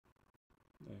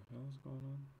FFL is going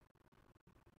on?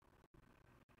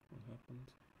 What happened?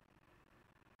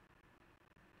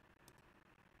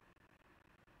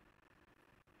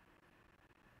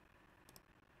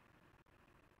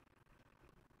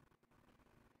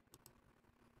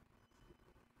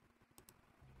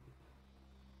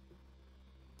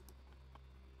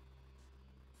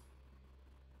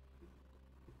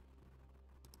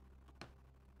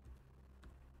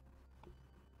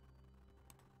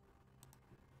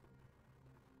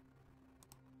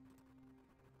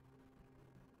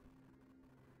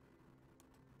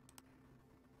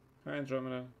 Hi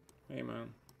Andromeda. Hey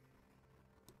man.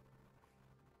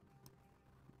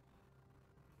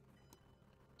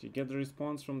 Did you get the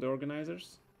response from the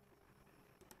organizers?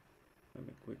 Let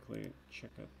me quickly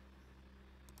check it.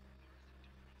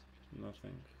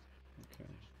 Nothing. Okay.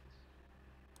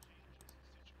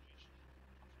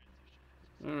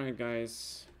 Alright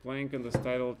guys, playing in this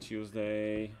title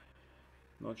Tuesday.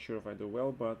 Not sure if I do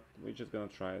well, but we're just gonna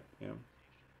try it, yeah.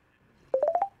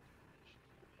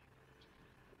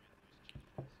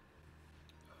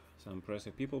 Some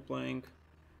impressive people playing,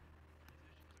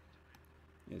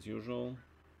 as usual.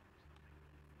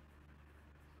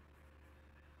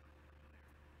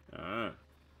 Ah,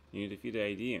 you need to feed the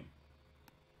ID.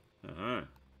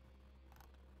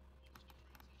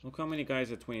 Look how many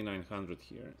guys at 2900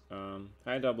 here.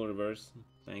 Hi double reverse,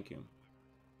 thank you.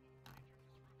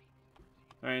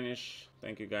 Hi Inish,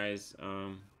 thank you guys.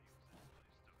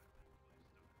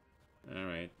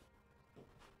 Alright.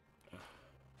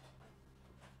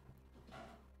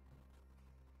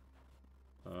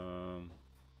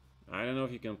 I don't know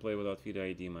if you can play without feeder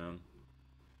ID, man.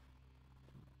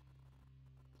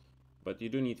 But you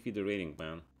do need feeder rating,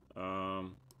 man.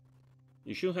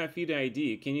 You should have feeder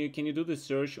ID. Can you do the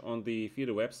search on the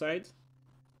feeder website?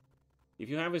 If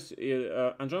you have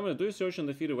a Andromeda, do a search on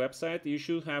the feeder website. You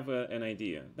should have an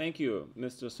idea. Thank you,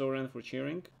 Mr. Soren, for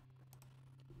cheering.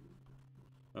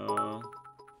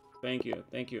 Thank you,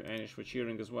 Anish, for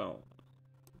cheering as well.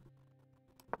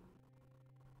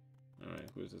 All right,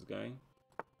 who is this guy?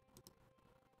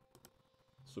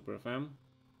 Super FM.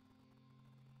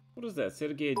 What is that?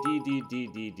 Sergey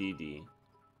D.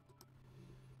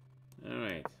 All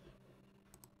right.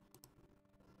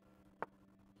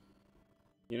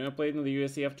 You never played in the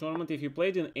USCF tournament? If you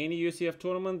played in any USCF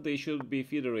tournament, they should be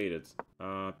feeder rated.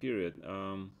 Period.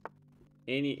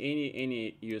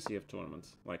 Any USCF tournament,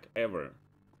 like ever,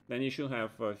 then you should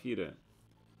have feeder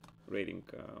rating.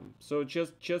 So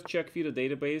just check feeder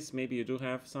database. Maybe you do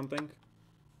have something.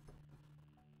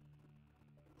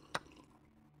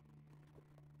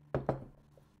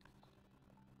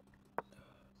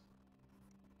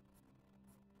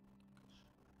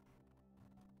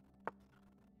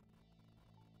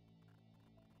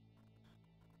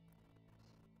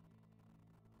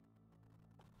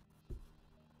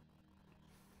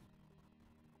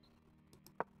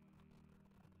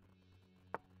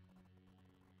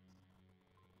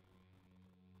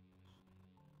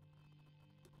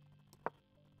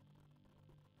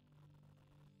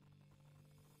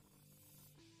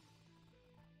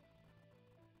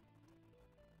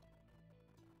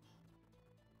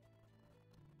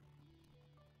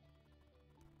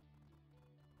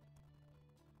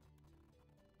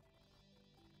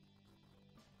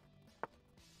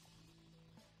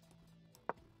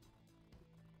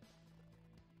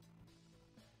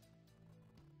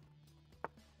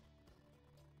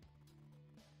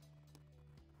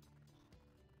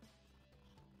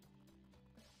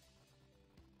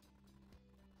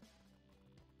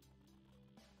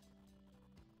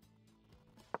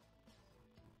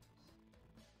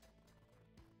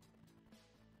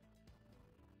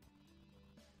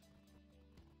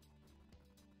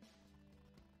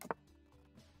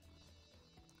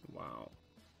 Wow.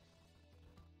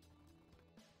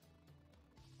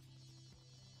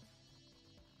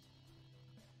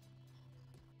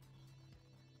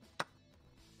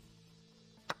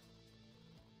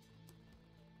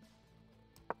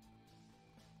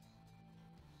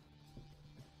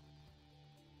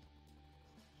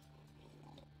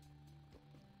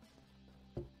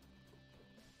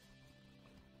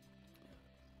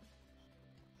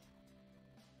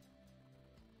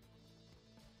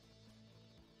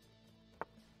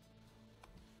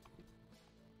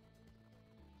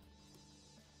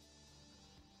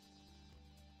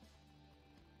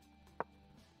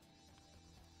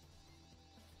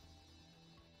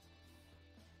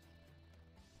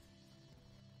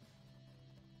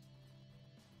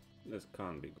 This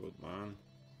can't be good, man.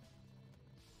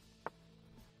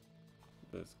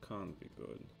 This can't be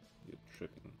good. You're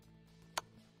tripping.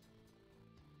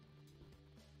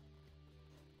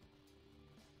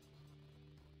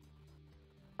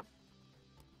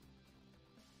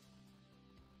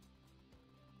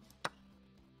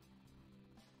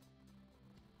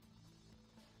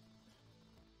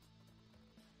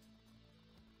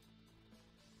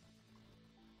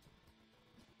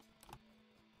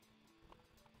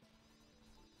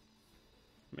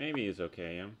 Maybe he's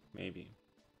okay, yeah? Maybe.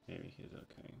 Maybe he's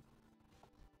okay.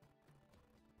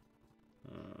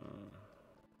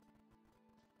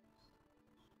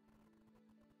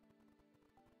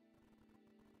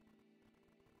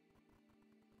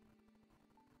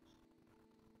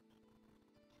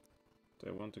 Do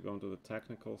I want to go into the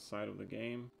technical side of the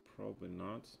game? Probably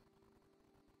not.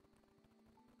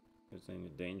 Is there any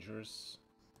dangers?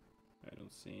 I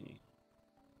don't see any.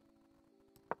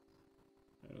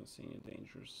 I don't see any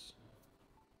dangers.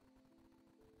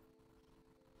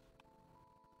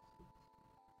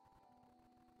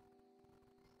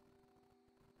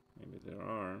 Maybe there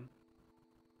are.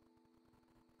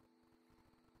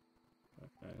 But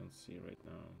I don't see right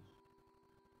now.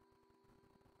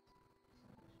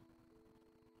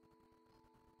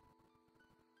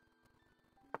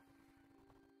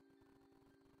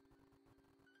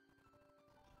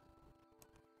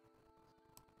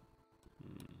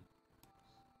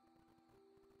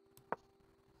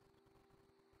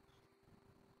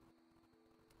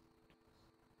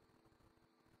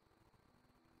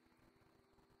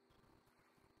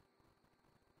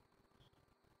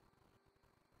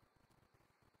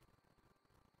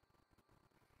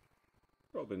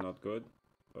 Probably not good,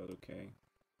 but okay.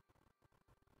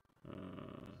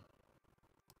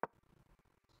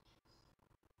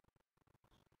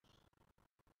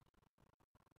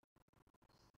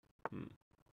 Hmm.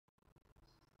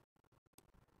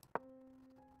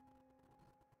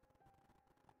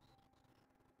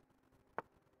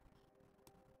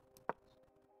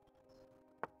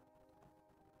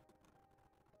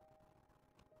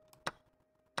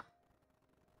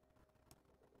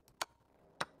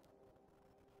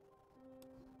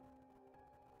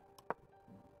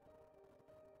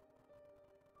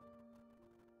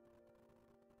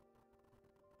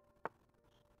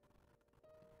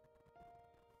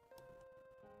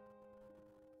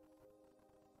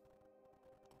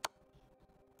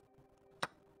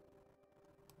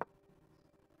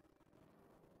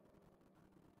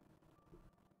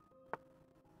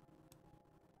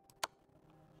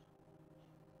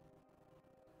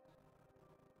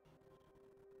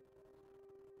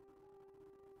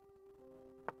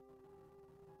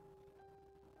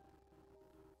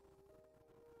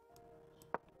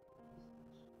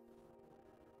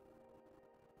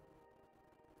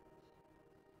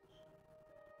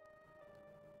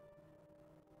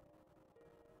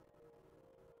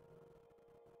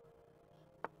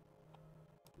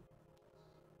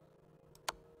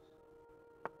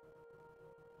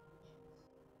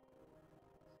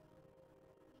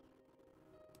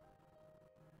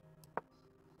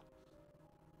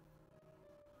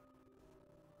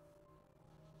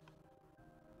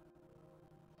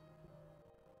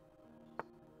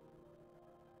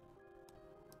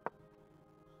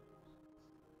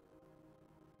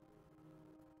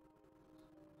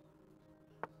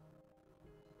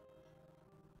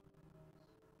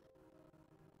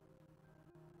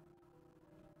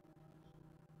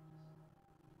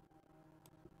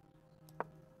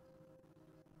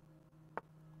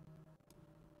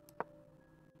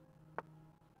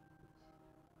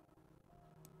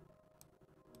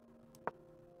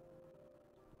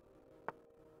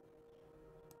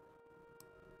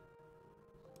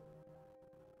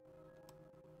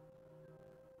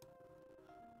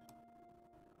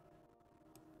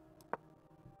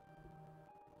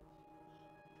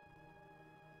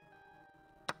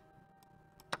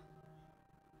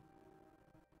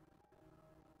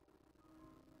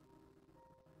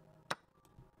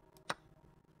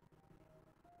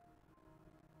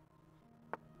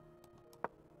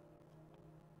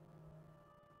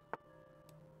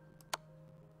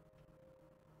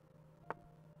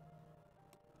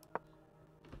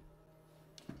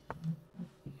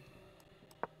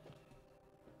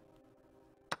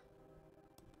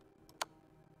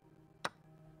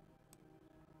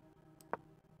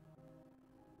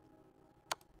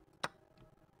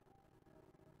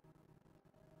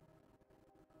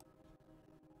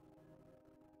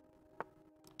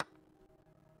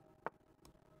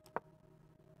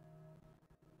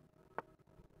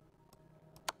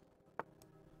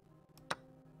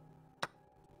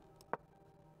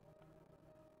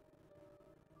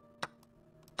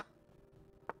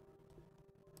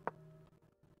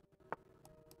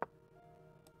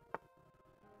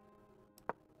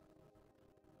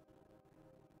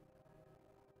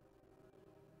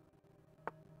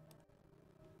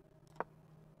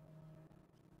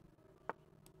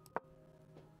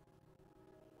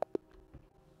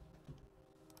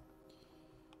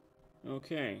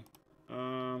 Okay.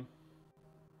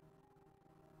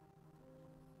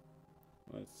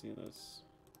 Let's see this.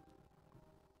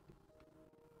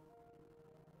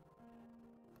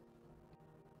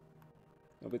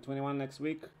 He'll be 21 next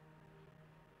week.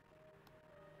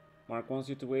 Mark wants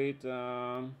you to wait.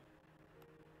 Hi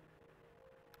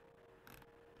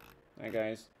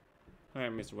guys. Hi,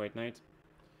 Mr. White Knight.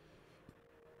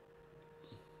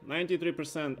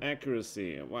 93%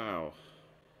 accuracy. Wow.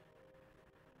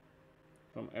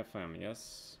 From FM,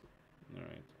 yes.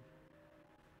 Alright.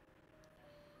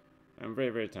 I'm very,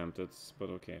 very tempted, but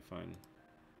okay, fine.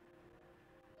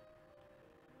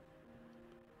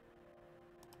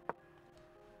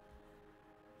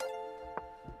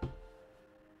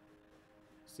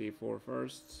 C4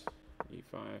 first,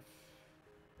 E5,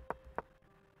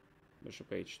 Bishop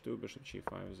H2, Bishop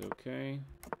G5 is okay.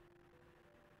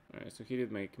 Alright, so he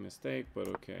did make a mistake, but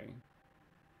okay.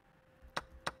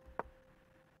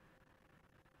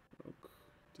 Rook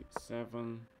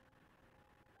D7.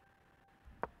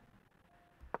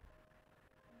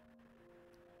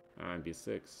 Ah,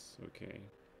 B6, okay.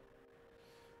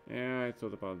 Yeah, I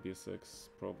thought about B6,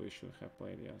 probably should have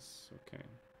played, yes, okay.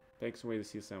 Takes away the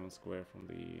C7 square from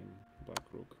the black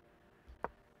rook.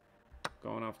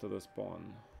 Going after this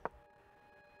pawn.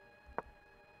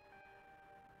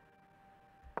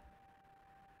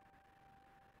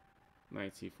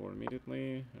 Knight C4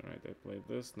 immediately. Alright, I played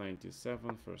this.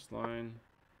 97, first line.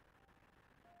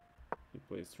 He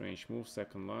plays strange move,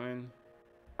 second line.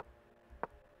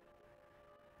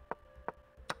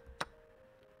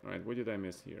 Alright, what did I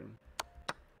miss here?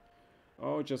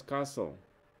 Oh, just castle.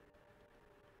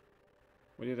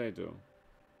 What did I do?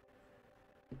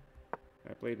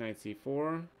 I played knight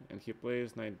c4, and he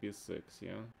plays knight b6,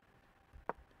 yeah?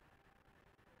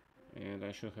 And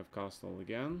I should have castled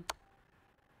again.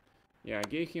 Yeah, I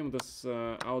gave him this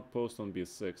outpost on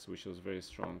b6, which was very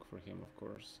strong for him, of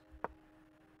course.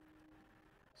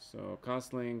 So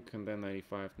castling, and then knight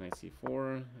e5, knight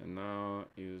c4, and now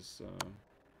is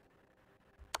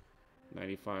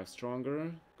 95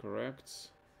 stronger, correct.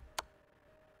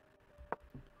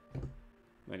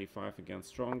 95 again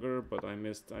stronger, but I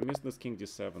missed this king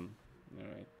d7.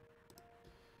 Alright.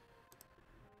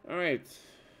 Alright.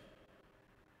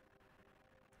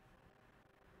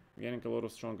 Getting a lot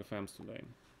of strong FMs today.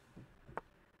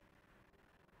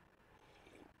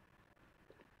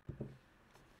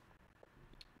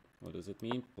 What does it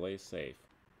mean? Play safe.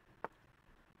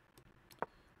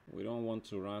 We don't want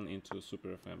to run into super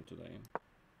FM today.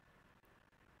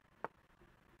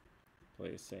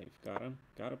 Play safe.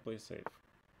 Gotta play safe.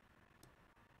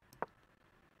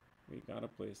 We gotta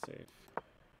play safe.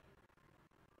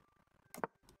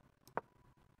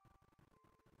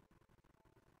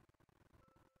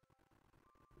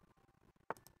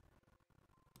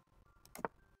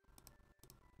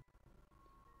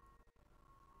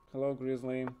 Hello,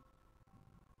 Grizzly.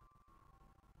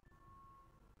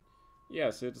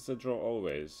 Yes, it's a draw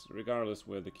always, regardless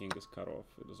where the king is cut off.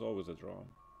 It is always a draw.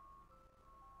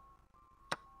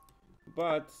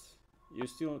 But you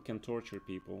still can torture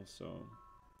people, so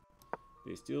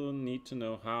they still need to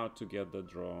know how to get the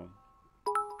draw.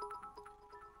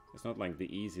 It's not like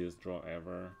the easiest draw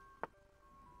ever.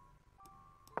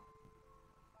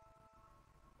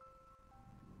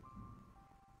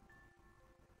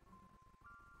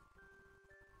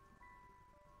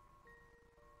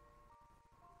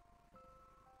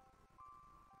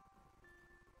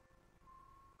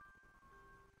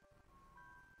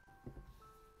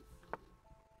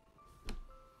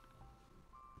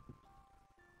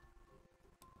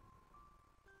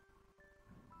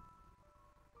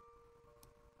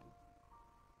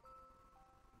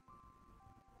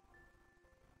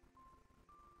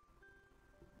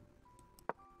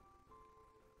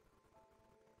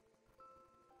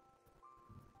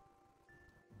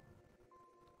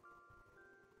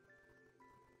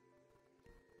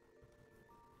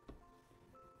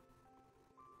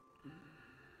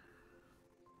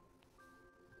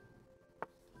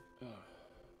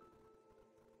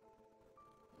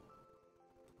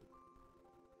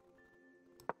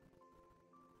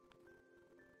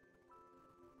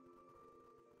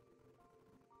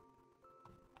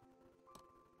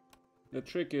 The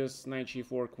trick is knight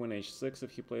g4, queen h6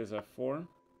 if he plays f4.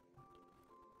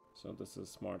 So this is a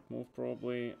smart move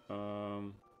probably.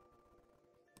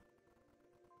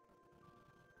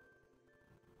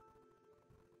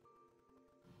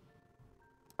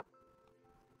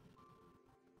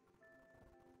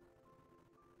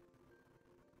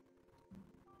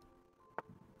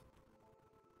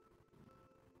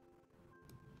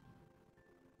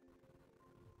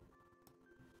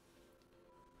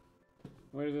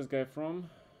 Where is this guy from?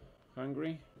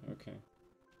 Hungary? Okay.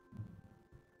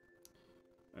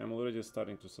 I'm already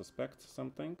starting to suspect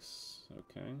some things.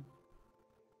 Okay.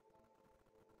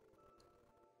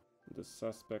 The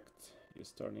suspect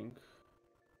is turning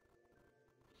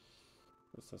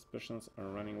The suspicions are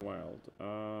running wild.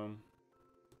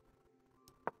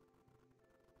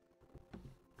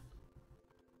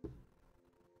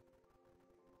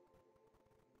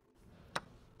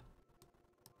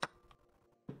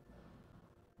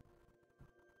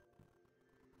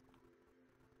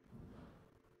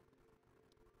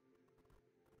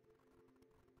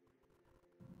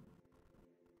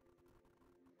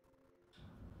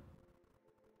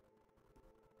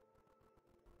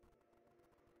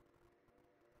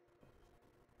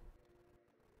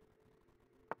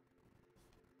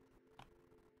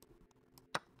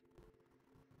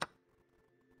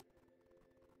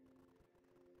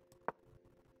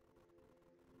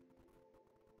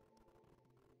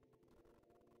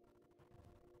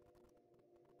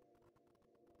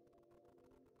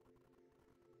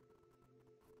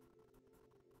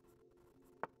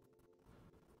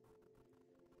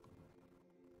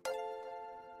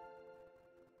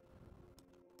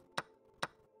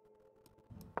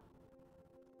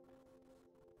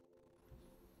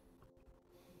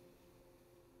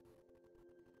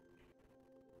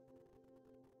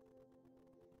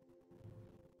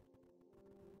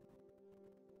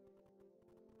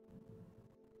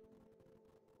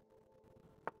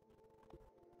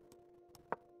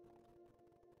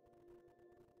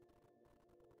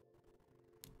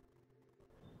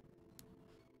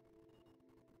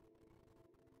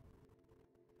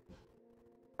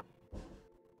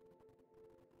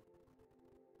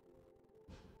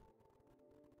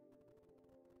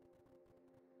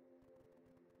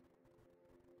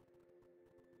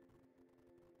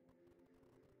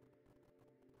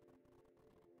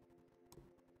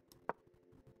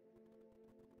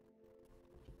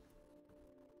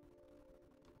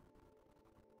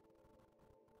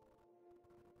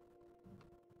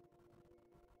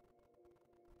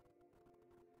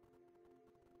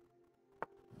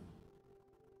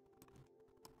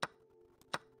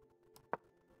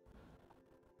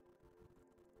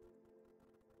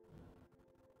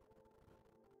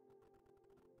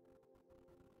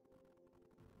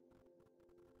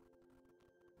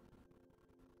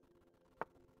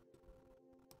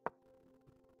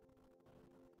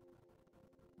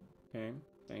 Okay,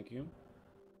 thank you.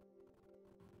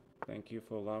 Thank you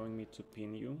for allowing me to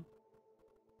pin you.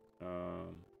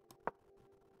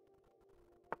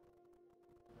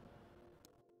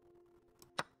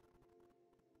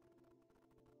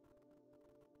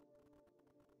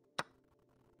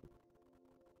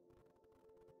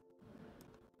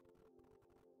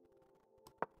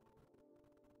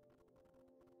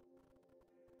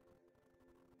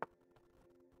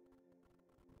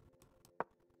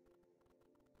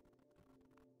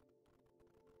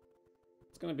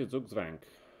 It's gonna be Zugzwang.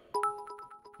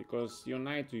 Because your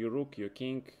knight, your rook, your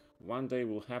king, one day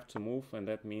will have to move, and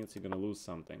that means you're gonna lose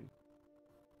something.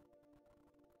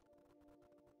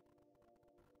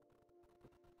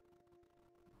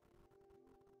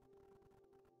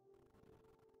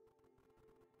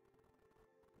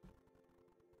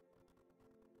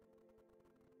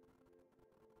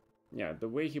 Yeah, the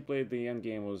way he played the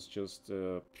endgame was just...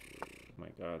 my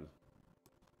god.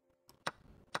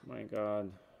 My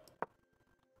god.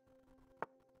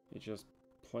 He just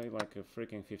played like a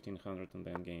freaking 1500 in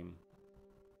the endgame.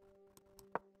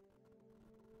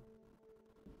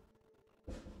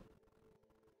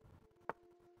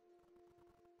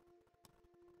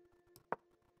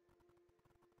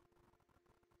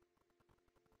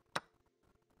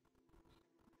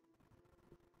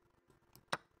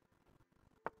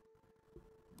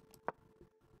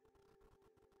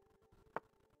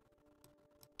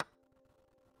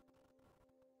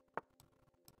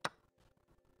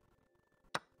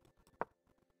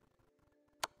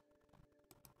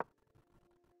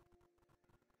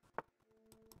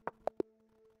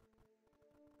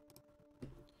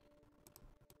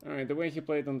 Alright, the way he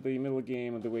played on the middle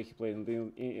game and the way he played in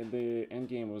the end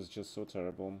game was just so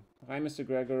terrible. Hi, Mr.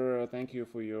 Gregor. Thank you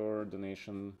for your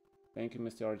donation. Thank you,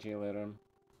 Mr. RJ later.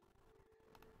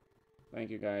 Thank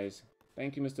you, guys.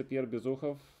 Thank you, Mr. Pierre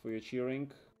Bezukhov, for your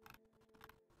cheering.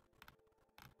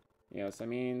 Yes, I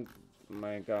mean,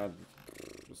 my god.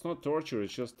 It's not torture,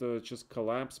 it's just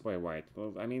collapse by white.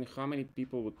 Well, I mean, how many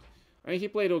people would... I mean, he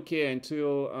played okay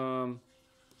until...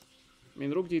 I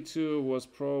mean, Rook D2 was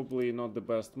probably not the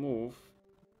best move.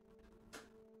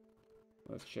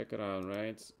 Let's check it out,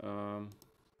 right?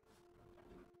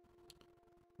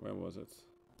 Where was it?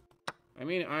 I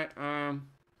mean,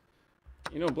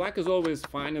 you know, black is always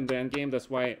fine in the endgame. That's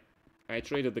why I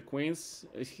traded the queens.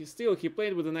 He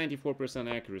played with a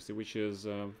 94% accuracy, which is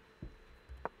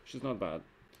not bad.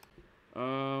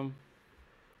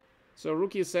 So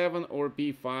rook e7 or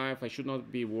b5. I should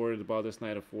not be worried about this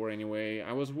knight f4 anyway.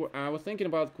 I was thinking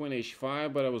about queen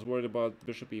h5, but I was worried about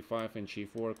bishop e5 and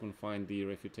g4. I couldn't find the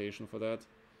refutation for that.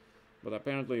 But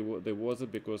apparently there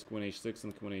wasn't, because queen h6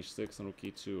 and queen h6 and rook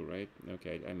e2, right?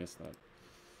 Okay, I missed that.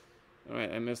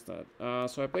 Alright, I missed that.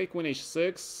 So I play queen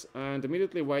h6, and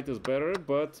immediately white is better,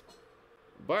 but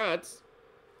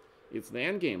it's the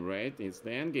endgame, right? It's the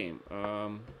endgame.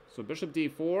 So bishop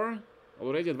d4,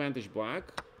 already advantage black.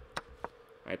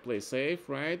 I play safe,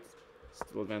 right?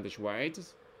 Still advantage white,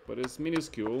 but it's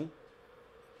minuscule.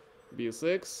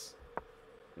 b6,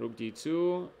 rook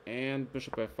d2, and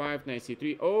bishop f5, knight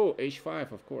c3. Oh,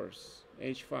 h5, of course.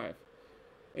 h5.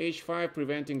 h5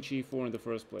 preventing g4 in the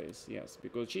first place. Yes,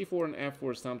 because g4 and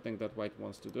f4 is something that white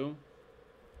wants to do.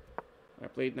 I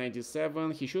played knight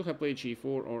d7. He should have played g4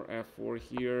 or f4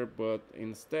 here, but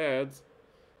instead,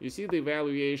 you see the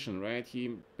evaluation, right?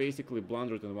 He basically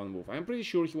blundered in one move. I'm pretty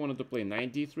sure he wanted to play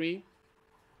knight d3,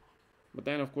 but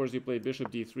then of course you play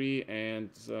bishop d3,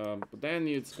 and but then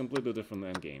it's completely different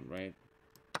endgame, right?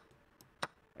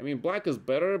 I mean, black is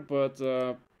better, but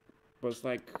it's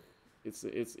like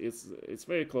it's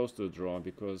very close to a draw,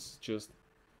 because just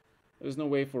there's no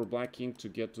way for black king to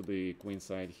get to the queen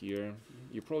side here.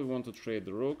 You probably want to trade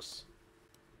the rooks,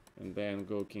 and then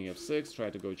go king f6, try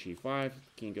to go g5,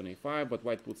 king on a5, but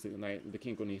white puts the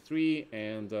king on e3,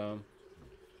 and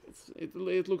it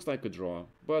looks like a draw.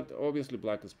 But obviously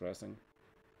black is pressing.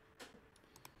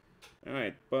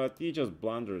 Alright, but he just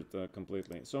blundered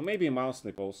completely. So maybe a mouse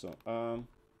snip also.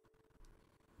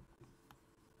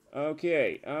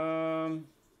 Okay, I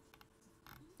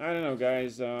don't know,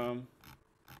 guys.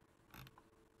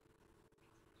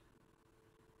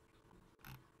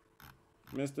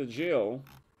 Mr. Jill.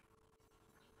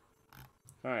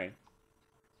 Hi.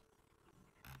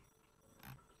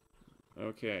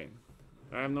 Okay.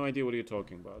 I have no idea what you're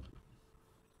talking about.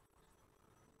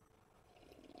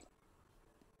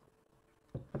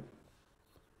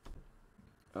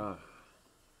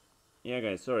 Yeah,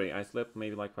 guys, sorry. I slept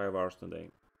maybe like 5 hours today.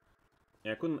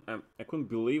 I couldn't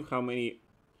believe how many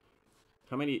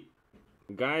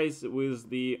guys with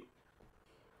the,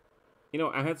 you know,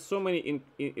 I had so many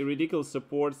ridiculous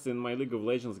supports in my League of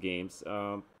Legends games.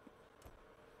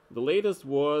 The latest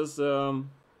was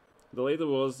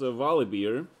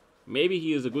Volibear. Maybe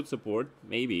he is a good support,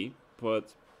 maybe,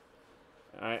 but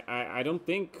I don't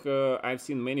think I've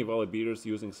seen many Volibears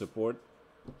using support.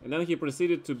 And then he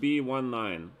proceeded to be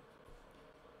 1-9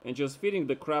 and just feeding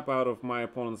the crap out of my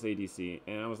opponent's ADC,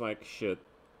 and I was like, shit.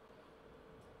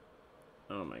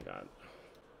 Oh my god.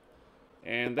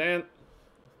 And then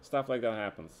stuff like that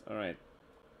happens. All right.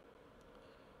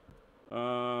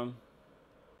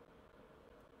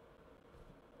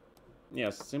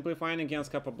 Yes, simplifying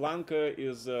against Capablanca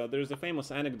is there's a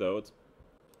famous anecdote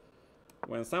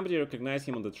when somebody recognized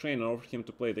him on the train and offered him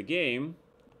to play the game,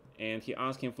 and he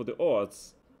asked him for the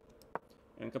odds.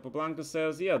 And Capablanca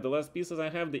says, yeah, the less pieces I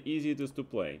have, the easier it is to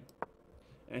play.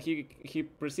 And he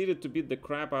proceeded to beat the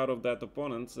crap out of that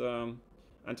opponent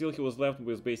until he was left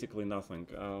with basically nothing.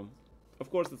 Of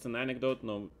course, it's an anecdote.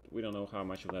 No, we don't know how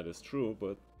much of that is true,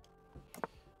 but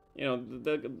you know,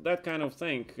 that kind of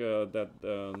thing,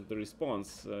 the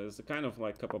response is kind of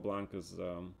like Capablanca's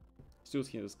suits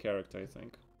his character, I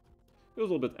think. He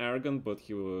was a little bit arrogant, but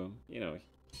he, you know,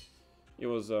 he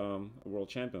was a world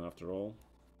champion after all.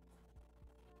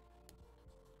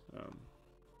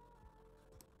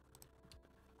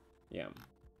 Yeah.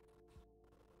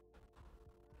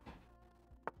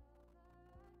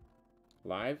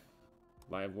 Live?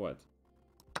 Live what?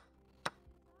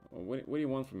 What do you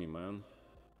want from me, man?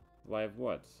 Live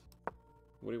what?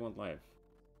 What do you want live?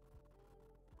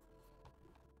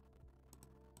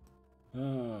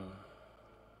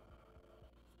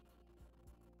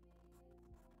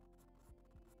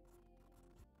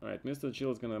 Alright, Mr.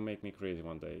 Chill is gonna make me crazy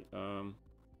one day.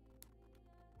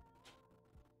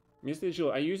 Mr. Chill,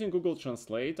 are you using Google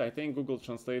Translate? I think Google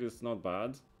Translate is not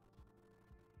bad.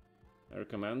 I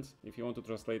recommend, if you want to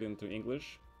translate into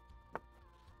English.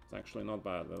 It's actually not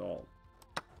bad at all.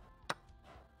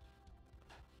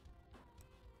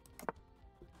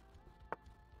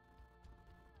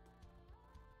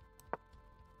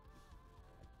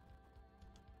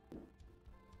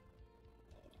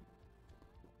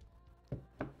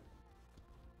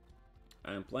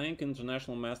 I'm playing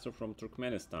International Master from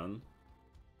Turkmenistan.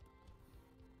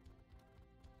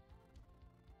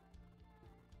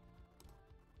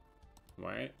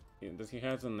 Why? Does he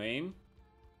have a name?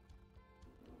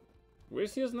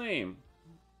 Where's his name?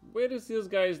 Where is this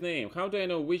guy's name? How do I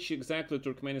know which exactly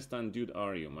Turkmenistan dude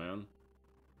are you, man?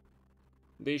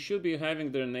 They should be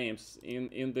having their names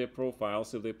in their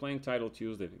profiles if they're playing Title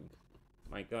Tuesday.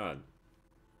 My God.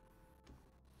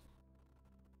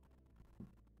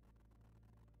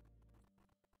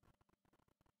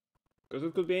 Because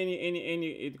it could be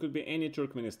it could be any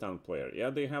Turkmenistan player.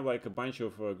 Yeah, they have like a bunch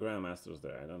of grandmasters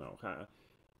there. I don't know.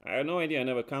 I have no idea. I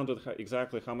never counted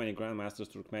exactly how many grandmasters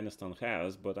Turkmenistan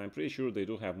has, but I'm pretty sure they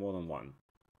do have more than one.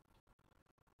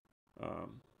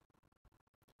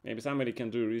 Maybe somebody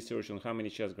can do research on how many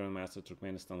chess grandmasters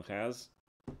Turkmenistan has.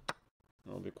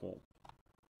 That'll be cool.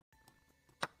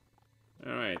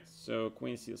 All right, so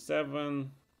Queen C7.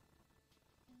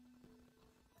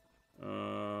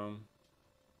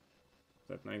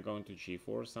 That knight going to G4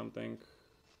 or something.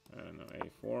 I don't know,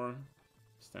 A4.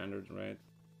 Standard, right?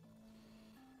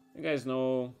 You guys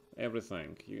know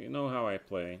everything. You know how I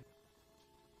play.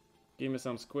 Give me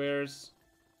some squares.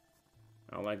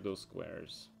 I like those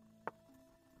squares.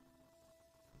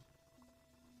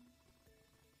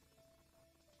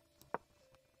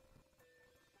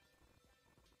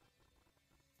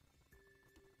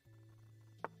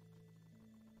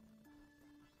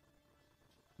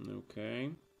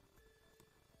 Okay.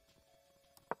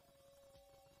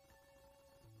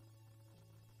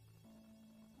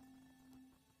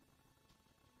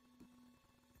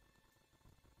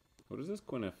 What is this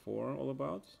Queen F4 all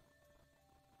about?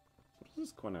 What is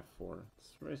this Queen F4? It's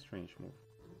a very strange move.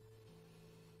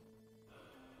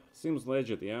 Seems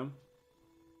legit, yeah?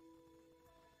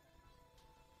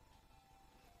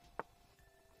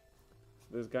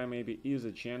 This guy maybe is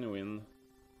a genuine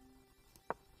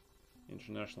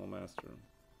international master.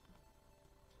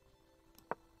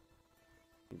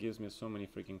 He gives me so many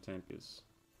freaking tempies.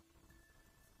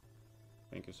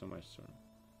 Thank you so much, sir.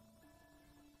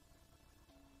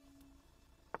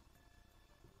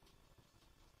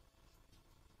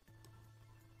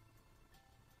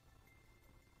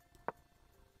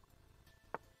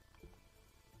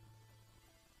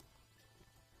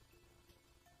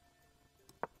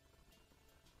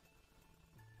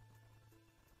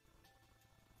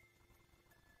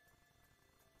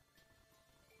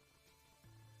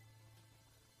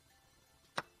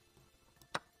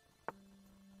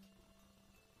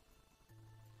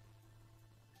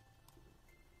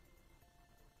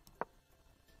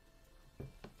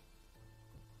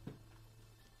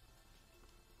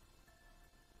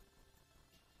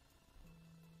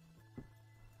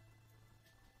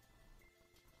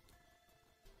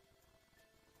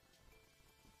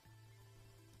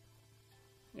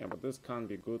 Yeah, but this can't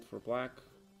be good for black.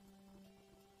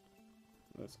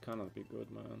 This cannot be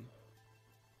good, man.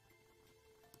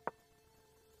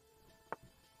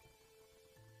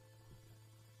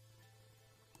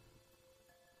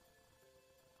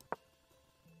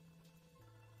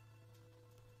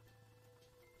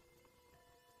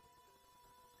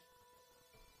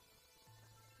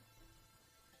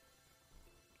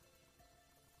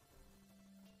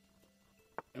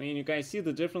 I mean, you guys see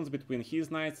the difference between his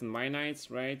knights and my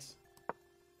knights, right?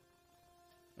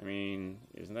 I mean,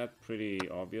 isn't that pretty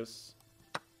obvious?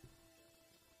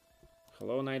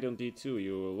 Hello, knight on d2,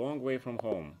 you're a long way from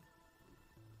home.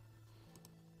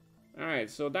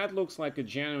 Alright, so that looks like a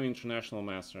genuine international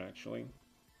master, actually.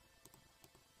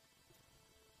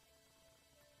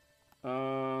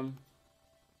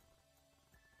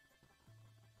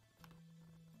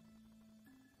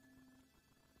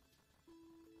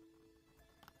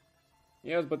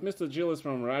 Yes, but Mr. Jill is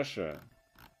from Russia.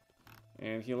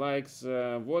 And he likes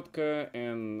vodka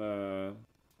and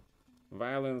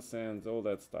violence and all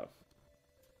that stuff.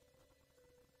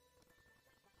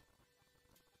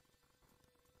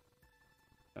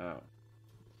 Oh.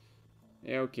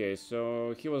 Yeah, okay,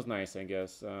 so he was nice, I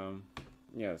guess.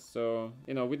 Yes, so,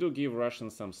 you know, we do give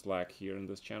Russians some slack here in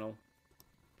this channel.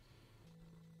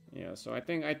 Yeah, so I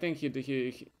think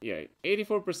he yeah,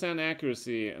 84%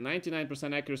 accuracy,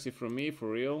 99% accuracy from me, for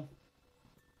real.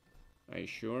 Are you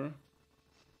sure?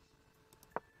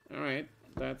 Alright,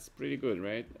 that's pretty good,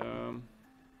 right?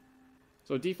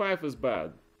 So d5 is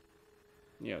bad.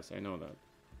 Yes, I know that.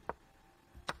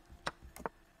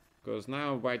 Because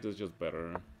now white is just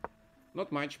better.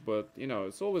 Not much, but, you know,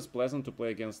 it's always pleasant to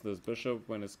play against this bishop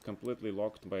when it's completely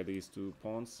locked by these two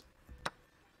pawns.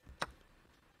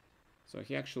 So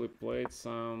he actually played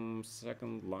some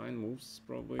second line moves,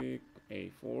 probably.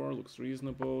 A4 looks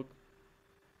reasonable.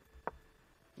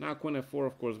 Now Queen F4,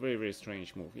 of course, very, very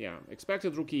strange move. Yeah,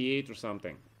 expected rook E8 or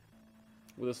something.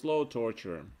 With a slow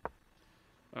torture.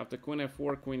 After Queen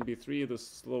F4, Queen B3, the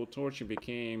slow torture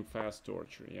became fast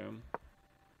torture, yeah.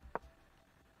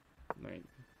 Knight.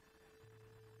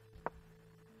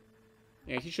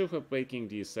 Yeah, he should have played King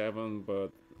D7,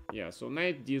 but yeah, so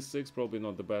Knight D6 probably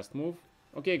not the best move.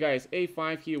 Okay, guys,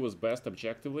 a5 here was best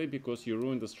objectively because you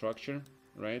ruined the structure,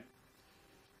 right?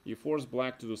 You forced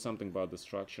black to do something about the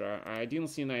structure. I didn't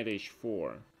see knight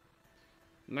h4.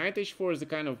 Knight h4 is the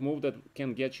kind of move that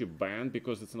can get you banned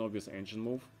because it's an obvious engine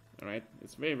move, alright?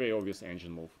 It's very, very obvious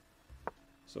engine move.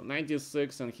 So knight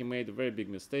d6, and he made a very big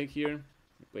mistake here.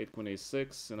 He played queen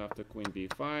a6, and after queen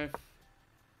b5.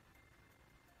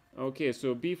 Okay,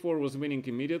 so b4 was winning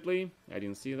immediately. I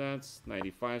didn't see that. Knight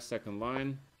e5, second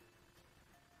line.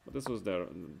 But this was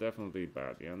definitely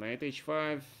bad. Yeah, knight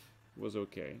h5 was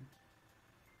okay.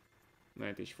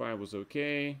 Knight h5 was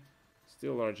okay.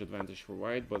 Still large advantage for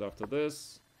white, but after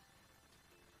this,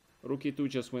 rook e2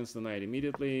 just wins the knight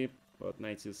immediately. But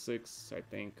knight c6, I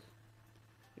think,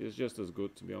 is just as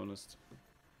good, to be honest.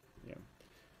 Yeah.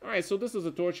 Alright, so this is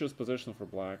a tortuous position for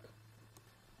black.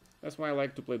 That's why I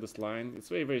like to play this line. It's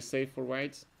very, very safe for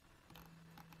white.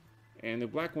 And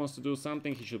if black wants to do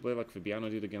something, he should play like Fabiano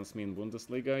did against me in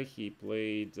Bundesliga. He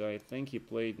played, I think he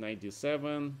played knight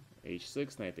d7,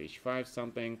 h6, knight h5,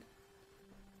 something.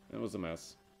 It was a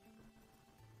mess.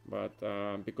 But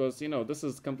because, you know, this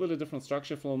is completely different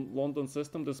structure from London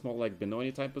system. This is more like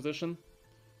Benoni type position.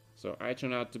 So I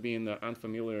turned out to be in the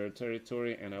unfamiliar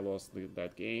territory and I lost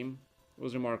that game. It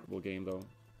was a remarkable game though.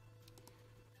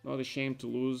 Not a shame to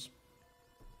lose.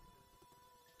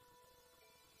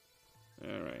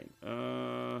 Alright.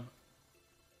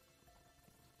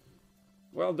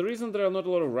 Well, the reason there are not a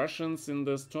lot of Russians in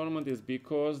this tournament is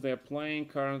because they're playing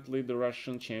currently the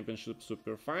Russian Championship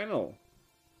Super Final.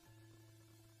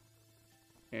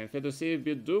 And Fedoseev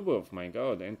beat Dubov, my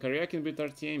god. And Karyakin beat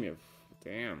Artemiev.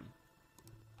 Damn.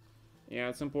 Yeah,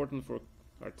 it's important for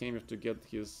Artemiev to get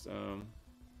his...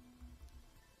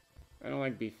 I don't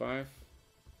like b5.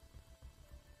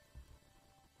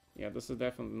 Yeah, this is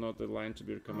definitely not the line to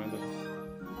be recommended.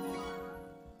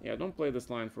 Yeah, don't play this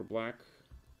line for black.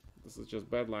 This is just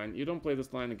bad line. You don't play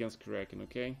this line against Karyakin,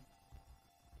 okay?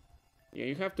 Yeah,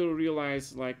 you have to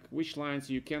realize like which lines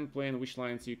you can play and which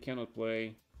lines you cannot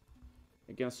play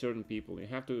against certain people. You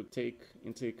have to take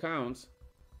into account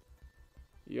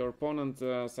your opponent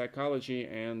psychology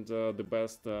and the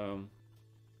best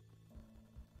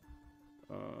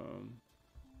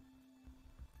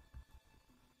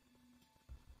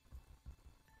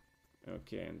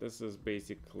okay, and this is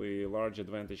basically a large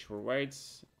advantage for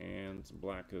whites, and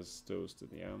black is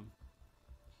toasted, yeah.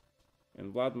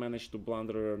 And Vlad managed to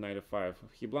blunder knight f5.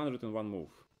 He blundered in one move.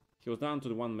 He was down to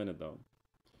the 1 minute though.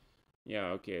 Yeah,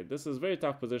 okay, this is very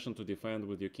tough position to defend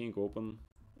with your king open.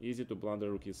 Easy to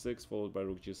blunder rook e6, followed by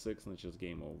rook g6, and it's just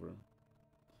game over.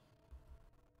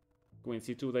 Queen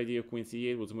c2, the idea of queen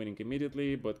c8 was winning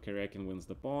immediately, but Karyakin wins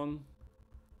the pawn.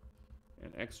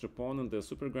 An extra pawn in the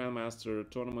Super Grandmaster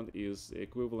tournament is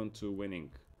equivalent to winning.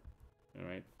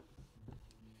 Alright.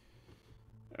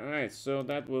 Alright, so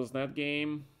that was that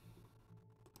game.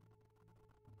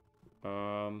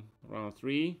 Round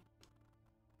 3.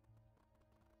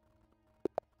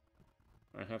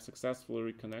 I have successfully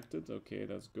reconnected. Okay,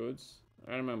 that's good.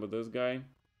 I remember this guy.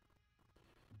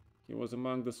 He was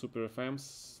among the Super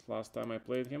FMs last time I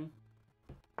played him.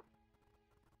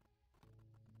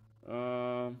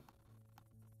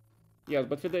 Yes,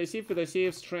 but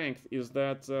Fedosiev's strength is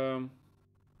that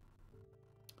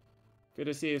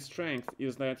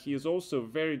he is also a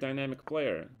very dynamic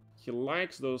player. He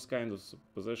likes those kinds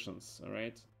of positions, all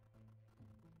right?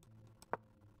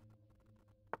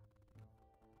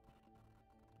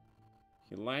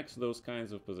 He likes those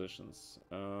kinds of positions.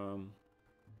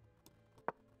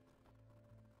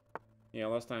 Yeah,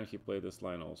 last time he played this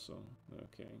line also.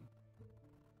 Okay.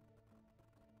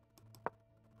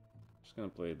 Just gonna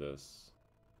play this.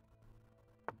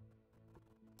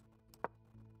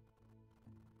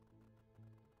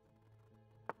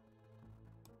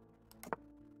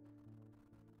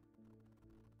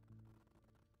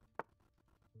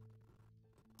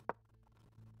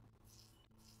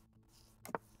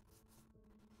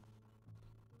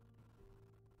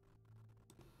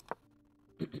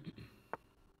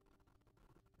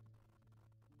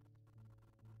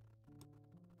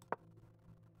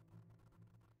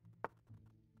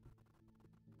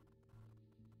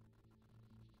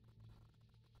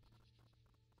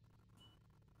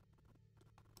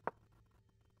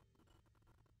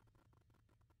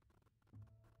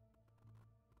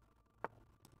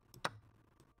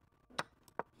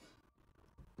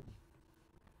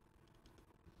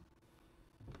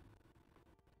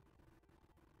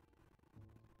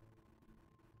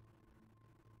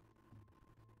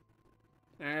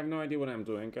 I have no idea what I'm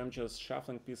doing. I'm just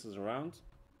shuffling pieces around.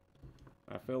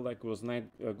 I feel like it was a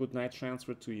good knight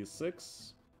transfer to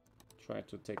e6. Try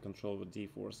to take control of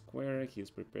d4 square.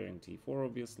 He's preparing d4,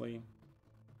 obviously.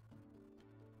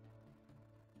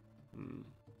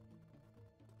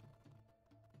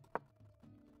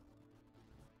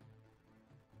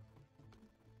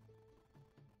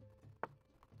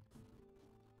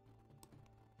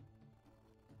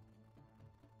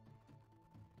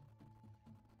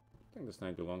 I think this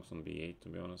knight belongs on b8, to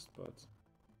be honest, but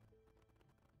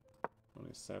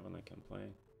only 7 I can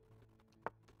play.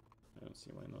 I don't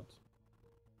see why not.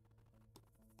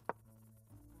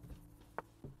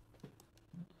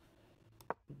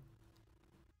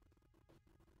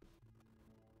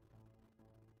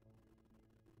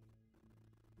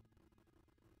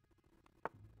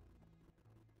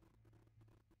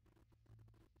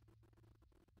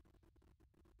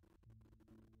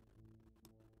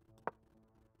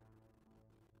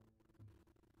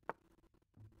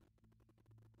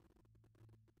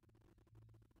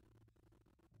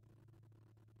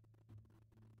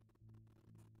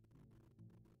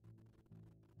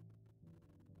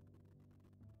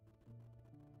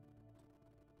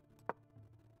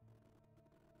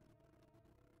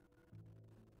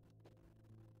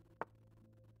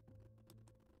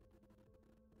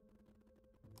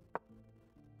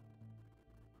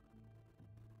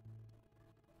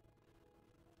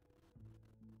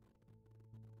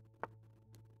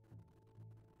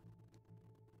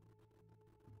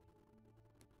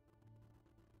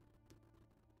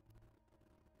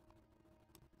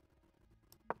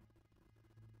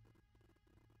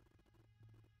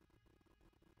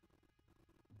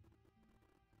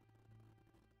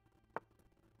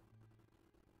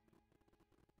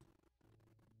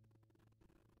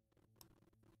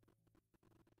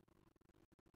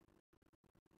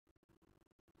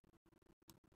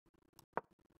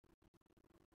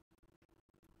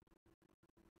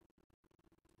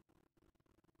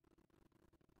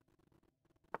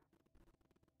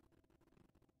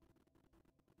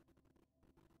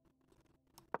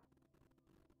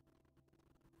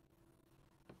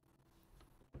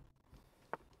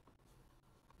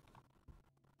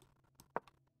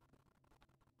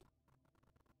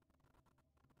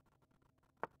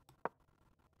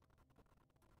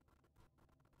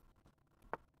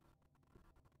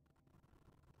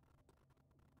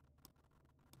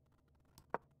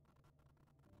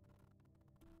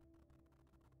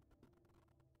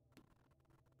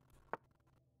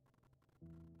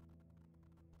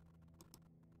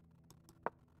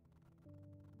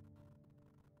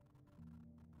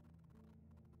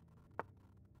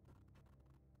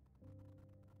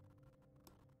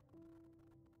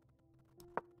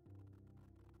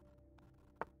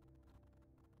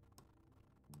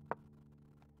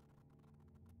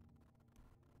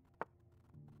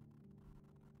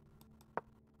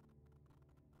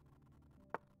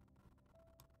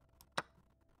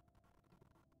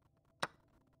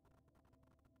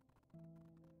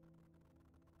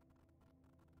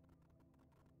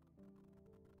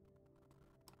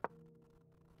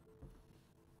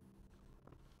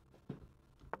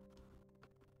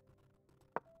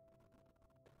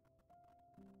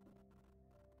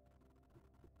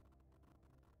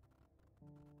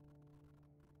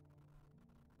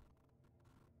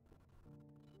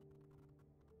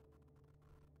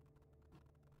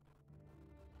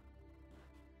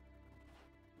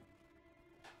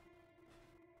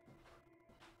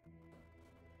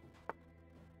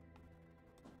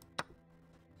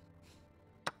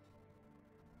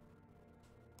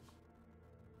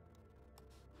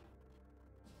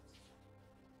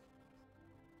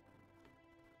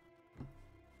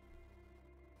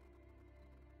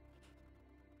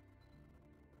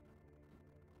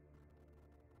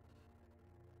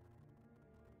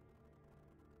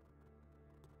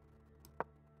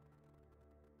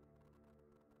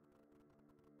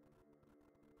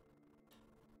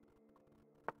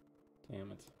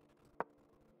 Damn it.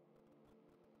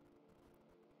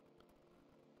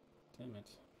 Damn it.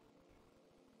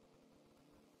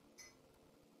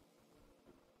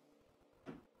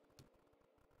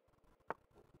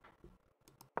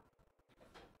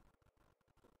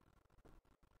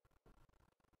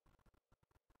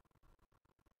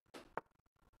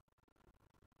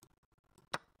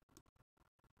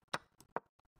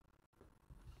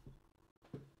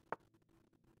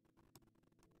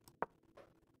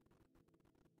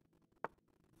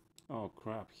 Oh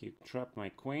crap, he trapped my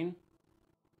queen.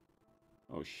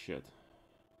 Oh shit.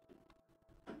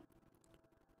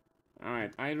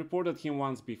 Alright, I reported him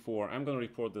once before. I'm gonna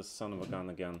report this son of a gun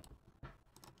again.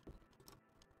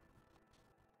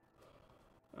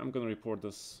 I'm gonna report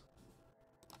this.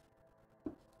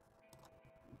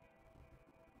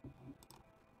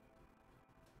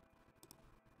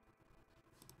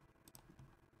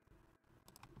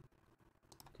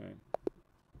 Okay.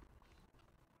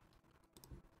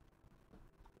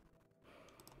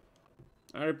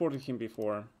 I reported him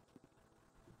before.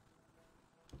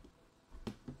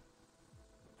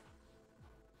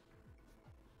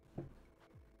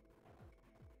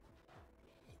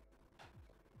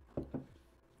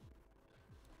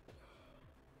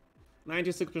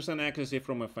 %96 accuracy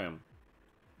from FM.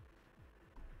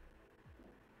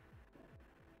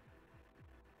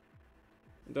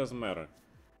 It doesn't matter.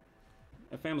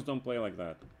 FMs don't play like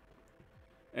that.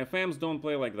 FMs don't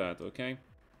play like that, okay?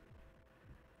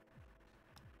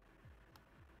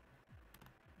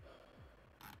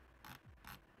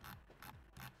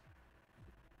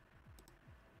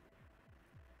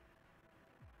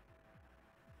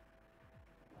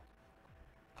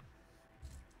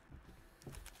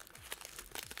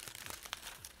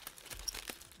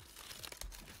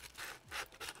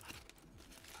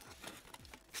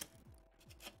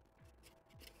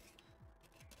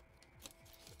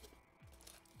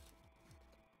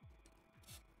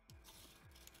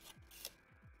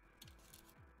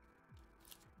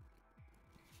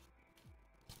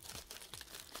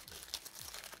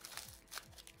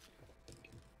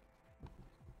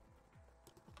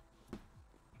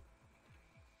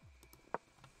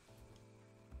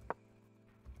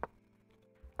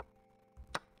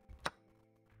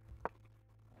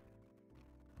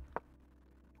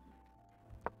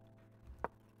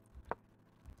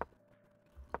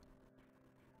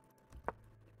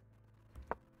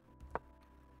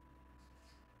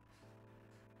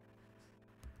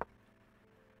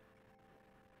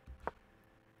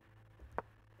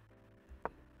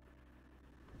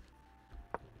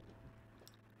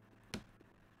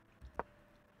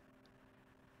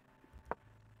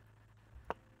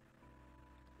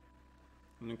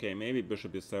 Okay, maybe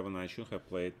bishop b7 I should have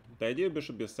played. The idea of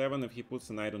bishop b7, if he puts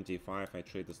a knight on d5, I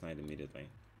trade this knight immediately.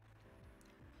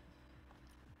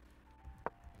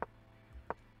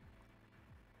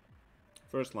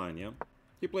 First line, yeah?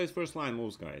 He plays first line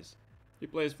moves, guys. He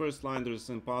plays first line, there's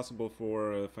impossible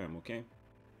for FM, okay?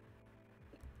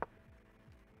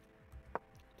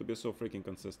 To be so freaking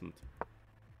consistent.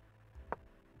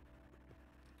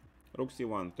 Rook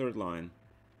c1, third line.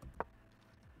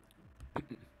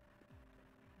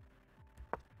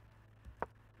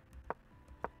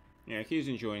 Yeah, he's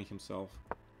enjoying himself.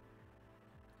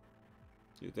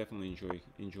 He's definitely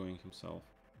enjoying himself.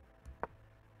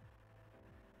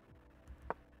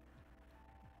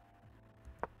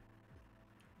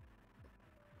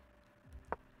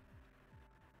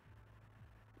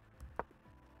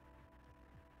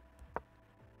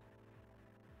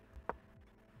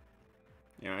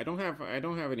 Yeah, I don't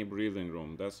have any breathing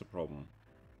room. That's the problem.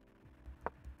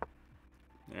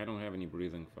 I don't have any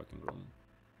breathing fucking room.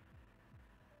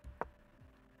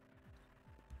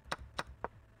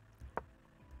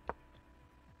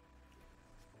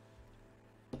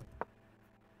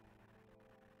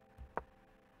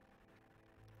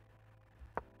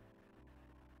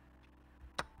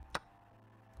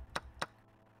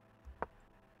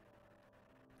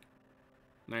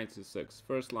 Knight c6,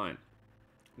 first line.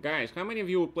 Guys, how many of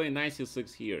you will play knight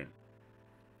c6 here?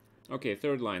 Okay,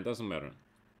 third line, doesn't matter.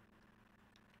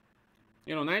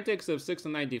 You know, knight takes f6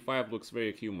 and knight d5 looks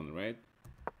very human, right?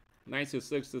 Knight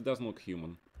c6, it doesn't look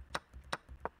human.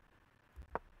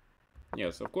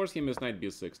 Yes, of course he missed knight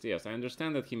b6. Yes, I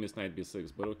understand that he missed knight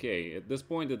b6, but okay, at this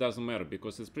point it doesn't matter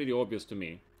because it's pretty obvious to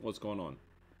me what's going on.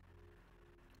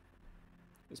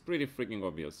 It's pretty freaking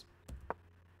obvious.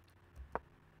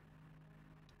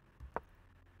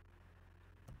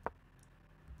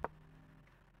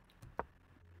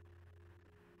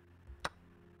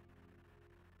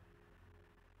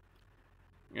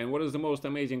 And what is the most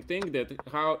amazing thing, that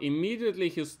how immediately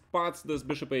he spots this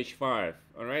bishop h5,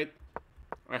 alright?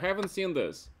 I haven't seen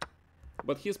this,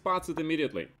 but he spots it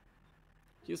immediately.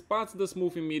 He spots this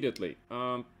move immediately.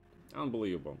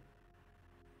 Unbelievable.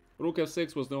 Rook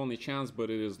f6 was the only chance, but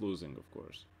it is losing, of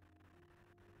course.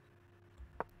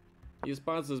 He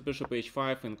spots this bishop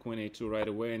h5 and queen a2 right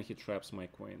away, and he traps my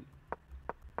queen.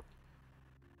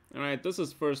 Alright, this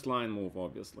is first line move,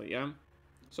 obviously, yeah?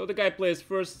 So the guy plays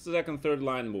first, second, third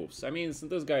line moves. I mean,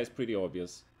 this guy is pretty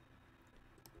obvious.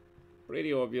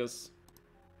 Pretty obvious.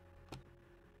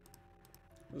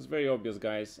 It's very obvious,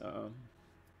 guys.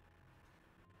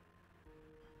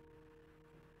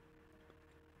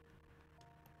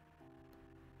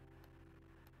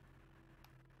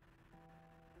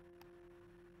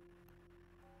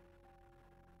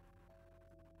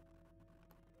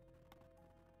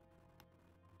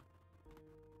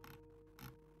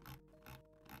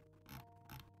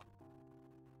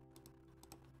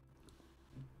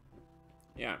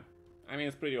 Yeah, I mean,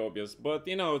 it's pretty obvious, but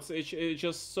you know, it's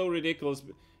just so ridiculous.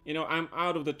 You know, I'm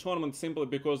out of the tournament simply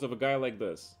because of a guy like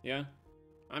this, yeah?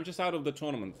 I'm just out of the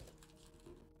tournament.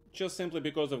 Just simply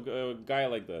because of a guy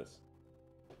like this.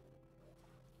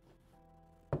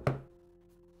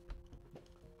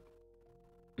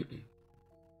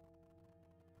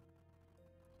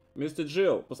 Мистер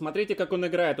Джилл, посмотрите, как он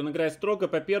играет. Он играет строго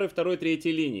по первой, второй,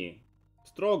 третьей линии.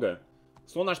 Строго.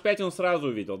 Слон h5 он сразу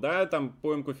увидел, да? Там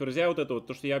поимку ферзя, вот это вот,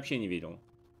 то, что я вообще не видел.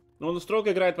 Но он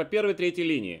строго играет по первой, третьей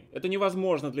линии. Это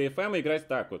невозможно для FM играть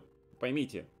так вот.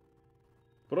 Поймите.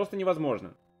 Просто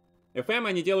невозможно. FM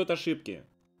они делают ошибки.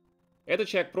 Этот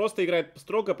человек просто играет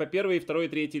строго по первой, второй и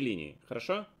третьей линии.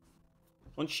 Хорошо?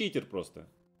 Он читер просто.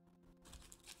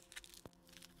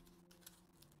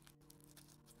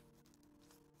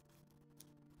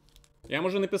 Я вам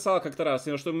уже написал как-то раз,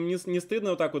 что не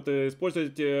стыдно вот так вот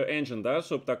использовать engine, да,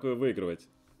 чтобы так выигрывать.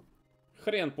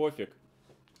 Хрен пофиг.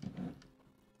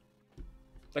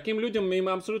 Таким людям им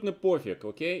абсолютно пофиг,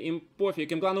 окей? Им пофиг.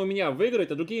 Им главное у меня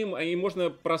выиграть, а другим им можно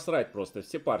просрать просто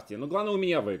все партии. Но главное у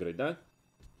меня выиграть, да?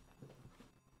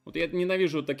 Вот я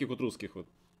ненавижу вот таких вот русских вот.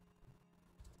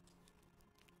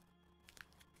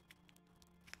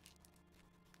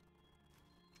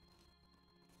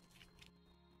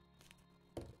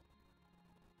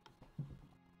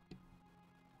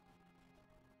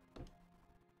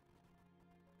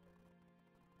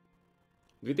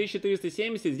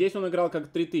 $2470, здесь он играл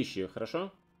как 3000,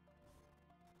 хорошо?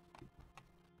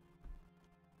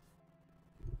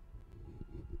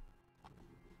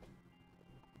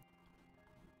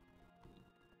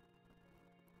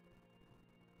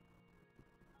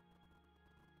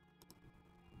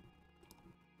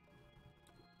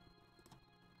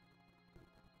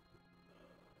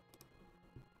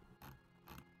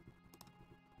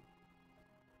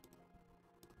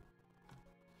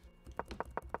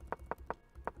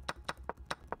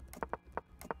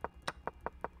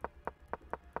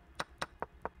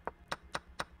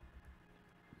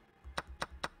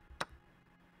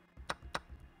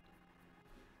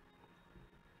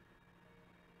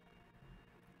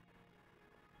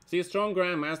 See, strong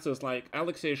grandmasters like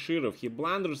Alexei Shirov, he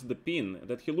blunders the pin,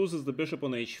 that he loses the bishop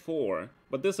on h4.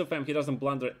 But this FM, he doesn't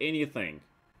blunder anything.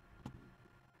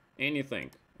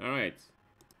 Anything. Alright.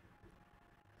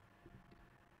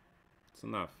 It's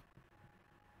enough.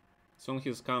 It's on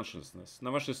his consciousness.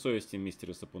 На вашей совести,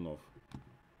 мистер Сапунов.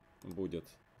 Будет.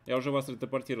 Я уже вас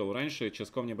ретепортировал раньше,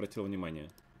 Ческов не обратил внимания.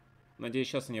 Надеюсь,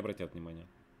 сейчас они обратят внимание.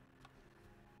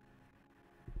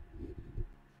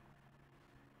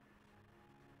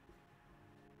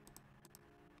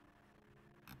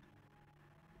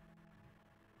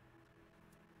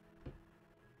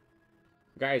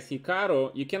 Guys,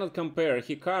 Hikaru, you cannot compare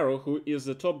Hikaru, who is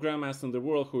the top grandmaster in the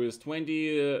world, who is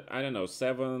 20, I don't know,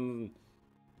 7,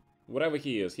 whatever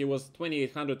he is. He was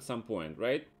 2800 at some point,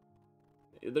 right?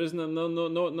 There's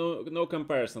no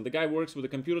comparison. The guy works with the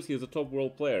computers. He is a top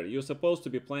world player. You're supposed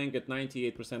to be playing at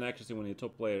 98% accuracy when you're a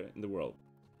top player in the world,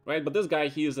 right? But this guy,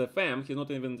 he is a FAM. He's not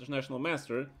even international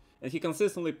master, and he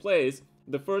consistently plays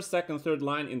the first, second, third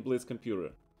line in Blitz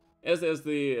computer. As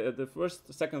the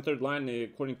first, second, third line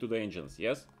according to the engines,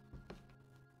 yes?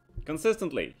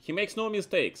 Consistently. He makes no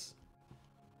mistakes.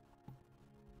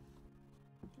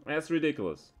 That's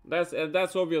ridiculous.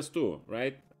 That's obvious too,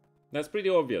 right? That's pretty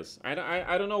obvious. I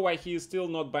don't know why he is still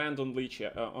not banned on Leech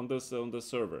on this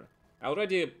server. I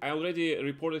already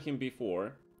reported him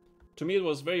before. To me it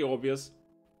was very obvious.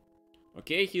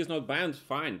 Okay, he's not banned,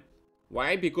 fine.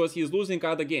 Why? Because he's losing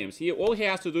other games. All he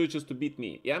has to do is just to beat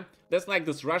me. Yeah, that's like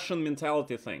this Russian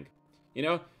mentality thing. You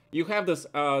know, you have this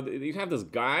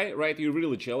guy, right? You're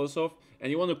really jealous of, and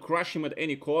you want to crush him at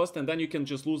any cost, and then you can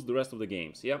just lose the rest of the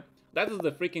games. Yeah, that is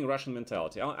the freaking Russian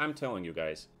mentality. I'm telling you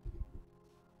guys.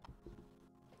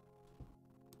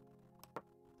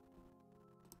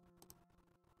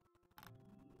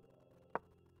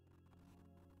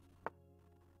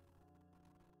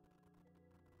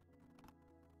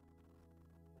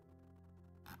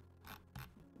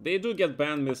 They do get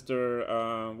banned,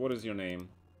 Mr. What is your name?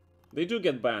 They do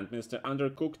get banned, Mr.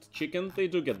 Undercooked Chicken. They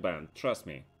do get banned. Trust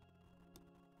me.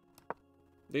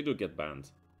 They do get banned.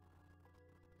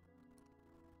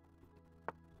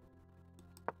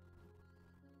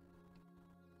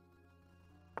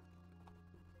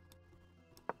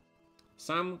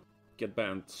 Some get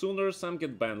banned sooner, some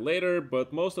get banned later,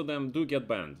 but most of them do get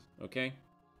banned, okay?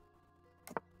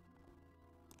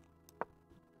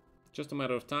 Just a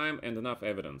matter of time and enough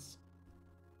evidence.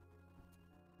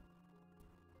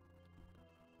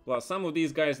 Plus, some of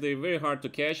these guys, they're very hard to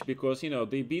catch because, you know,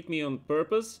 they beat me on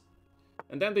purpose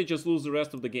and then they just lose the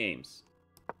rest of the games.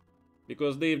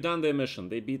 Because they've done their mission,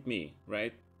 they beat me,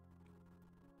 right?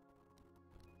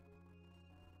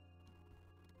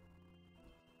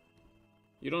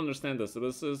 You don't understand this.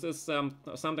 This is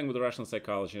something with Russian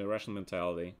psychology, Russian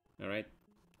mentality. All right.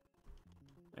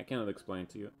 I cannot explain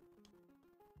to you.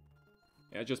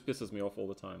 It just pisses me off all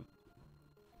the time.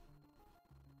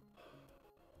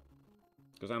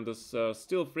 Because I'm this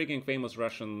still freaking famous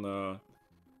Russian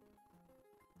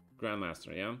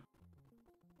grandmaster, yeah?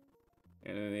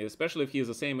 And especially if he's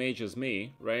the same age as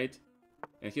me, right?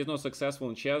 And he's not successful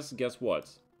in chess, guess what?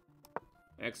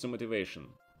 Extra motivation.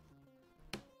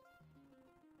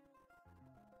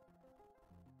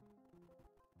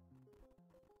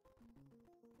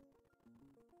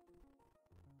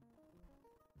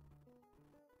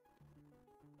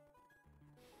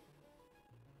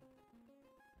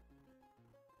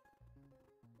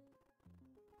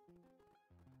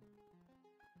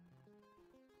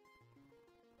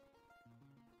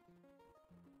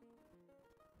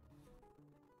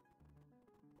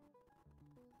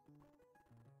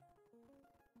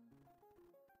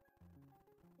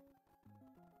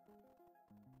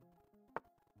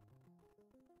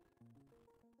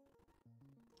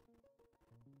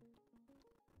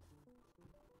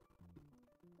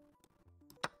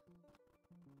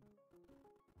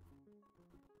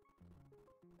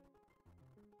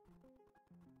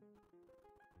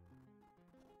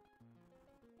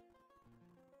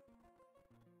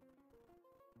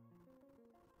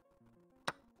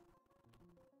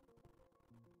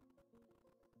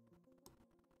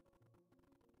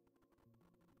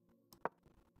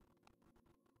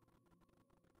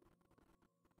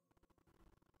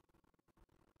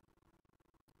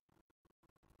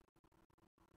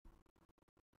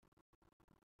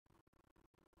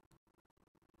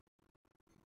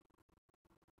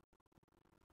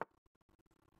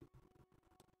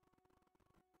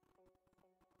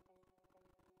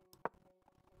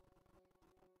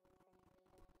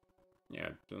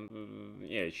 Yeah,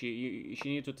 yeah. She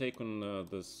need to take on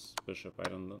this bishop. I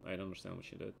don't understand what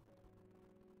she did.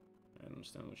 I don't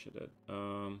understand what she did.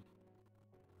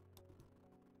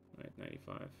 Right,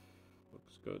 95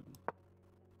 looks good.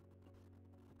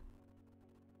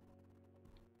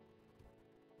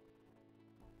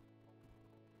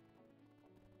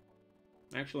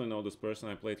 I actually know this person.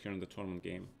 I played here in the tournament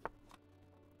game.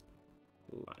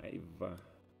 Live.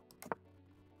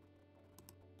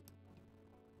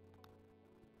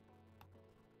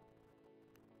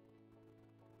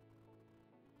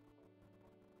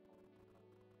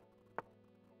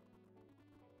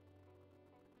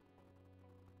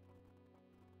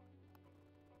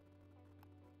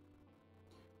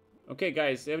 Okay,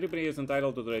 guys, everybody is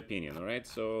entitled to their opinion, alright?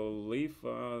 So leave,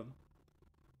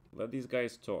 let these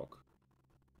guys talk.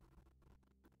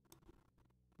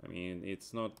 I mean,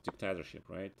 it's not dictatorship,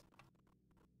 right?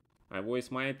 I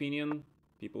voice my opinion,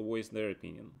 people voice their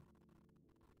opinion.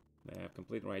 They have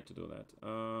complete right to do that.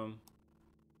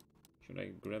 Should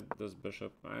I grab this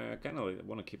bishop? I kind of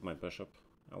want to keep my bishop.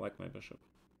 I like my bishop.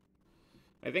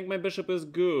 I think my bishop is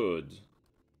good.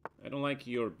 I don't like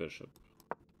your bishop.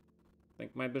 I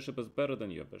think my bishop is better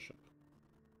than your bishop.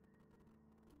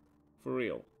 For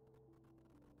real.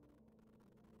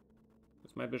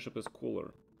 Because my bishop is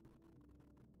cooler.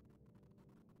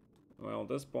 Well,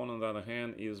 this pawn on the other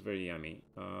hand is very yummy.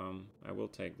 I will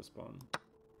take this pawn.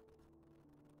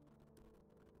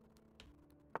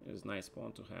 It is a nice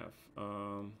pawn to have.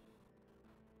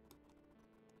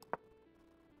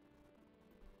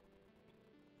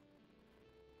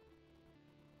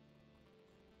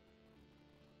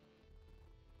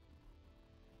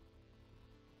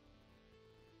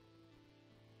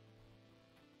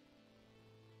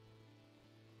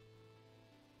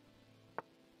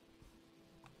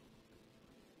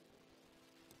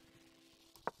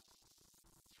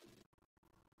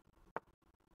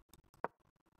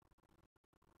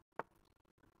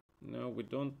 No, we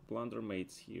don't blunder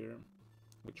mates here.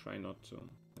 We try not to,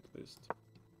 at least.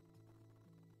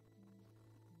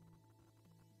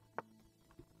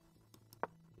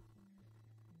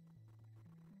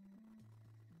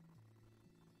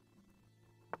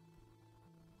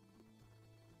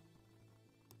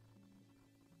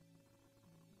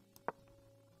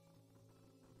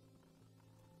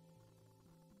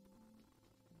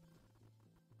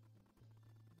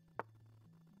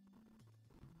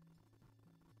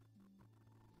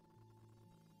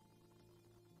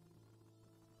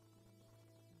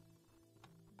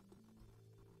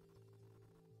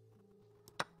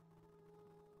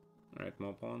 Alright,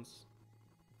 more pawns.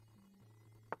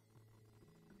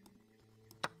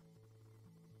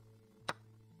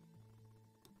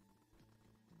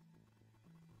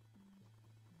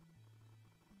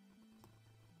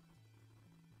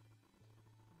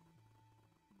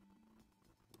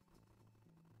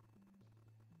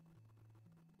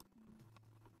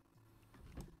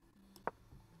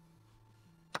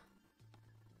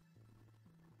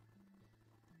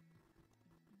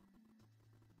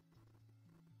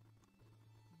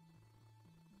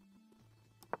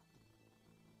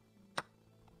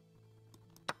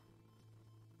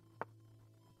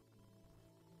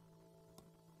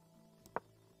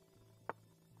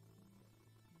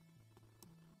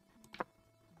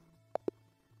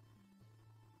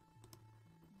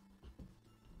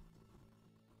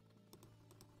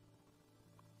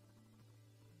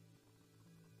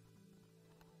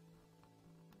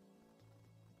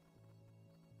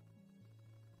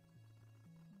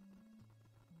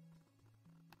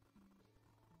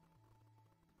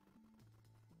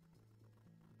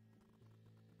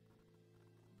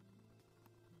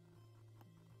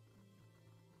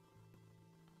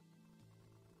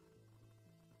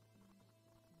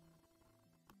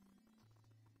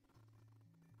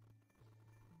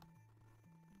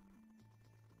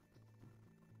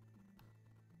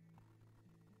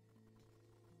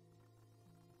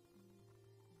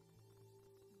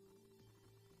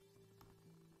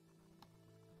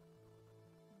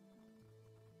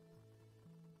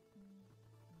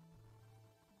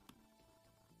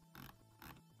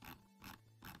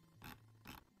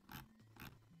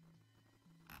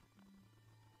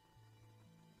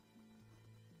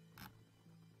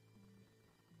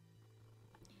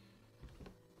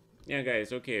 Yeah,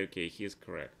 guys, okay, he's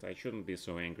correct. I shouldn't be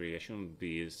so angry. I shouldn't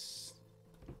be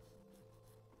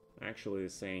actually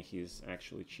saying he's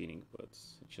actually cheating, but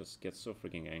it just gets so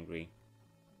freaking angry.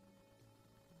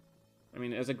 I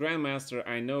mean, as a grandmaster,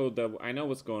 I know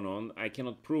what's going on. I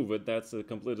cannot prove it. That's a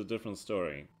completely different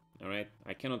story. All right,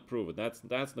 I cannot prove it. That's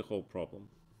the whole problem.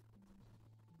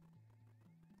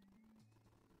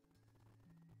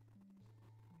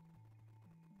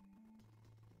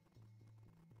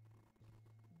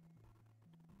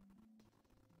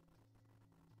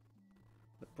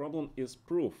 The problem is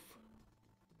proof.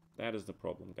 That is the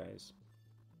problem, guys.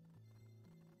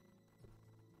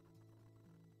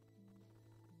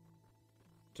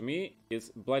 To me, it's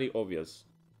bloody obvious.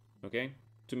 Okay?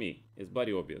 To me, it's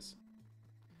bloody obvious.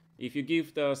 If you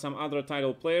give some other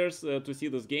title players to see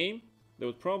this game, they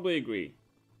would probably agree.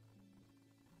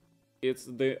 It's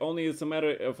a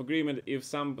matter of agreement if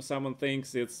someone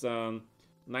thinks it's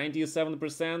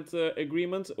 97%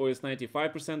 agreement, or it's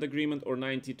 95% agreement, or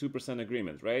 92%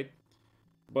 agreement, right?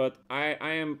 But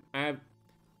I'm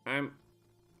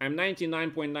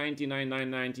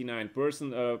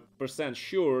 99.99999%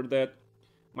 sure that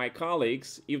my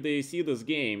colleagues, if they see this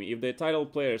game, if they're title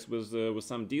players with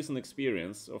some decent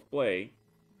experience of play,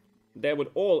 they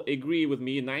would all agree with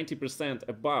me 90%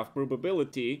 above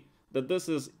probability that this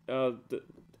is,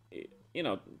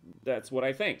 that's what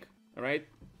I think. All right.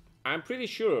 I'm pretty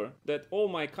sure that all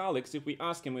my colleagues, if we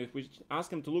ask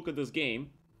them to look at this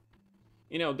game,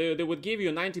 they would give you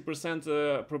a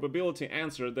 90% probability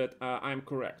answer that I'm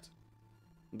correct.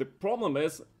 The problem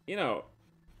is, no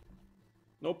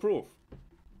proof.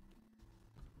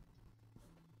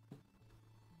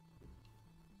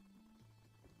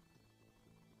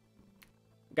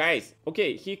 Guys,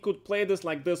 okay, he could play this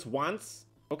like this once.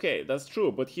 Okay, that's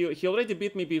true, but he already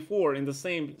beat me before in the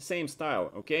same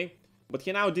style, okay? But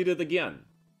he now did it again.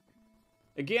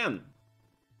 Again.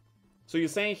 So you're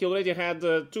saying he already had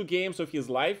 2 games of his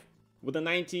life with a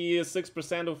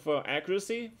 96% of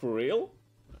accuracy? For real?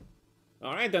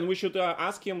 Alright, then we should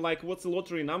ask him, like, what's the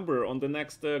lottery number on the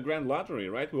next grand lottery,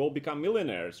 right? We all become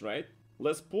millionaires, right?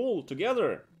 Let's pool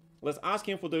together. Let's ask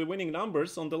him for the winning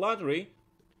numbers on the lottery.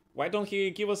 Why don't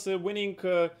he give us a winning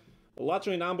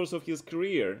lottery numbers of his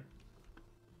career?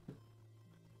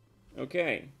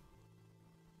 Okay.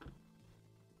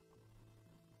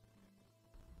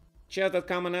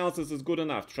 Chess.com analysis is good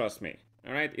enough, trust me.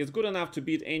 Alright, it's good enough to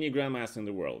beat any grandmaster in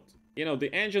the world. The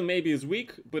engine maybe is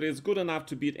weak, but it's good enough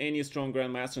to beat any strong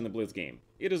grandmaster in the Blitz game.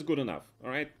 It is good enough,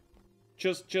 alright?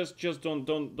 Just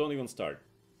don't even start.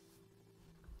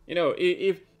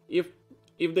 If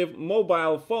the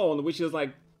mobile phone, which is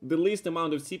like the least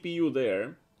amount of CPU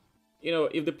there,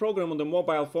 if the program on the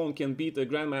mobile phone can beat a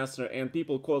grandmaster and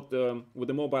people caught with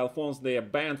the mobile phones, they are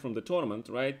banned from the tournament,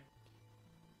 right?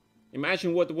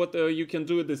 Imagine what you can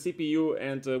do with the CPU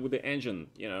and with the engine,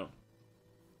 The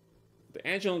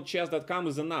engine on chess.com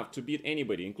is enough to beat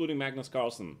anybody, including Magnus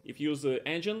Carlsen. If you use the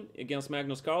engine against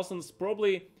Magnus Carlsen,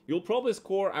 you'll probably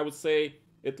score, I would say,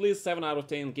 at least 7 out of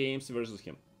 10 games versus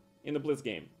him in the Blitz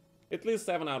game. At least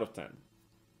 7 out of 10.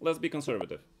 Let's be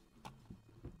conservative.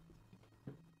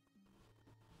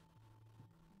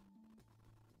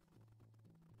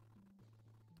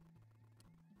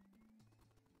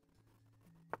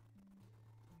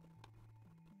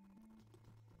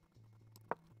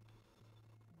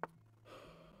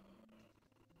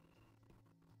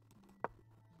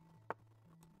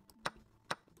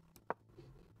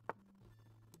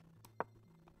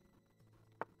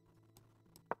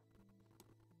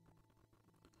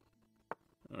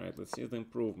 Alright, let's see the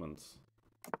improvements.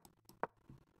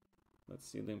 Let's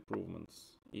see the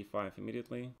improvements. E5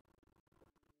 immediately.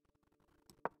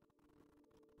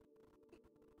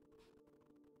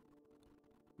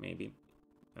 Maybe.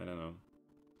 I don't know.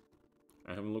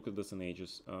 I haven't looked at this in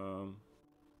ages.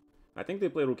 I think they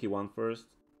play rook e1 first.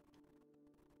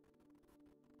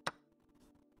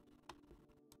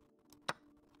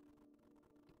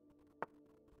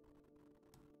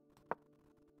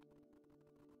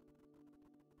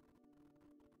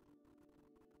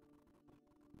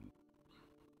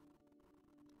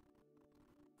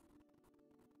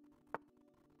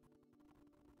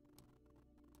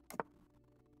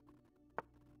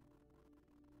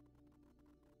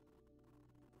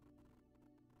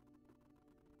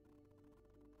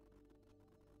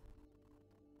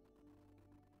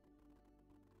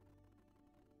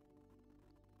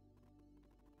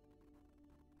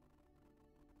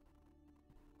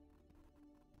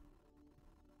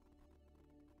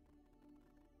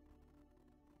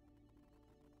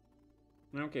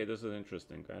 Okay, this is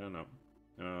interesting. I don't know.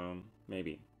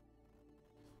 Maybe.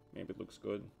 Maybe it looks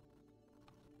good.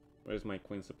 Where's my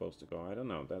queen supposed to go? I don't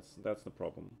know. That's the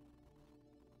problem.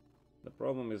 The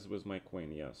problem is with my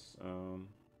queen, yes.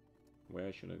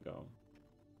 Where should it go?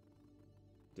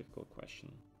 Difficult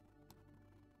question.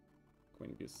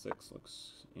 Queen b6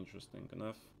 looks interesting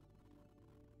enough.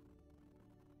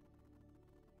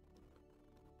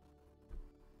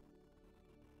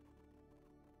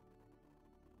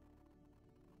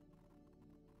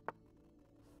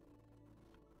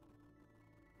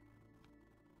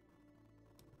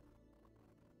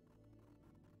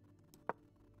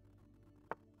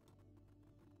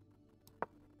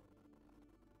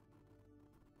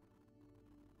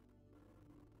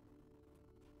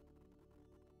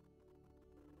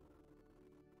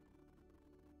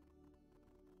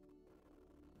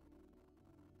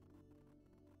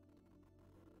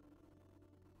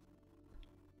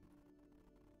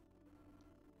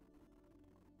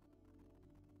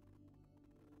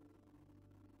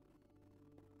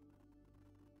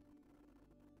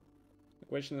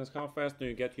 The question is, how fast do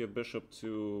you get your bishop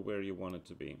to where you want it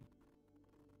to be?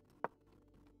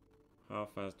 How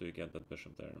fast do you get that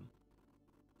bishop there?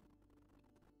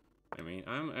 I mean,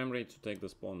 I'm ready to take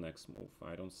this pawn next move.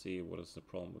 I don't see what is the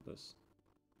problem with this.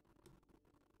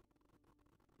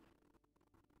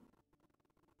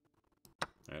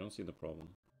 I don't see the problem.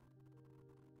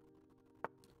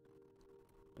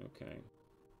 Okay.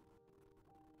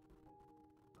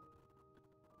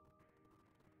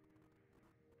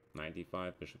 Knight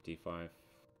d5, bishop d5.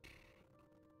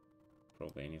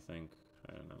 Probably anything.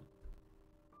 I don't know.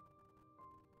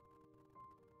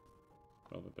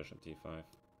 Probably bishop d5.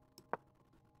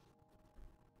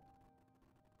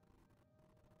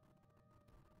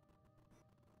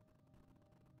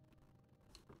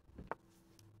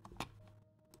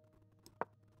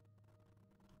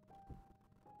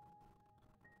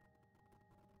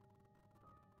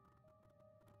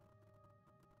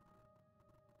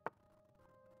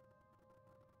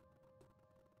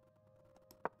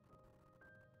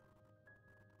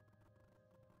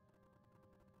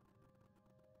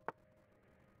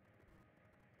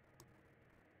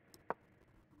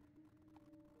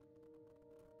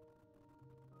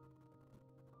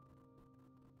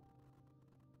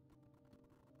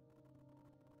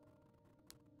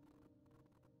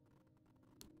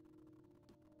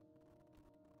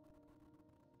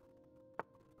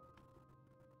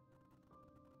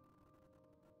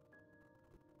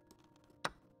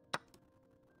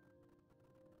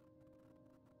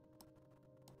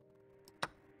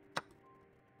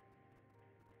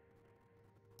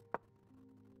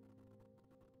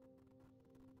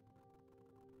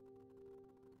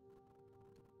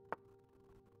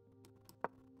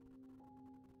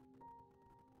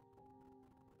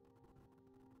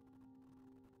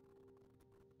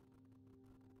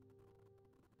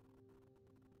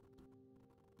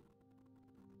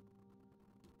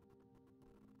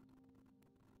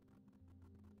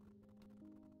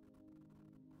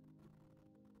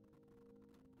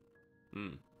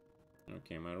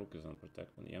 Okay, my rook is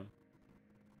unprotected, yeah.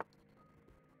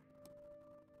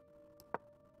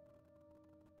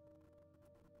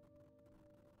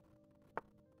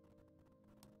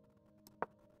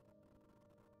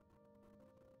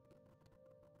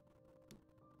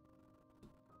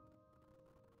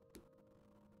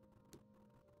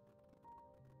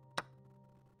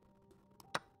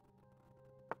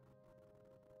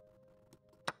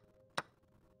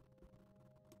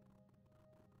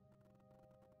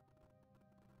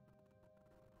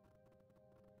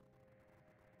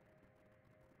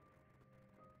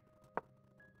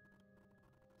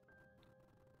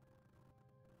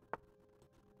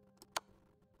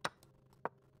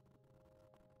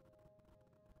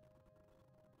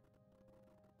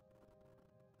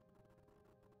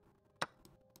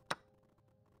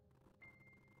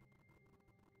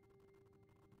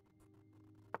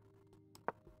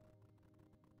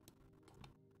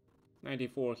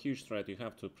 '94, huge threat, you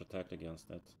have to protect against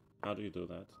it. How do you do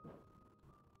that?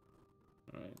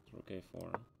 Alright, rook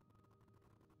a4.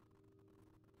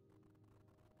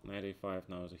 Knight a5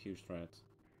 now is a huge threat.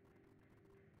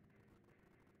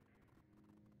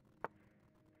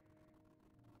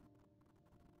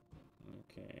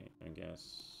 Okay, I guess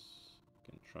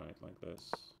you can try it like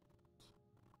this.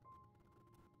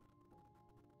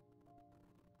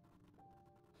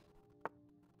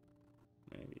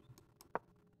 Maybe.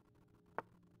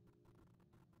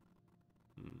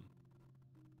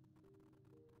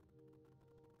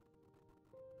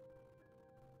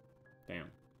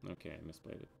 Damn. Okay, I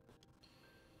misplayed it.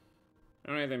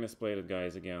 Alright, I misplayed it,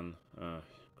 guys, again. Ah,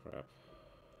 crap.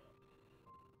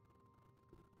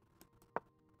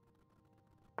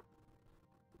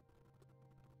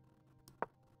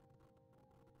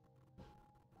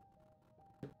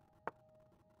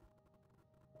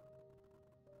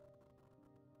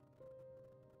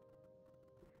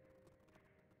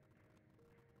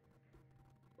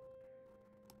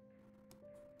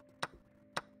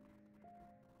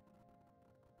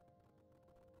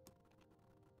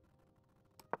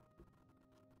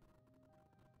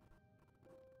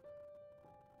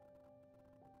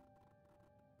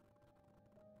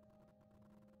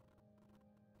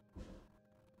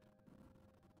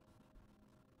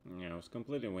 was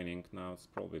completely winning. Now it's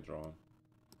probably draw.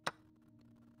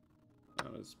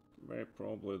 Now it's very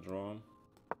probably draw.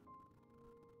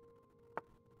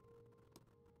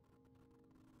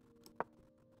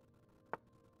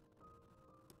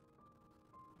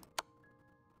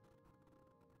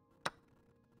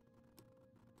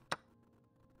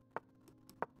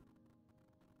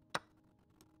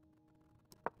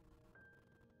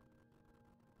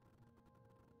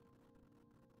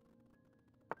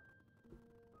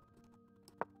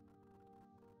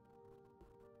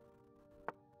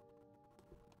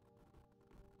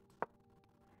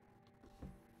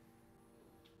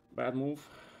 Bad move.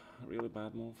 Really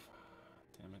bad move.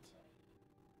 Damn it.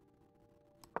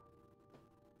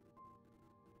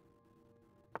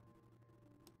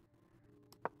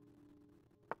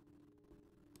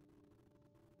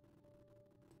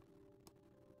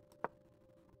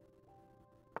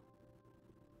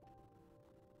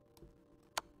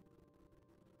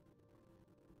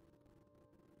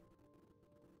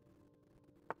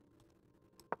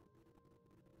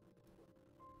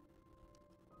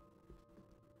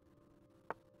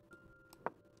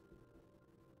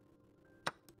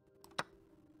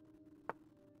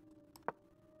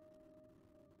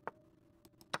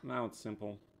 Now it's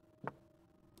simple.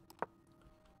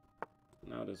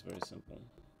 Now it is very simple.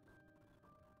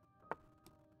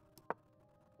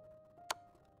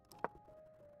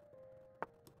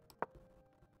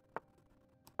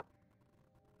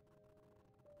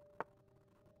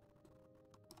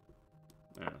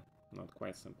 Yeah, not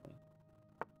quite simple.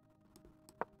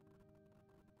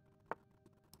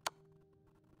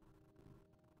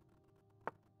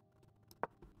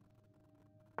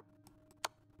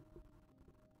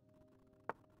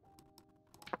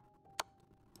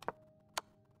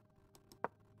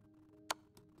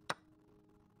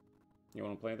 You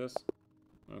want to play this?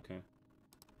 Okay.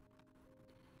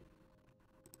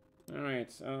 All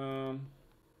right.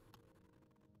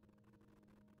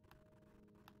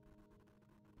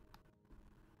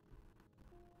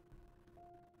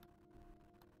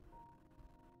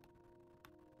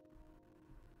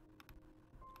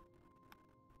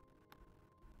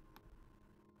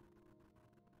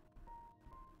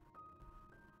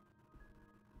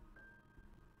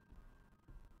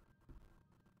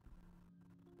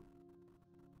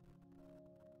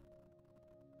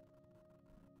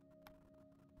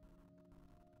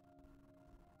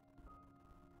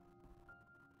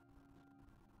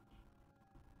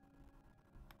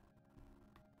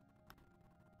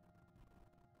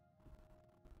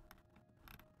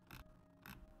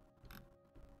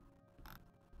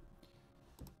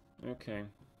 Okay.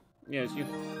 Yes,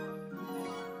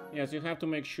 you have to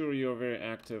make sure you're very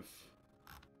active.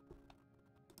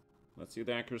 Let's see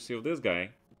the accuracy of this guy.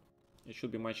 It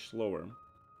should be much slower.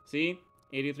 See?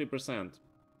 83%.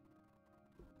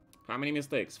 How many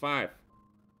mistakes? 5.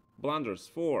 Blunders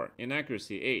 4.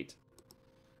 Inaccuracy 8.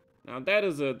 Now that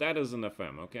is an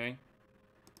FM, okay?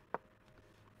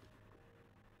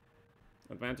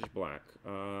 Advantage black.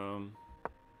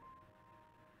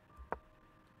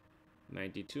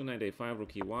 92, 95,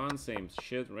 rookie 1, same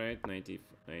shit, right? 90,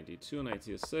 92,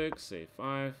 96,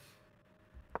 A5,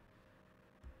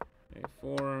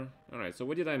 A4. Alright, so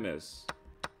what did I miss?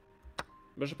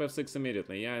 Bishop F6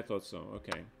 immediately. Yeah, I thought so.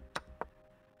 Okay.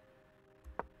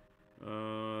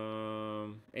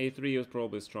 A3 is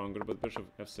probably stronger, but Bishop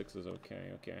F6 is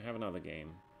okay. Okay, I have another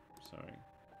game. Sorry.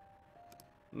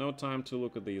 No time to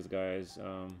look at these guys.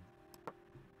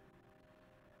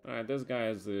 Alright, this guy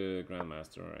is the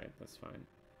Grandmaster. Alright, that's fine.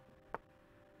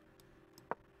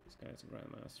 This guy's a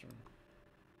Grandmaster.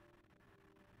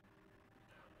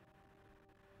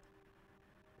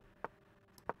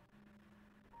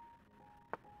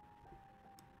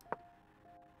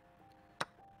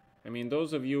 I mean,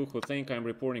 those of you who think I'm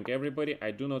reporting everybody, I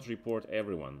do not report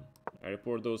everyone. I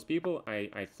report those people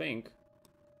I think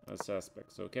as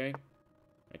suspects, okay?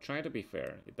 I try to be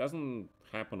fair. It doesn't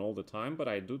happen all the time, but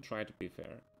I do try to be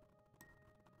fair.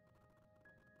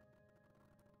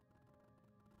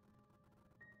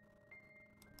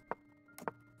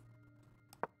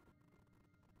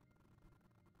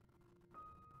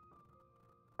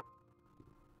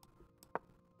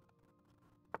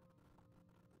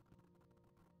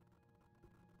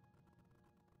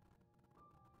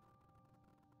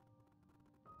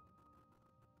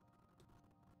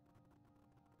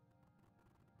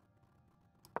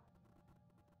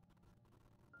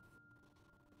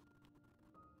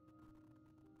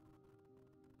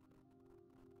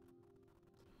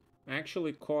 I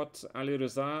actually caught Ali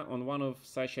Reza on one of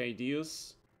such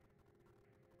ideas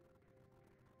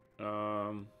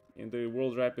in the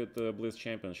World Rapid Blitz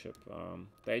Championship.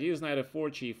 The idea is knight f4,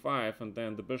 g5, and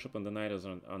then the bishop and the knight is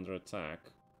under attack.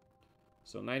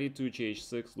 So knight e2,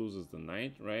 gh6 loses the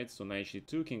knight, right? So knight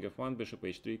g2, king f1, bishop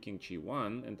h3, king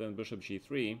g1, and then bishop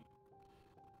g3.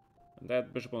 And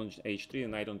that bishop on h3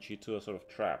 and knight on g2 are sort of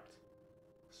trapped.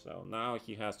 So now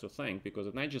he has to think, because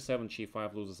if knight g7,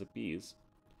 g5 loses a piece.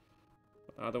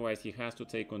 But otherwise he has to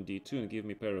take on d2 and give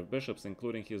me a pair of bishops,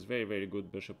 including his very, very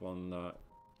good bishop on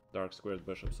dark squared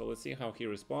bishop. So let's see how he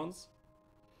responds.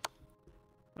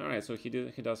 Alright, so he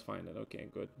does find it. Okay,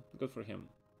 good. Good for him.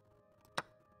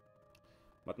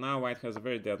 But now white has a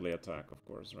very deadly attack, of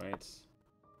course, right?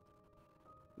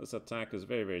 This attack is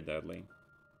very, very deadly.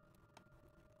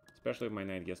 Especially if my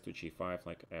knight gets to g5,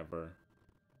 like ever.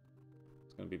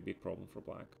 It's gonna be a big problem for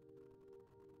black.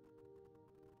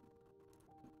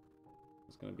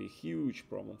 It's gonna be a huge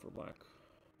problem for black.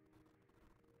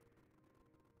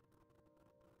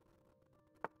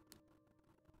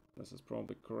 This is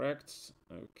probably correct.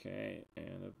 Okay,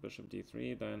 and if bishop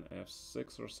d3, then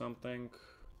f6 or something.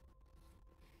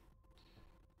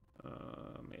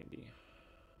 Maybe.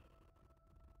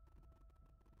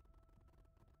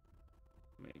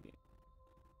 Maybe.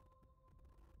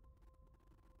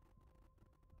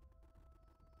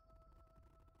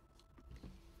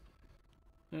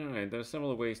 Alright, there are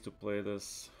several ways to play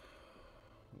this.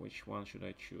 Which one should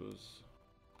I choose?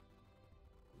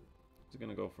 He's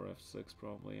gonna go for f6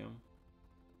 probably, yeah.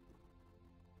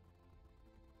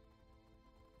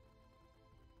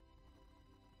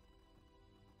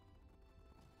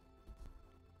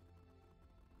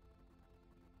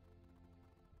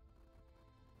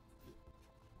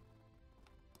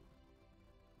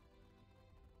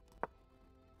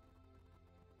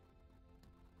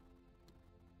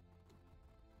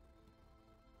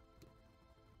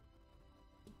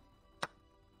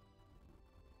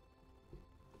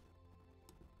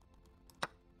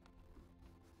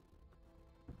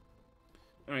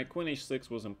 Alright, queen h6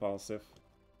 was impulsive.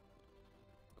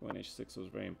 Queen h6 was a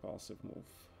very impulsive move,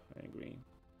 I agree.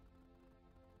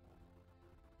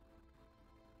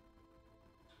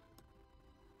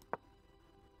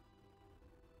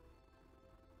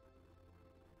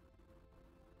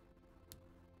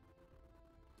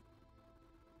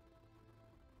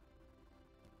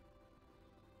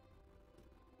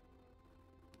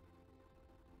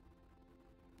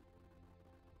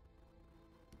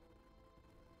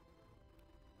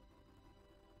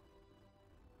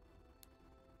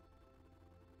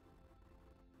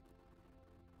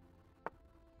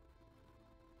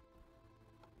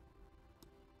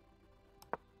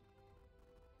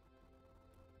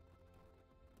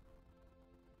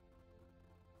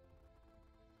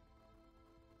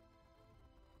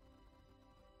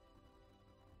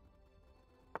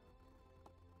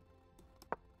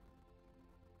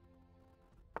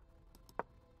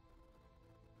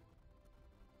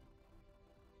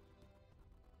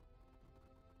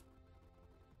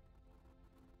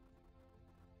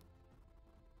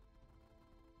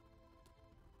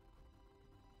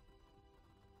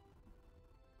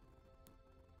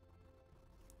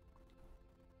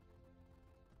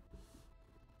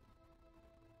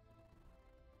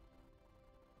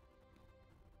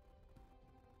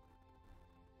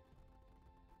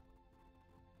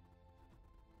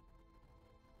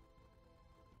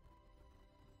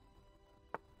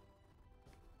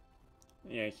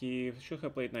 Yeah, he should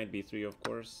have played knight b3, of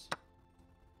course.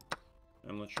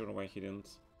 I'm not sure why he didn't.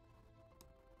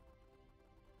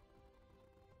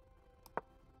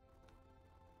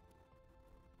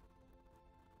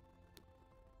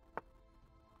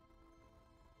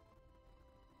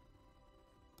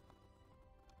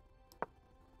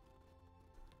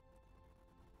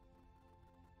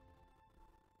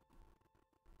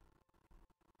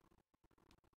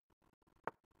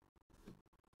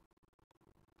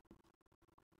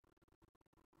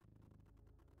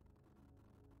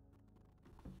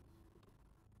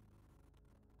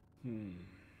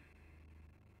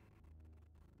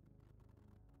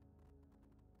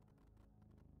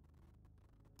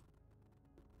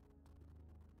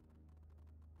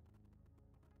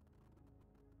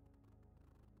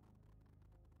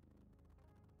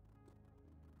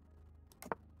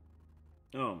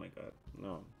 Oh my god,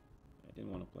 no. I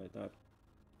didn't want to play that.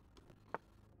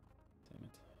 Damn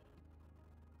it.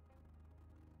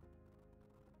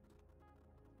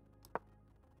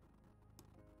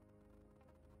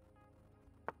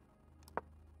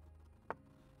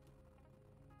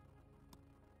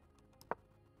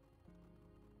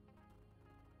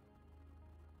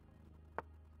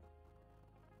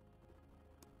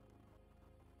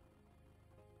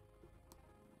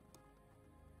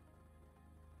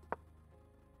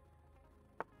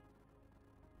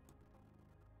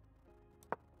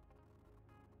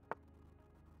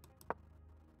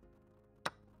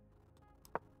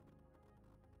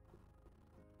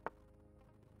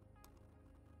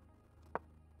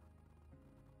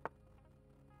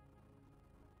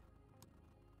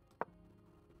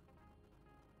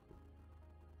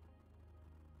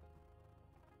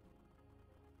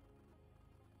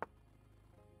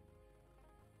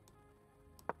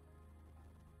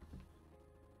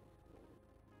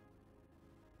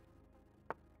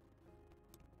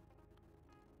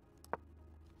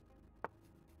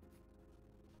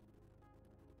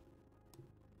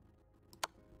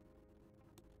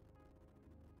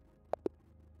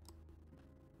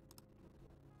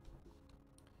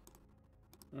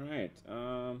 All right.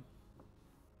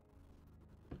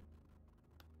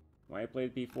 Why I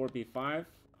played b4, b5?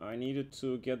 I needed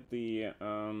to get the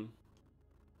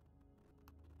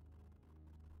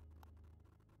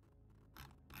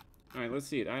Alright, let's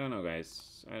see it. I don't know,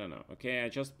 guys. I don't know. Okay, I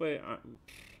just play.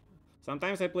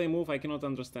 Sometimes I play a move I cannot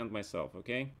understand myself.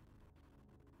 Okay.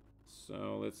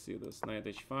 So let's see this. Knight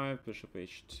h5, bishop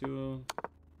h2.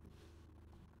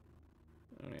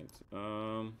 Alright.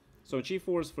 So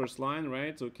g4 is first line,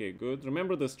 right? Okay, good.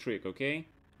 Remember this trick, okay?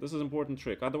 This is an important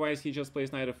trick. Otherwise, he just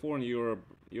plays knight f4 and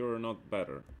you're not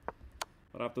better.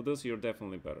 But after this, you're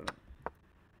definitely better.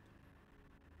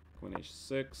 Queen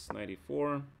h6, knight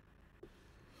e4.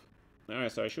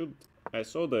 Alright, so I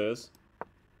saw this,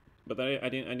 but I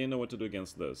didn't know what to do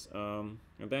against this. And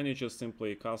then you just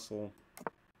simply castle,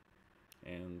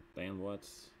 and then what?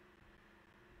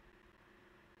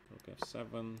 Rook f7,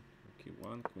 rook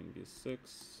e1, queen b6.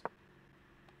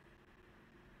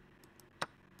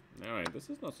 Alright, this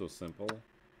is not so simple.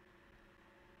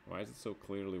 Why is it so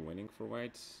clearly winning for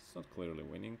white? It's not clearly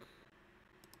winning.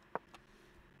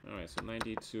 Alright, so knight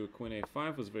d2, queen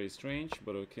a5 was very strange,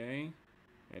 but okay.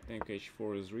 I think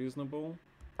h4 is reasonable.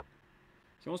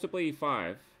 He wants to play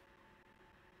e5.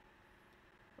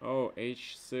 Oh,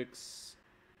 h6.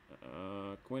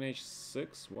 Queen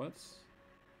h6? What?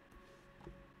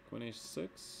 Queen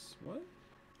h6? What?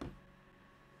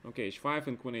 Okay, h5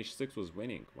 and queen h6 was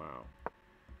winning. Wow.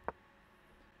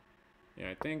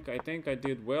 Yeah, I think I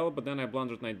did well, but then I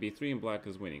blundered knight b3 and black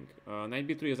is winning. Knight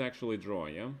b3 is actually draw,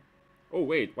 yeah? Oh,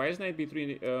 wait, why is knight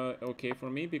b3 okay for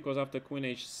me? Because after queen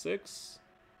h6...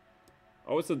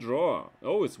 Oh, it's a draw.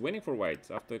 Oh, it's winning for white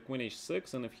after queen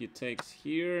h6, and if he takes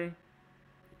here...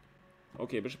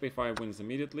 Okay, bishop a5 wins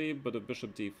immediately, but a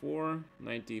bishop d4,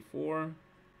 knight d4...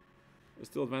 is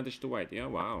still advantage to white, yeah?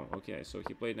 Wow, okay, so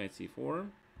he played knight c4.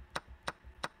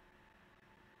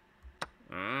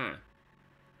 Ah!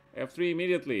 F3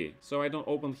 immediately, so I don't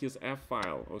open his F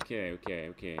file. Okay,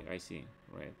 I see.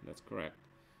 Right, that's correct.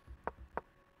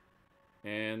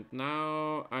 And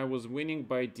now I was winning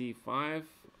by d5.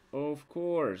 Of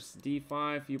course,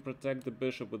 d5, you protect the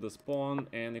bishop with this pawn,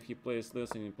 and if he plays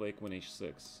this and you play queen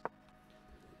h6.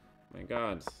 My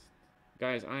god.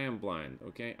 Guys, I am blind,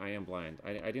 okay? I am blind.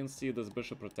 I didn't see this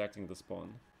bishop protecting this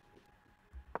pawn.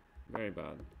 Very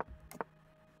bad.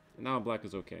 And now black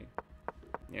is okay.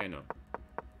 Yeah, I know.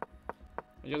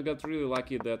 I just got really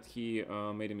lucky that he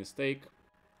made a mistake.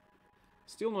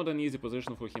 Still not an easy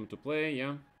position for him to play,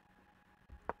 yeah?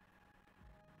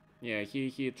 Yeah,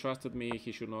 he trusted me.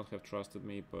 He should not have trusted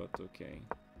me, but okay.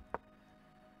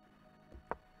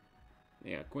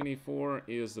 Yeah, queen e4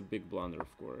 is a big blunder,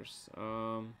 of course.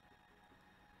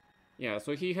 Yeah,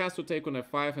 so he has to take on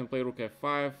f5 and play rook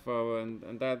f5,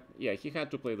 and that... Yeah, he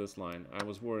had to play this line. I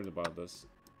was worried about this.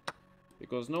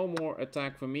 Because no more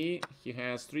attack for me. He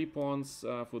has 3 pawns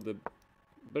for the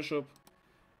bishop,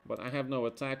 but I have no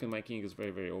attack and my king is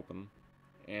very, very open.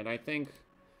 And I think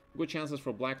good chances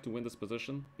for black to win this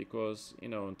position, because, you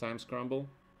know, in time scramble,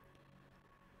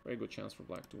 very good chance for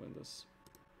black to win this.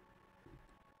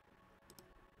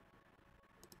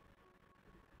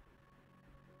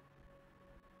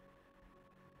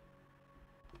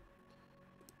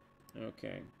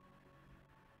 Okay.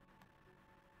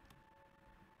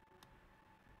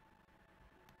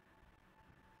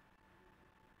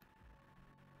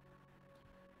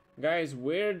 Guys,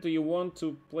 where do you want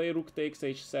to play rook takes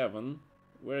h7?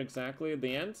 Where exactly? At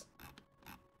the end?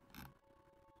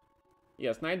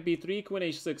 Yes, knight b3, queen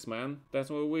h6, man.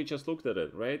 That's what we just looked at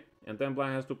it, right? And then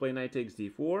black has to play knight takes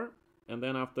d4. And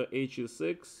then after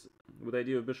h6, with the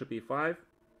idea of bishop e5,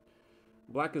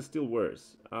 black is still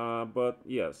worse. But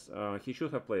yes, he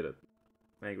should have played it.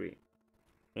 I agree.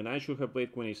 And I should have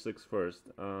played queen h6 first.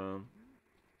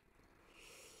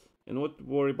 And not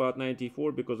worry about knight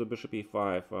d4 because of bishop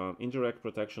e5. Indirect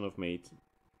protection of mate.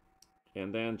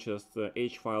 And then just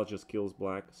h file just kills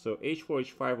black. So h4,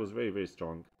 h5 was very, very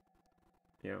strong.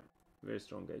 Yeah, very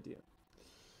strong idea.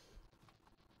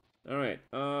 Alright.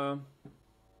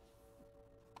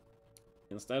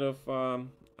 Instead of...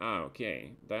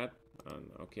 okay. That...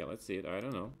 okay, let's see it. I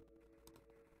don't know.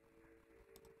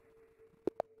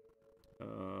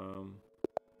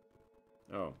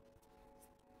 Oh.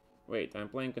 Wait, I'm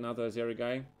playing another Azeri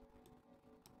guy.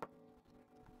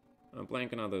 I'm playing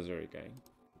another Azeri guy.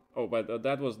 Oh, but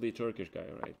that was the Turkish guy,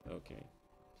 right? Okay.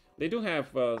 They do have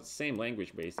same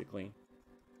language, basically.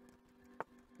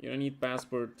 You don't need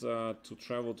passport to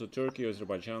travel to Turkey or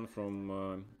Azerbaijan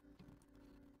from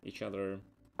each other.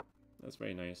 That's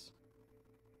very nice.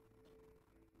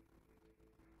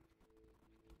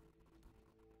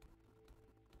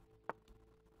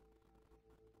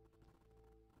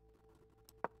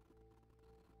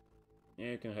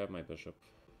 Yeah, you can have my bishop.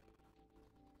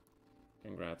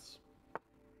 Congrats.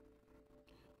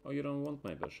 Oh, you don't want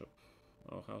my bishop.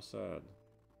 Oh, how sad.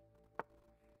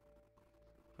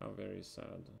 How very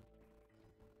sad.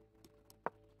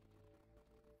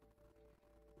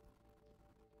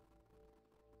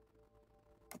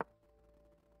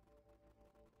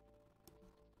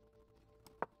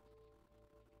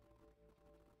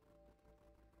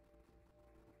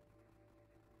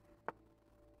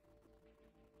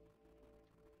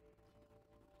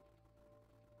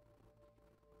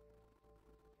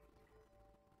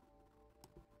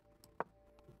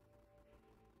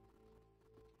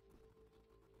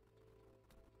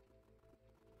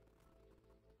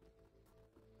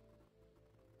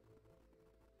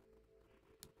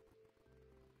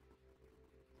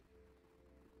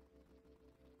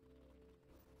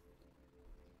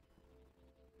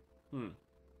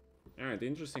 Alright,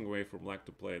 interesting way for black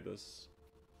to play this.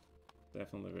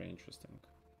 Definitely very interesting.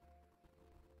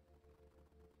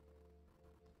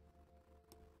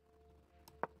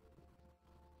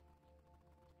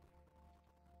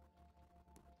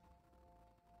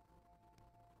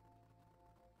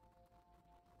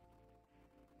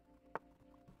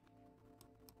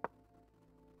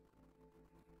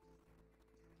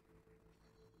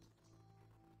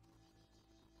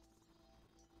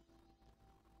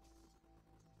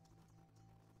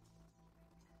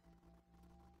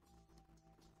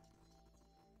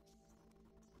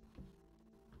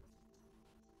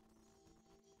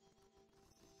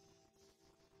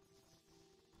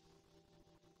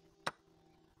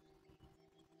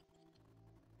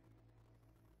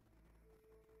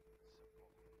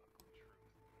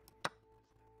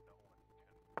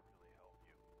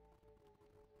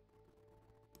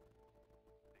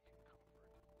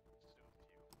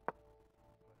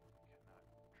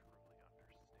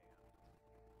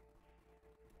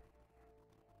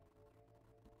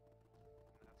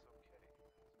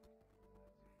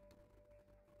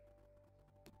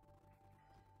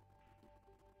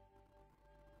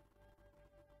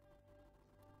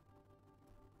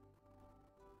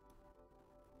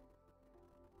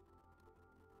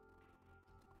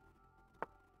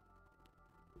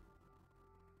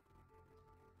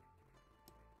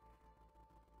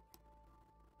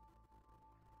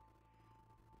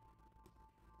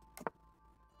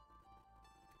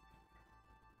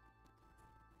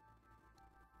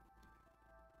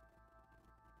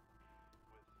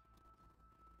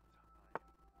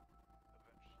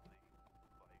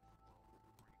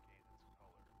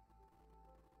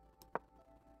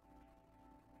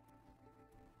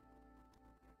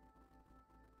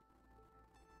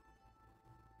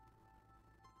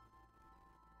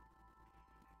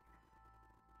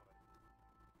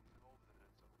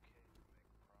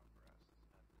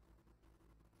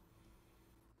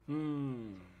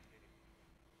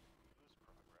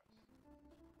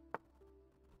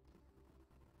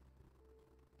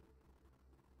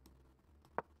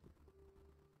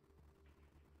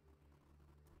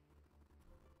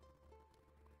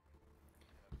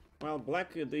 Well,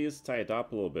 black is tied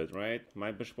up a little bit, right?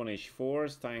 My bishop on h4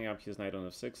 is tying up his knight on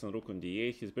f6 and rook on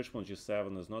d8. His bishop on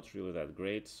g7 is not really that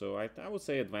great, so I would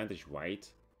say advantage white.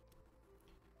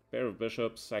 Pair of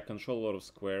bishops, I control a lot of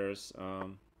squares.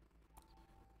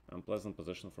 Unpleasant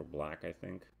position for black, I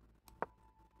think.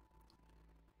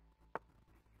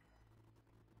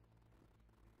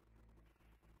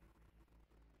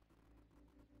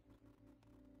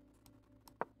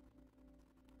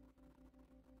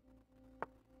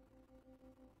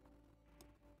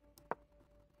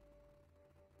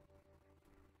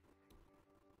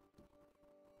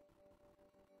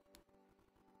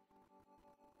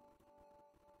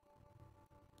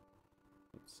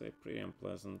 Let's say pretty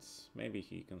unpleasant. Maybe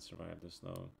he can survive this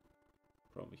though.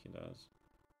 Probably he does.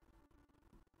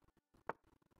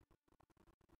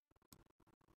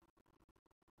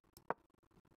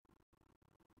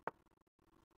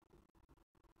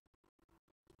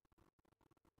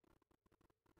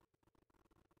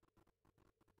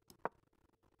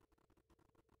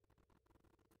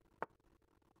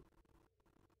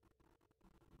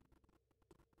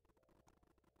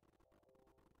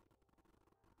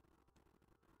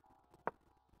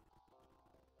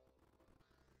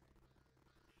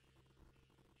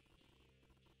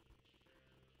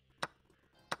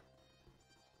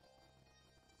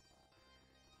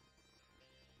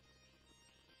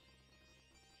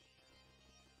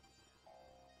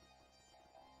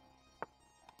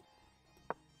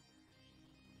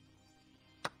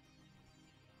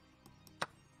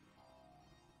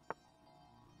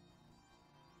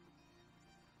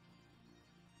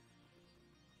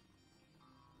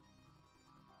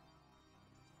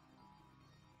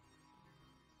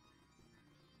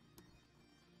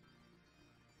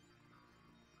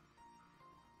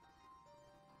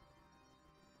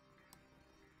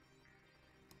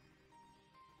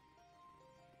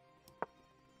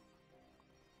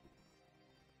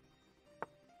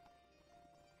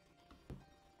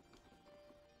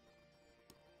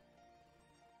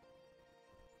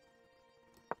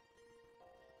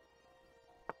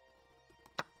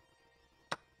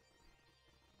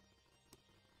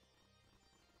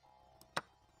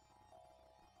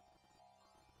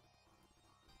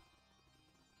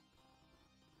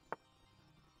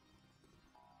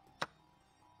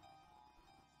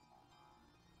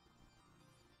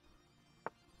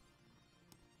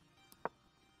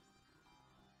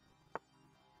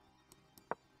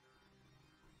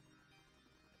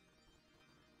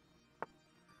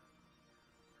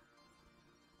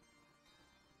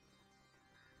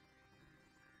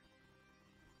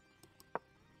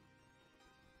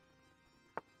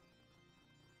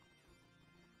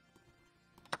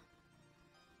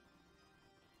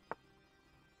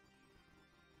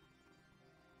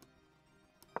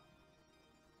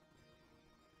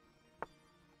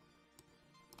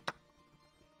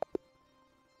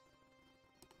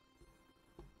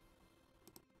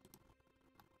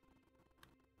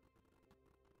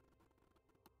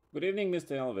 Good evening,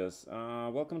 Mr. Elvis.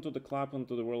 Welcome to the club and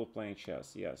to the world of playing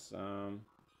chess. Yes. All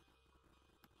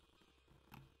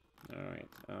right.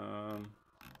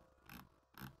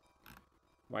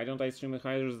 Why don't I stream a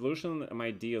high resolution?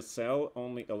 My DSL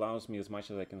only allows me as much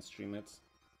as I can stream it.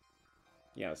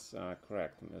 Yes,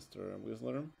 correct, Mr.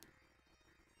 Whistler.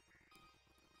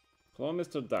 Hello,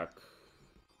 Mr. Duck.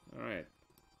 All right.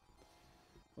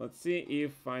 Let's see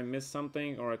if I missed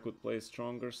something or I could play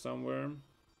stronger somewhere.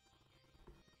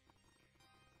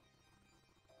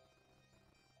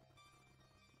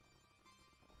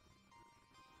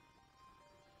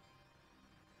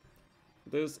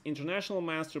 This international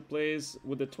master plays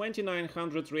with the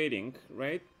 2900 rating,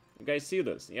 right? You guys see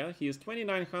this, yeah? He is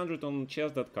 2900 on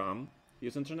chess.com. He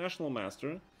is international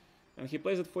master, and he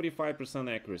plays at 45%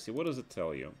 accuracy. What does it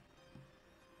tell you?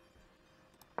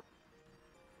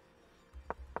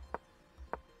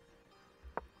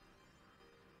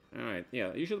 Alright,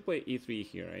 yeah, you should play e3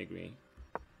 here, I agree.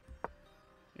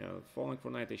 Yeah, falling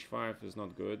for knight h5 is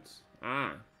not good.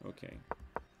 Ah, okay.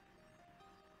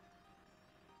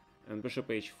 And bishop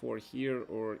h4 here,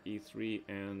 or e3,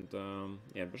 and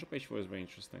yeah, bishop h4 is very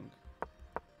interesting.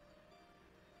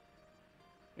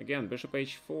 Again, bishop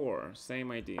h4,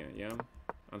 same idea, yeah?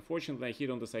 Unfortunately, I hit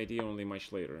on this idea only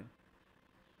much later.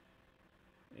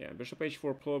 Yeah, bishop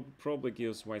h4 probably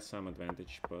gives white some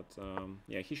advantage, but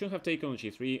yeah, he should have taken on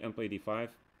g3 and played e5.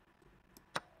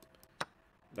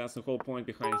 That's the whole point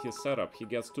behind his setup. He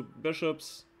gets two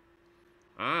bishops.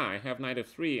 Ah, I have knight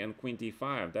f3 and queen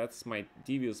d5. That's my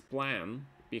devious plan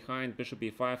behind bishop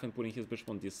e5 and putting his bishop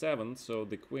on d7, so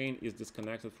the queen is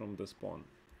disconnected from this pawn.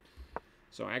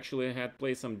 So actually I had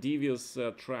played some devious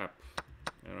trap.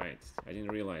 Alright, I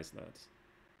didn't realize that.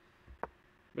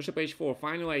 Bishop h4,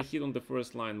 finally I hit on the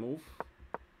first line move.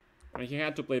 And he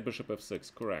had to play bishop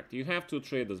f6, correct. You have to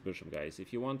trade this bishop, guys.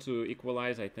 If you want to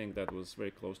equalize, I think that was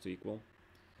very close to equal.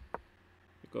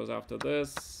 Because after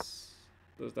this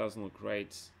doesn't look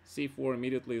great. c4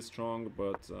 immediately is strong,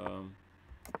 but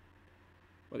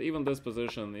even this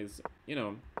position is, you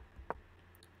know,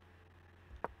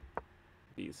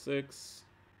 b6.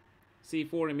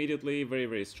 c4 immediately, very,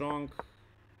 very strong.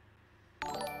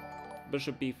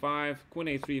 Bishop b5, queen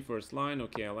a3 first line,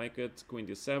 okay, I like it. Queen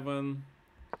d7.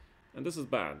 And this is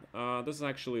bad. This is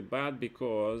actually bad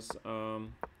because,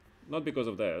 not because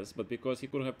of this, but because he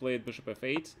could have played bishop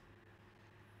f8.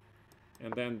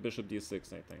 And then bishop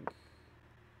d6, I think.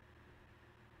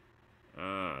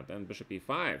 Ah, then bishop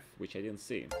e5, which I didn't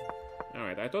see.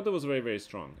 Alright, I thought that was very, very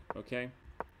strong, okay?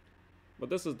 But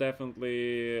this is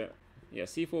definitely... Yeah,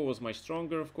 c4 was much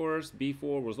stronger, of course.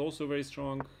 b4 was also very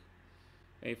strong.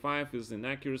 a5 is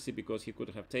inaccuracy because he could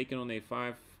have taken on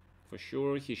a5 for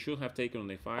sure. He should have taken on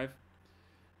a5.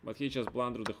 But he just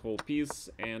blundered the whole piece.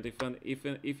 And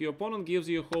if your opponent gives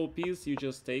you a whole piece, you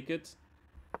just take it.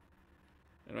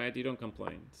 Alright, you don't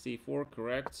complain. c4,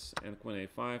 correct, and queen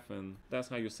a5, and that's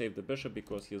how you save the bishop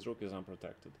because his rook is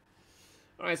unprotected.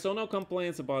 Alright, so no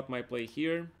complaints about my play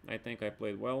here. I think I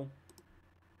played well.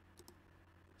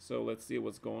 So let's see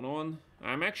what's going on.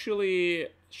 I'm actually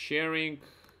sharing...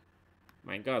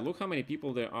 My god, look how many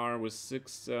people there are with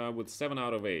 7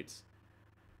 out of 8.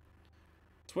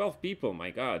 12 people, my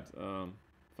god.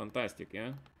 Fantastic,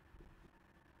 yeah?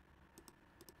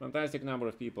 Fantastic number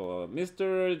of people.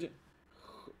 Mr.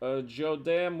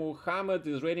 Jodeh Muhammad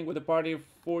is rating with a party of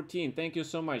 14. Thank you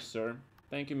so much, sir.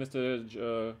 Thank you,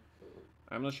 Mr.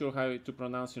 I'm not sure how to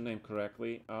pronounce your name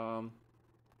correctly.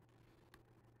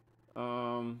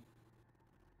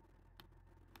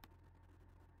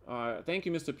 Thank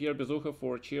you, Mr. Pierre Bezucha,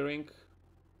 for cheering.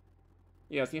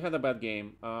 Yes, he had a bad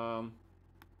game. Alright,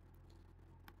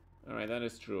 that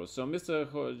is true. So, Mr.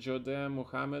 Jodeh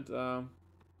Muhammad...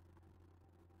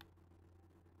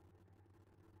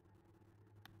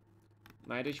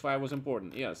 Knight h5 was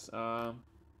important, yes. Do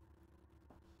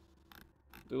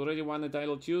you already won the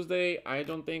title Tuesday? I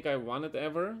don't think I won it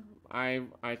ever. I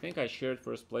think I shared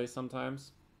first place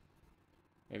sometimes.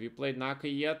 Have you played Naka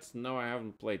yet? No, I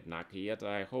haven't played Naka yet.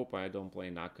 I hope I don't play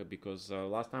Naka because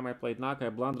last time I played Naka, I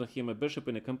blundered him a bishop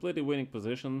in a completely winning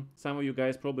position. Some of you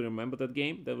guys probably remember that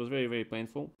game. That was very, very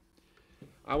painful.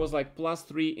 I was like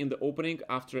 +3 in the opening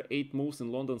after 8 moves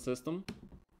in London system.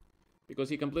 Because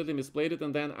he completely misplayed it,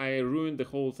 and then I ruined the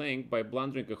whole thing by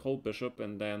blundering a whole bishop,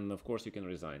 and then, of course, you can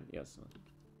resign. Yes.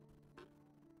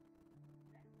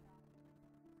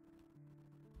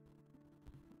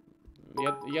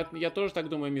 Я тоже так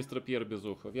думаю, мистер Пьер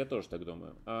Безухов. Я тоже так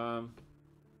думаю.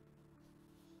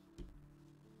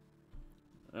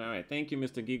 Alright, thank you,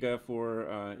 Mr. Giga,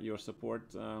 for your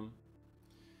support.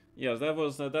 Yes, that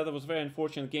was a very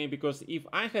unfortunate game, because if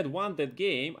I had won that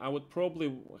game, I would probably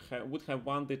would have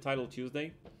won the title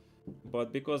Tuesday.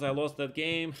 But because I lost that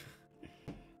game,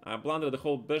 I blundered the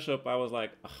whole bishop. I was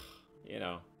like, ugh, you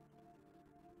know.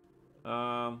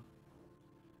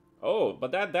 Oh,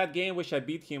 but that game which I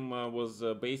beat him was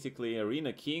basically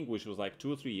Arena King, which was like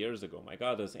 2 or 3 years ago. My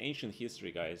God, that's ancient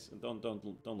history, guys. Don't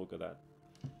look at that.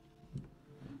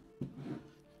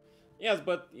 Yes,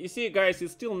 but you see, guys,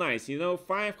 it's still nice. You know,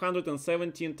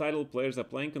 517 title players are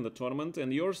playing in the tournament,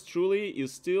 and yours truly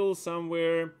is still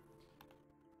somewhere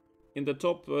in the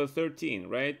top 13,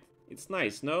 right? It's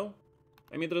nice, no?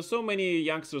 I mean, there are so many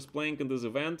youngsters playing in this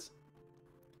event,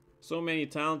 so many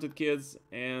talented kids,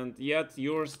 and yet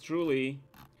yours truly,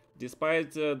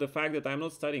 despite the fact that I'm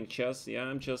not studying chess, yeah,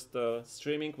 I'm just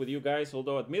streaming with you guys,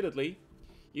 although admittedly,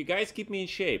 you guys keep me in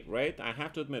shape, right? I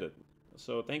have to admit it.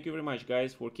 So thank you very much,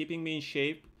 guys, for keeping me in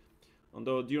shape.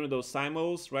 Although during those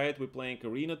simuls, right, we're playing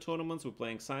arena tournaments, we're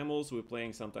playing simuls, we're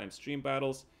playing sometimes stream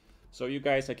battles. So you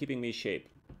guys are keeping me in shape.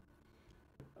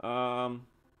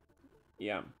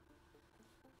 Yeah.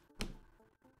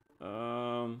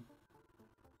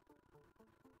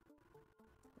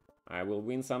 I will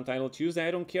win some title Tuesday.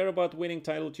 I don't care about winning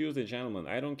title Tuesday, gentlemen.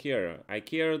 I don't care. I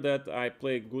care that I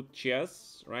play good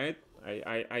chess, right?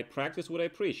 I practice what I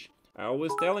preach. I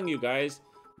always telling you guys,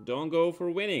 don't go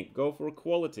for winning, go for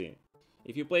quality.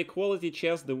 If you play quality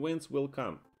chess, the wins will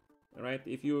come. All right?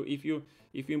 If you're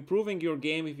improving your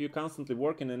game, if you're constantly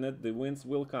working in it, the wins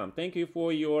will come. Thank you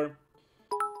for your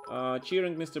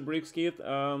cheering, Mr. Brickskit.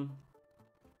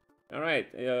 All right,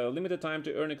 limited time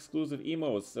to earn exclusive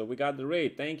emotes. So we got the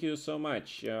raid. Thank you so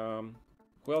much. Who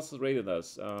else has raided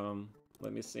us?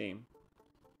 Let me see.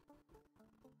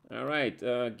 All right,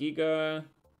 Giga.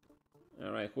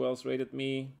 All right, who else rated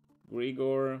me?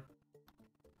 Grigor.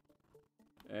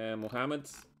 Mohammed.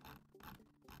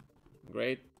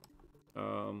 Great.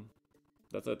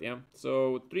 That's it, yeah.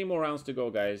 So 3 more rounds to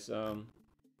go, guys.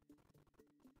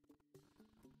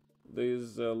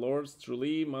 These lords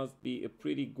truly must be a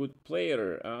pretty good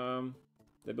player.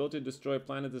 The ability to destroy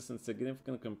planets is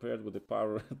insignificant compared with the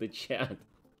power of the chat.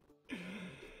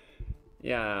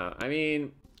 Yeah, I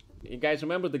mean, you guys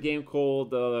remember the game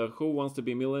called Who Wants to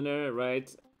Be Millionaire,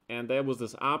 right? And there was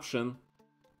this option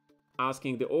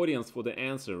asking the audience for the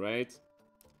answer, right?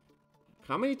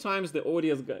 How many times the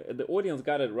audience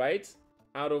got it right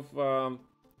out of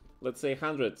let's say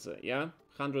 100, yeah?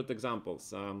 100 examples.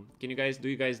 Do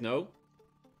you guys know?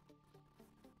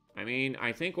 I mean,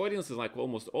 I think audience is like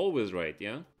almost always right,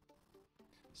 yeah?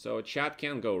 So chat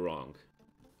can go wrong.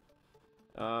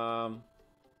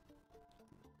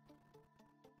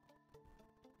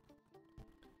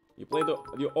 You played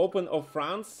the Open of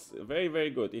France. Very, very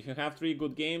good. If you have 3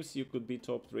 good games, you could be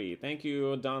top 3. Thank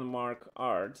you, Denmark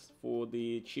Art, for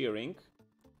the cheering.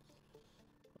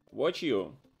 Watch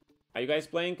you. Are you guys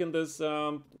playing in this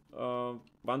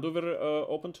Vancouver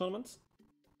Open tournament?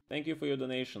 Thank you for your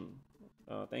donation.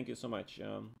 Thank you so much.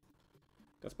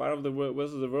 Because part of the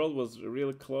West of the World was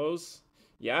really close.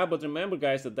 Yeah, but remember,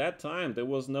 guys, at that time there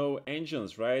was no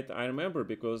engines, right? I remember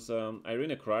because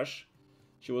Irina Crush,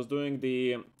 she was doing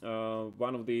the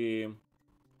one of the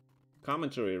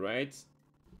commentary, right?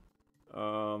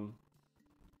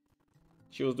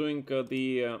 She was doing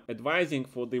the advising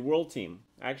for the world team.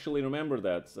 I actually remember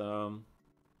that.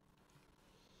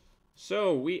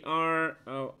 So we are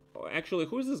actually,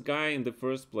 who is this guy in the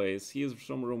first place? He is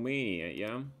from Romania,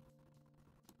 yeah?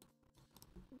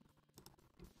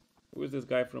 Who is this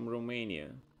guy from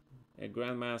Romania? A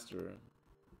grandmaster.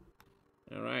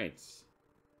 All right.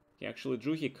 He actually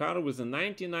drew Hikaru with a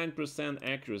 99%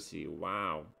 accuracy.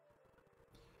 Wow.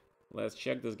 Let's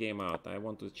check this game out. I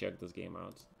want to check this game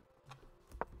out.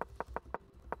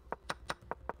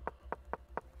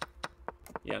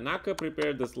 Yeah, Naka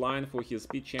prepared this line for his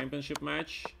speed championship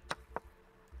match.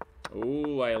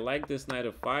 Ooh, I like this knight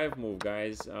of 5 move,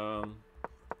 guys.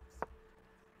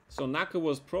 So Naka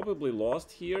was probably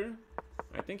lost here.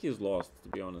 I think he's lost, to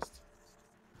be honest.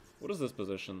 What is this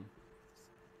position?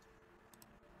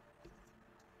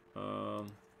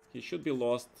 He should be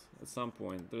lost at some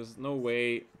point. There's no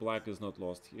way black is not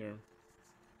lost here.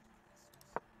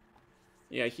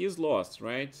 Yeah, he's lost,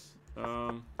 right?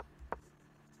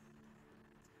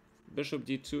 Bishop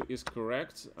d2 is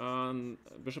correct.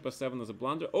 Bishop f7 is a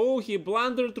blunder. Oh, he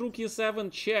blundered rook e7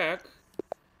 check.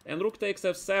 And rook takes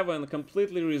f7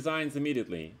 completely resigns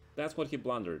immediately. That's what he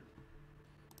blundered.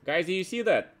 Guys, do you see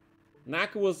that?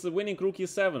 Naka was winning rook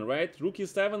e7, right? Rook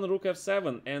e7, rook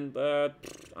f7, and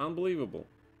unbelievable.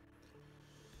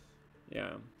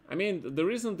 Yeah, I mean, the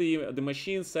reason the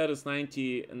machine set is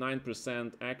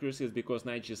 99% accuracy is because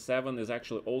knight g7 is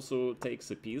actually also takes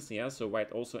a piece, yeah, so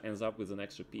white also ends up with an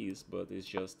extra piece, but it's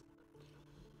just,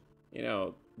 you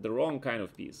know, the wrong kind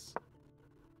of piece.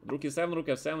 Rook e7, rook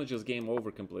f7 is just game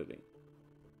over completely.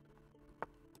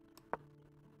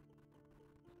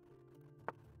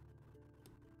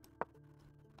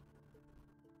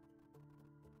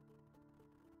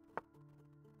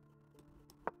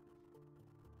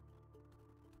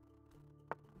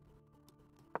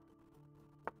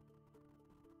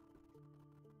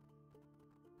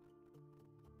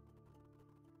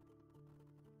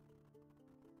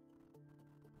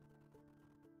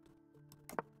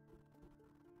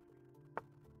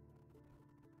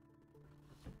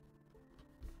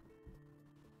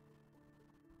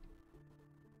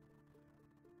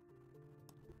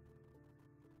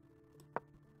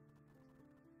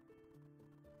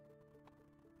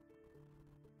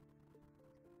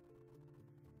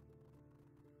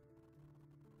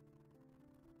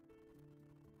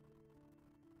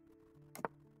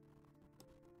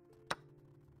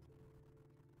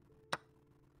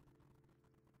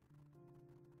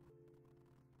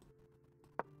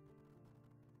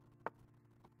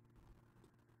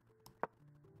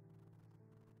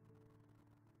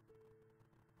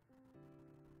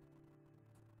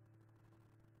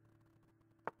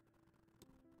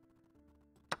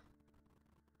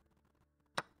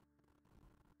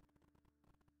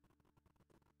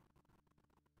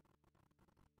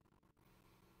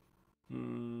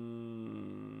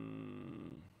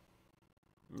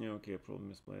 Yeah, okay, I probably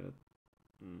misplayed it.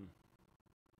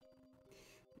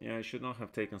 Yeah, I should not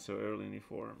have taken so early in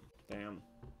e4. Damn.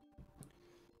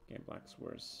 Okay, black's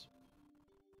worse.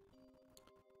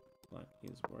 Black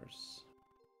is worse.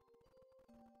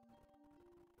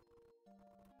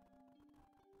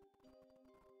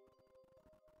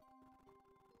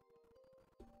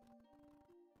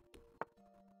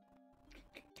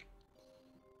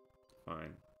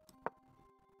 Fine.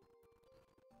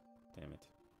 Damn it.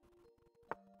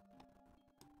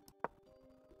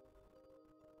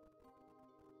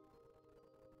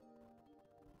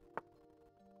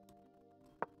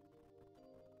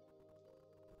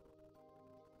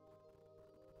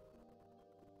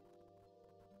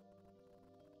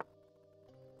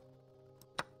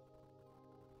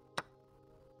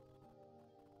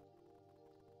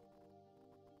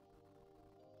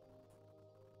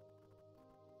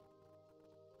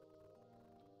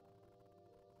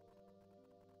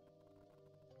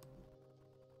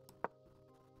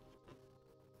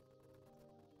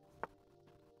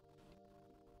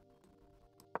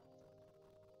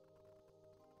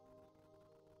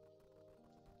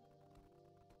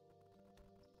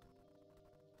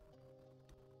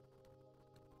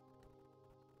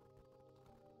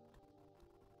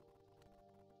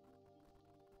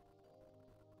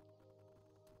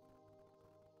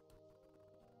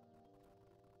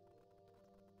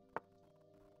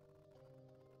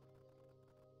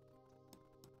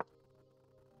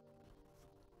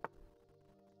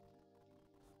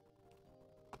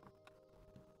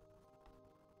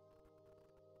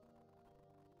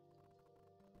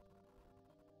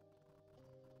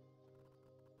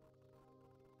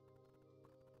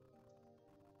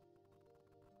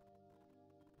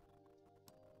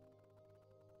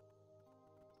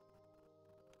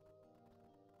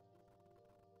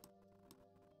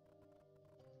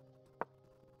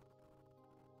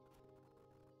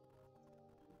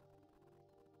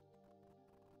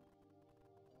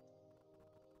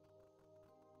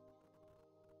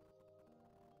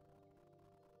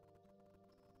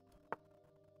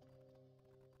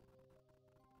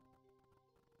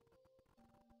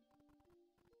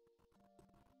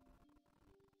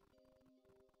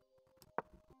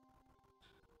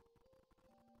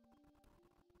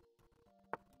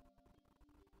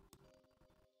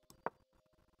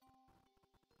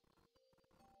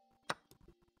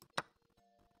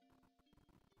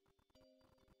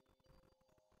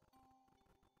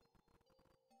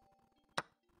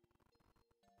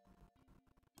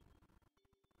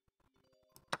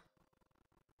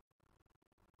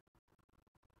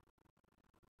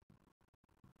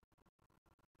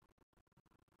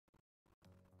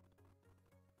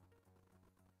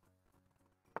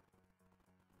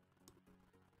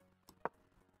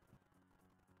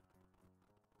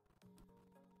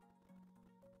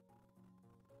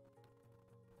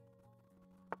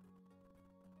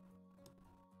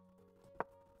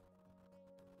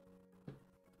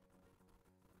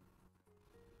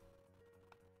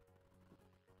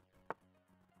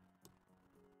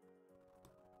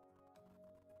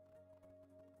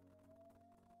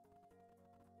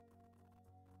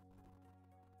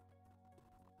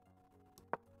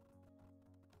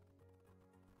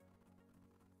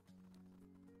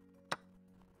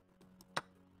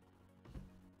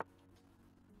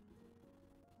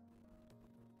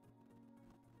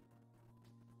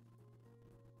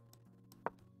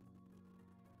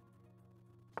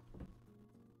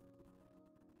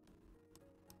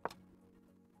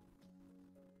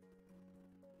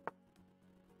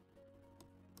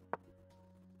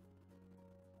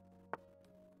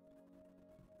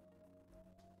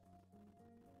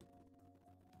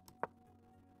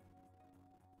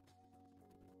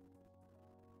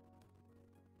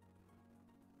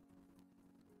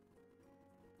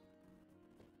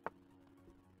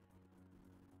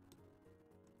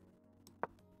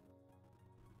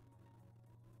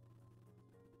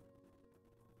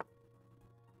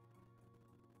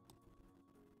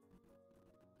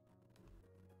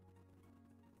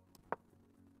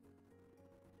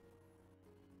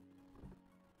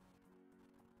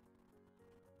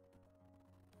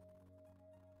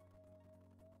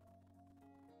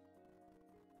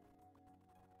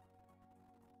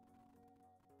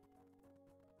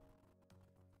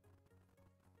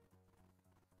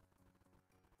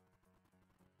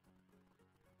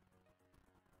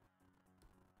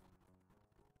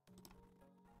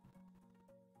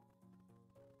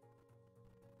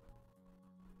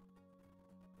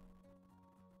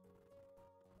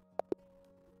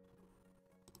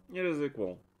 It is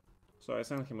equal. So I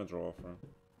sent him a draw offer.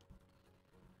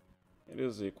 It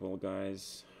is equal,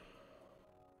 guys.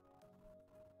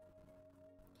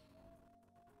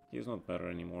 He's not better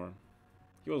anymore.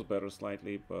 He was better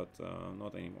slightly, but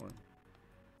not anymore.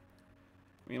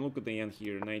 I mean, look at the end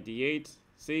here. 98.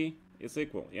 See? It's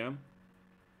equal, yeah?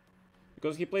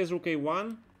 Because he plays rook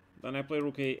a1, then I play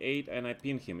rook a8 and I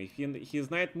pin him. If his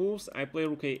knight moves, I play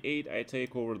rook a8, I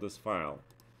take over this file.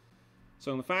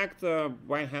 So in fact,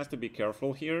 white has to be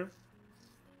careful here.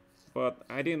 But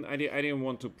I didn't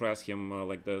want to press him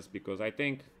like this, because I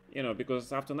think, you know,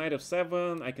 because after knight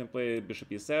f7, I can play bishop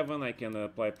e7, I can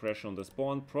apply pressure on this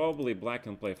pawn. Probably black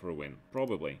can play for a win,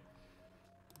 probably.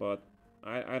 But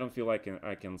I don't feel like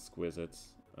I can squeeze it.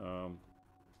 All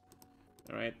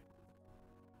right.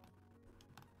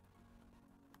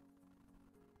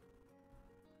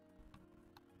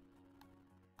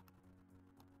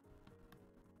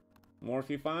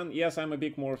 Morphy fan? Yes, I'm a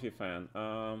big Morphy fan.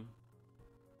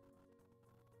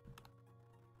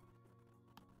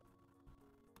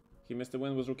 He missed the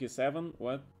win with rook e7?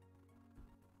 What?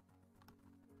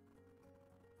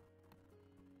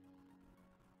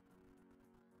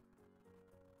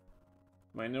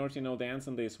 Minority no dance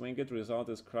and they swing it, result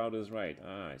is crowd is right.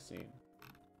 Ah, I see.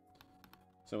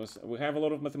 So we have a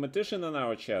lot of mathematician in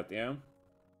our chat, yeah?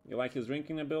 You like his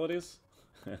drinking abilities?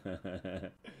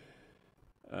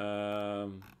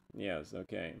 Yes,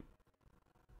 okay.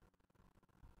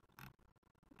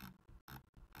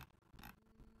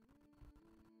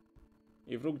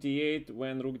 If rook d8,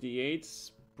 when rook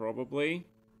d8, probably.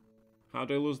 How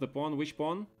do I lose the pawn? Which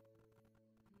pawn?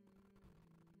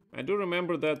 I do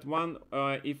remember that one,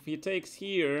 if he takes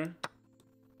here,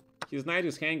 his knight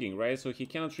is hanging, right? So he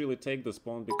cannot really take this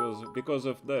pawn because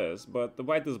of this. But the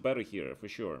white is better here, for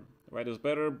sure. White is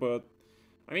better, but...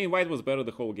 I mean, white was better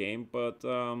the whole game, but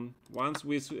once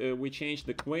we changed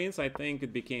the queens, I think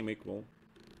it became equal.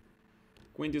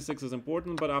 Queen d6 is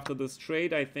important, but after this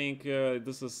trade, I think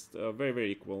this is very,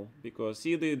 very equal. Because,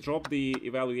 see, they dropped the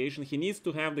evaluation. He needs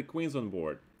to have the queens on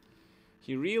board.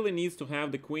 He really needs to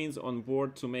have the queens on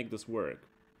board to make this work.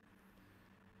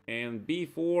 And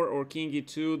b4 or king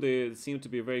e2, they seem to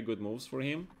be very good moves for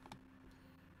him.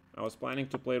 I was planning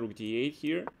to play rook d8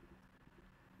 here.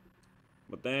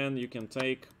 But then you can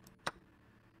take...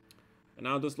 And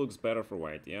now this looks better for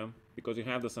white, yeah? Because you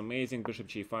have this amazing bishop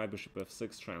g5, bishop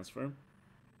f6 transfer.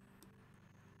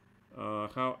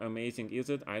 How amazing is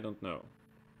it? I don't know.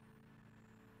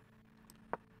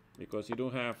 Because you do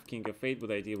have king f8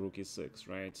 with idea rook e6,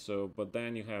 right? So, but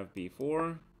then you have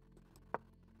b4.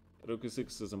 Rook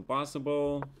e6 is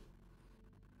impossible.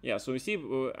 Yeah, so you see,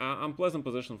 unpleasant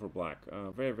position for black.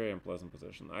 Very, very unpleasant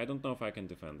position. I don't know if I can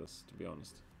defend this, to be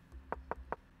honest.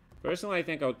 Personally, I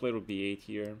think I would play rook d8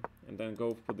 here, and then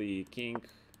go for the king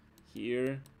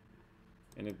here,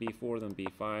 and at b4, then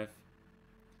b5.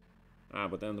 Ah,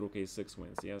 but then rook a6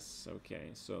 wins. Yes, okay.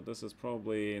 So this is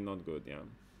probably not good, yeah.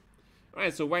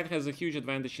 Alright, so white has a huge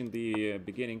advantage in the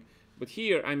beginning, but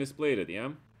here I misplayed it,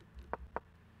 yeah?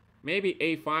 Maybe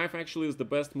a5 actually is the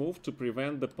best move to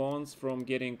prevent the pawns from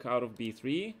getting out of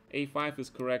b3. a5 is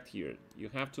correct here. You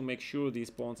have to make sure these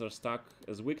pawns are stuck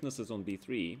as weaknesses on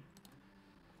b3.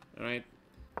 Alright,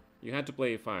 you had to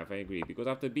play a5, I agree, because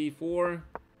after b4,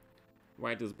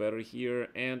 white is better here,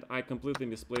 and I completely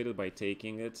misplayed it by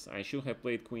taking it. I should have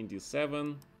played queen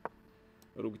d7,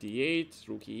 rook d8,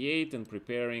 rook e8, and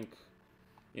preparing,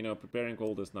 you know, preparing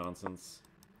all this nonsense,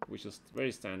 which is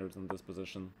very standard in this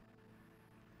position.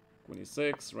 Queen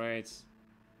e6, right?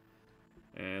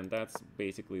 And that's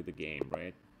basically the game,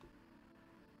 right?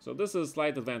 So this is a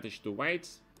slight advantage to white,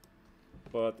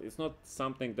 but it's not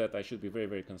something that I should be very,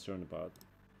 very concerned about.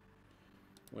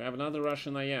 We have another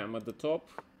Russian IM at the top.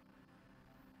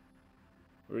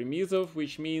 Remizov,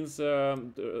 which means...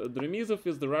 the Remizov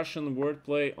is the Russian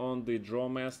wordplay on the Draw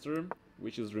Master,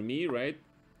 which is Remy, right?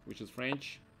 Which is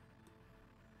French.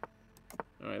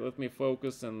 Alright, let me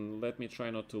focus and let me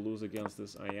try not to lose against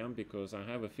this IM, because I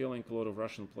have a feeling a lot of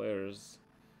Russian players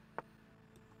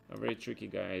are very tricky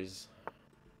guys.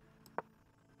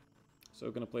 So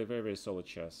we're gonna play very, very solid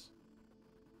chess.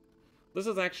 This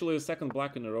is actually the second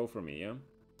black in a row for me, yeah?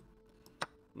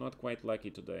 Not quite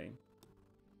lucky today.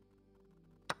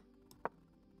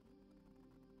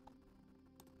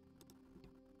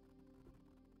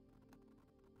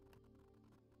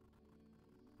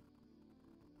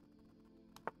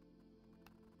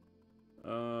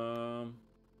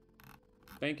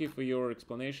 Thank you for your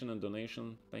explanation and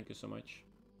donation. Thank you so much.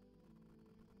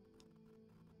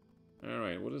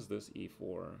 Alright, what is this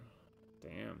e4?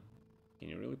 Damn. Can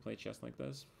you really play chess like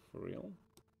this? For real?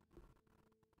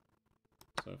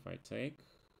 So if I take...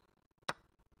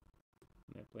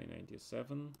 And I play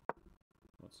 97.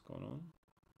 What's going on?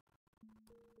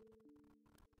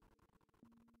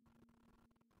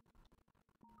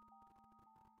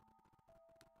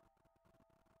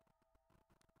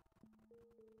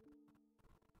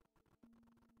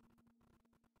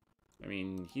 I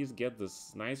mean, he's get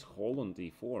this nice hole on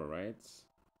d4, right?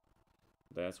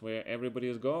 That's where everybody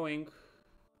is going.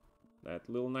 That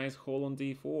little nice hole on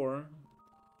d4.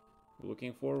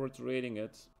 Looking forward to raiding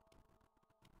it.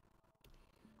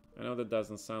 I know that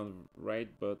doesn't sound right,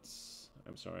 but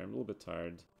I'm sorry, I'm a little bit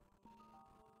tired.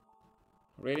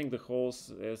 Raiding the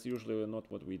holes is usually not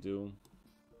what we do.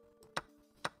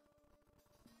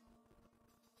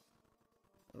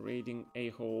 Raiding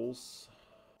a-holes.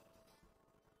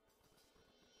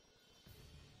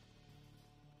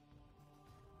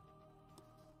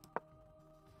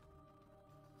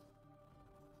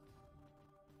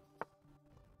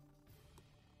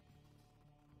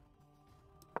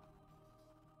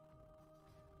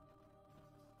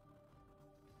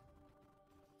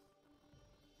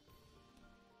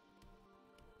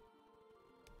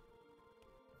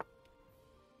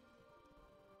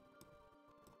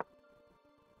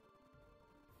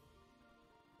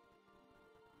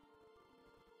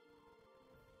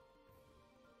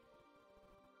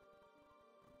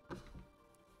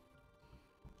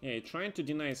 Yeah, trying to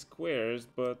deny squares,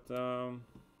 but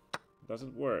does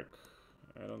it work?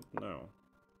 I don't know.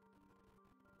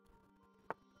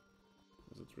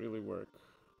 Does it really work?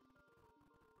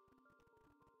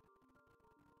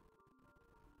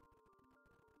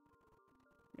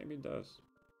 Maybe it does.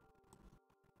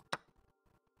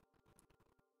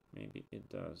 Maybe it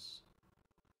does.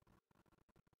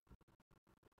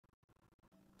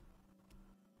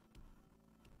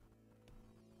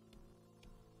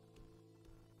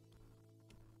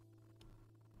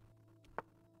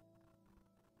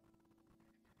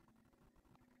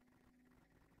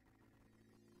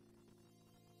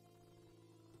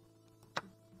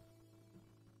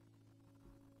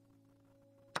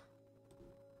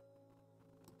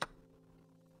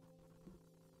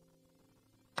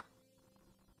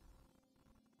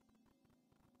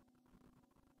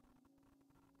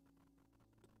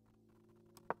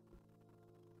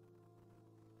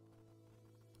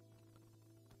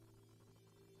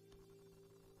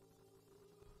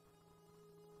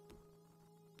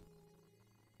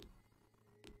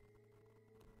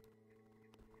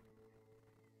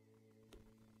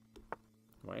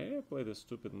 Why did I play this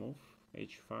stupid move?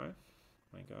 H5?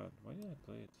 My god, why did I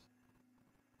play it?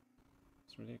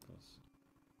 It's ridiculous.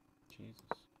 Jesus.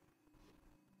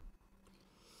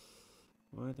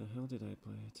 Why the hell did I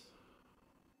play it?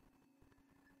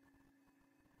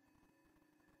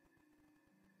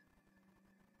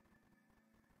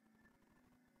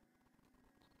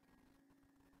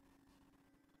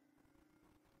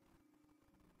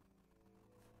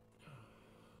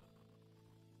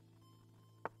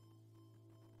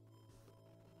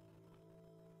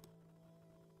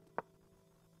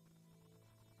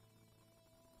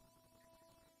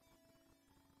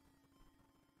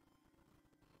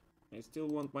 I still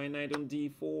want my knight on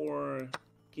d4.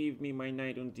 Give me my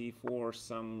knight on d4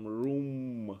 some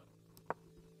room.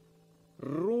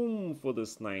 Room for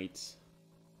this knight.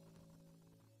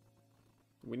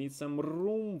 We need some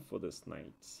room for this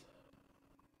knight.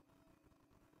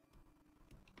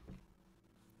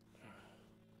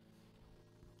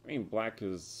 I mean, black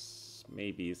is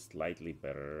maybe slightly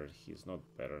better. He's not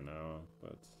better now,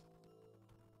 but...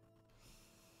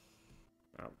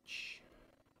 Ouch.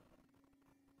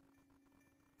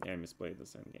 Yeah, I misplayed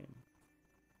this endgame.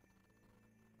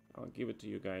 I'll give it to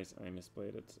you guys. I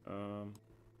misplayed it.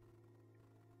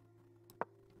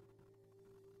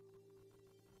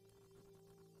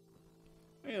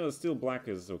 You know, still black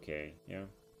is okay. Yeah.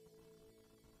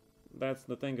 That's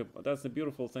the thing. That's the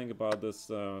beautiful thing about this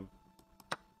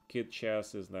kid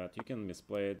chess is that you can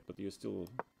misplay it, but you're still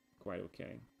quite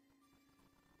okay.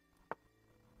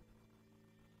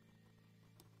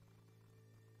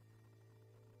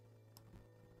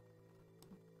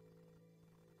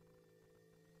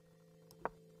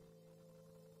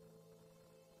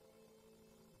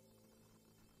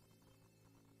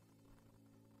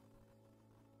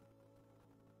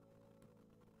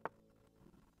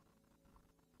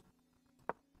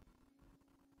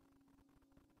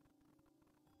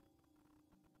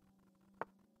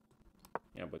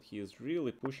 Yeah, but he is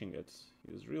really pushing it.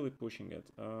 He is really pushing it.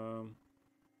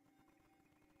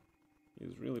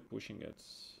 He's really pushing it.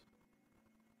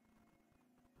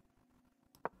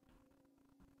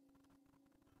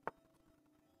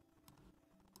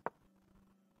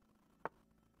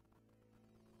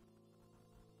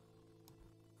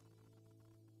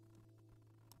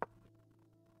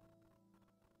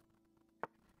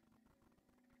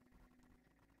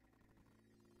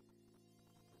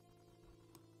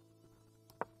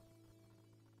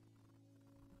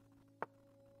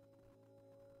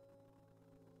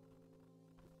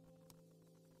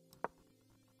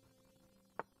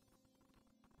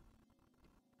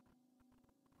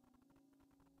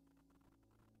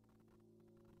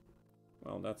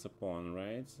 Well, that's a pawn,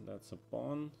 right? That's a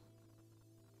pawn.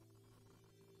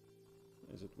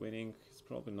 Is it winning? It's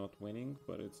probably not winning,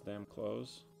 but it's damn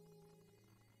close.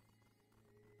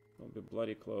 It'll be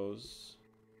bloody close.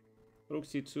 Rook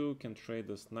c2 can trade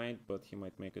this knight, but he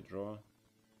might make a draw.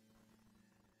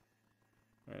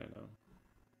 I don't know.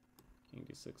 King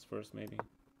d6 first, maybe.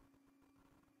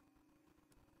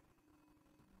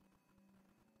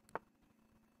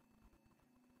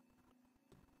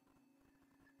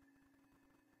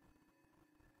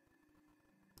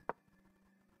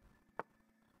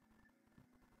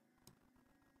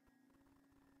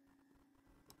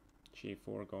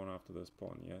 g4 going after this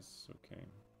pawn, yes, okay.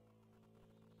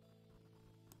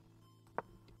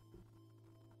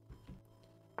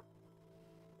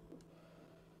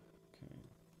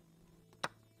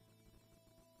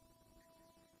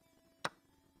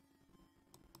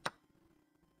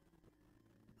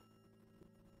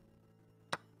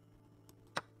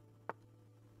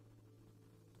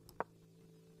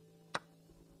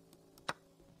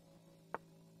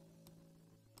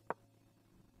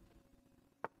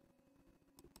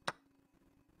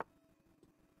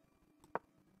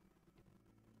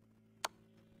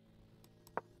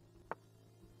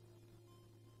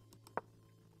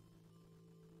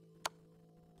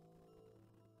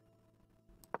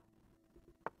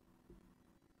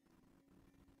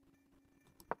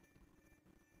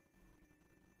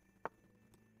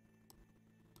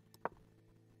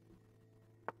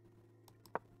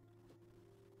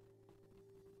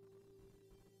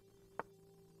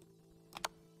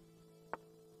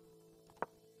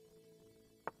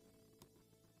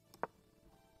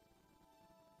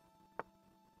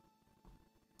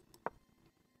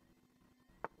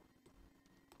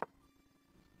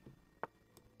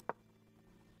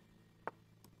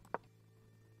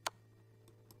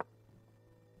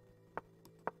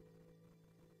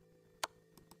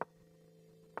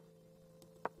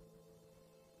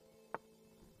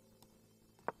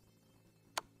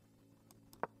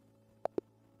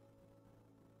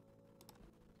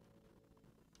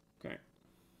 Okay.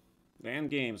 The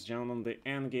end games, gentlemen, the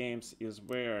end games is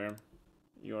where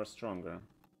you're stronger.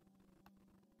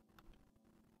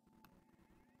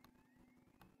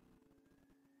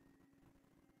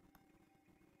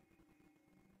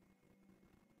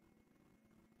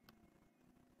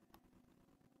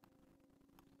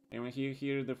 Anyone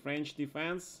hear the French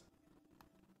defense?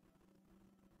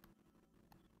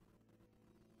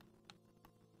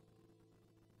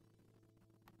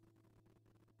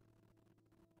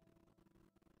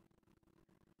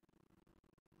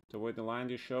 To avoid the line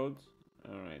you showed?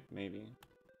 Alright, maybe.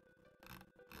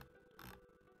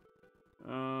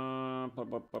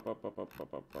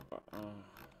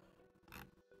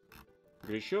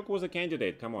 Grishuk was a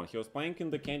candidate, come on. He was playing in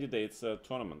the candidates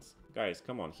tournaments. Guys,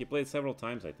 come on. He played several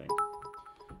times, I think.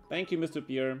 Thank you, Mr.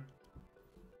 Pierre.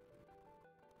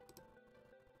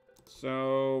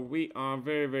 So, we are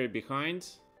very, very behind.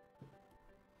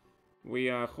 We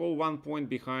are a whole 1 point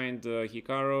behind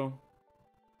Hikaru.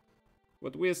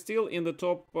 But we're still in the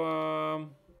top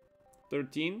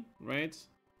 13, right?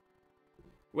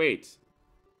 Wait.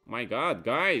 My god,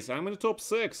 guys, I'm in the top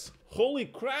 6. Holy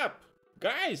crap!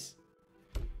 Guys!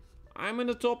 I'm in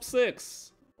the top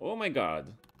 6. Oh my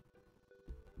god.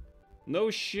 No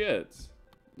shit.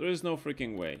 There is no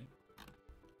freaking way.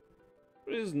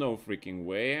 There is no freaking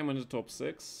way I'm in the top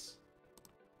 6.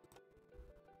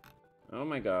 Oh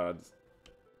my god.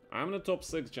 I'm in the top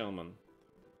 6, gentlemen.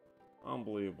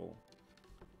 Unbelievable.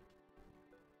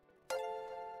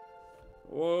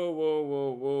 Whoa, whoa,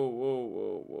 whoa, whoa, whoa,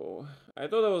 whoa, whoa. I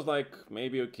thought I was like,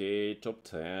 maybe okay, top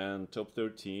 10, top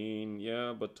 13,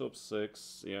 yeah, but top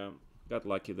 6, yeah. Got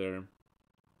lucky there.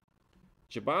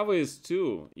 Jabava is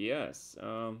 2, yes,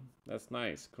 that's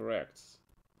nice, correct.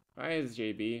 Hi, it's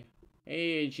JB.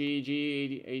 Hey,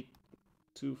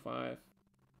 GG8825.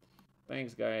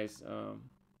 Thanks, guys.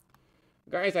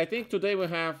 Guys, I think today we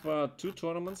have 2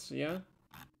 tournaments, yeah?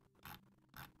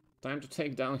 Time to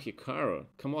take down Hikaru.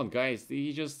 Come on, guys.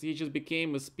 He just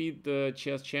became a speed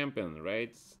chess champion,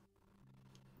 right?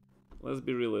 Let's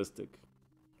be realistic.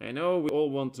 I know we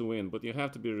all want to win, but you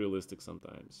have to be realistic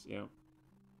sometimes, yeah?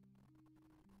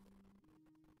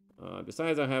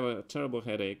 Besides, I have a terrible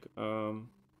headache.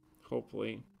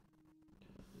 Hopefully.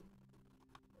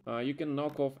 You can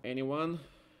knock off anyone.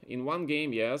 In one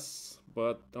game, yes.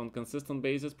 But on consistent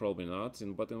basis, probably not.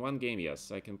 But in one game,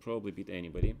 yes, I can probably beat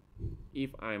anybody.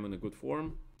 If I'm in a good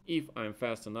form, if I'm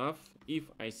fast enough, if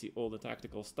I see all the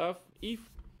tactical stuff, if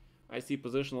I see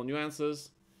positional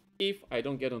nuances, if I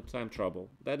don't get into time trouble.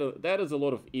 That is a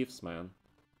lot of ifs, man.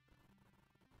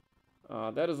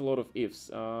 That is a lot of ifs.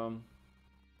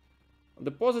 The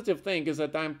positive thing is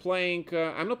that I'm not playing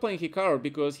Hikaru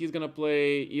because he's gonna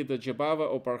play either Jabava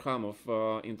or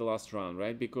Parhamov in the last round,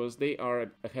 right? Because they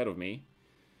are ahead of me.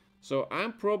 So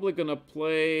I'm probably gonna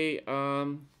play.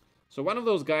 So one of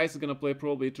those guys is gonna play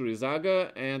probably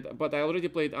Iturizaga, but I already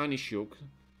played Anishuk.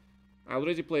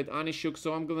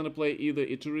 So I'm gonna play either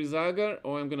Iturizaga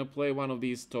or I'm gonna play one of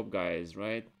these top guys,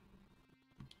 right?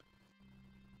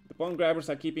 The pawn grabbers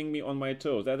are keeping me on my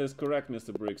toes. That is correct,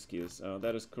 Mr. Brixkis.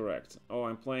 That is correct. Oh,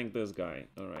 I'm playing this guy.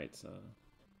 All right.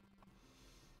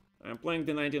 I'm playing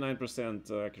the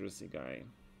 99% accuracy guy.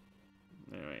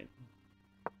 All right.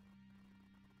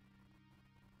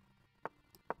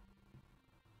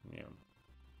 Yeah.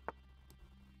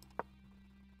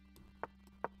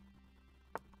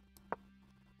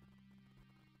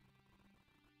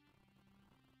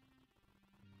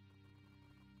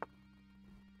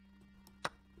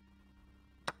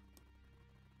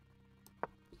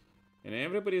 And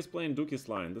everybody is playing Duki's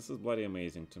line. This is bloody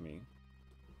amazing to me.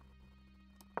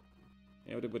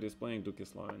 Everybody is playing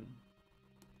Duki's line.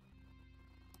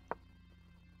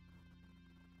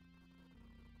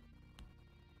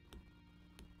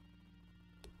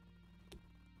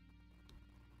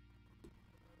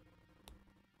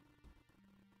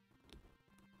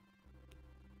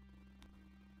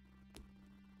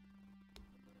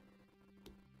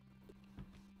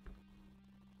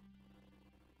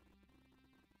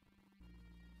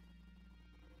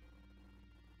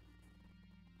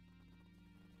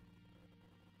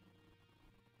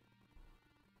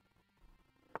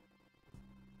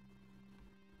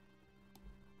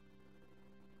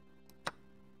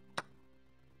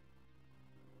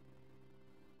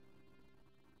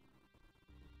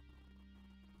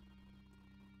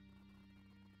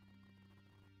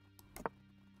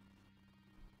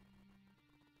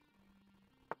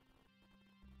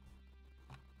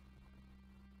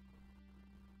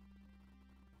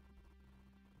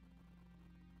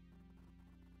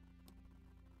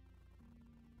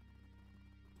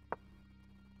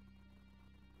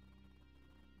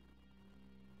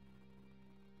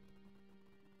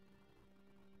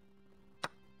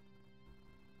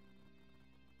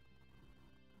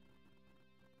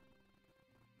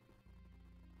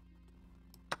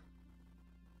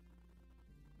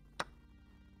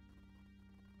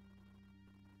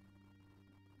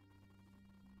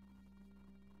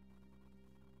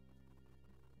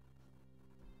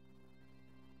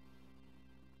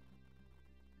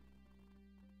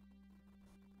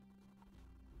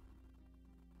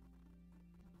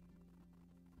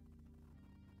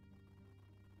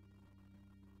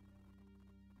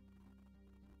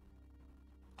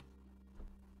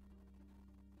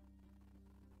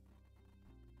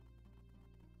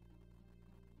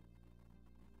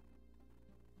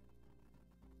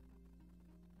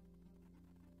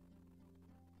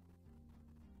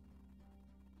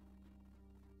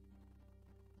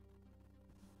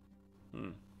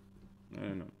 I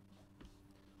don't know.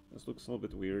 This looks a little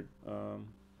bit weird,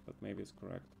 but maybe it's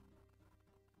correct.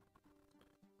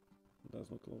 It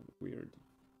does look a little bit weird.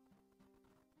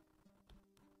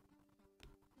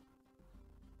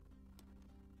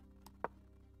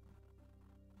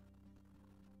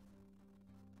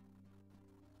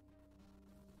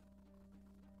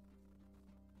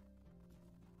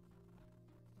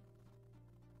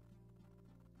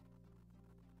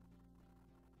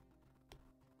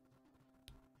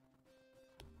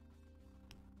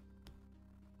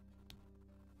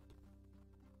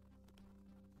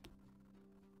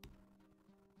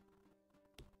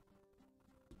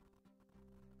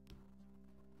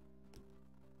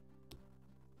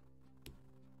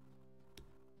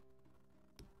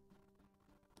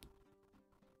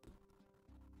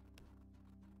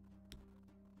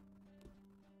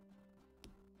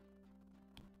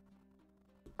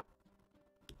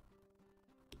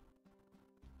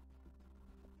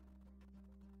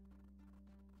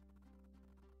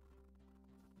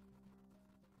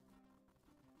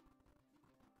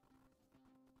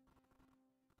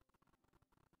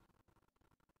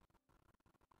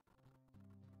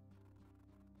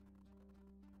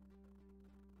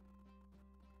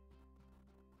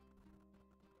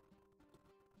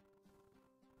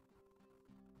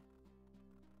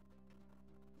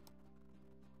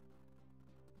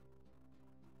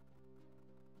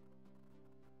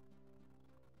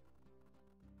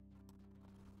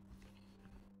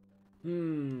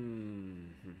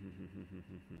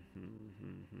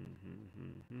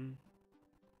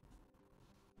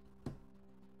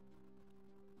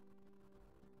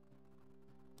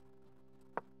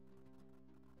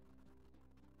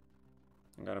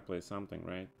 I gotta play something,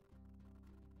 right?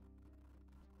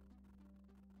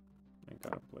 I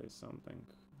gotta play something.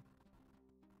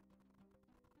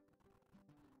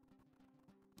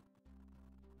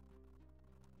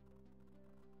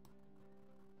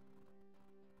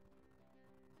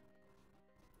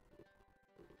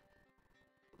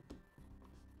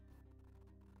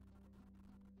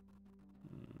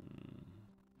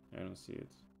 don't see it.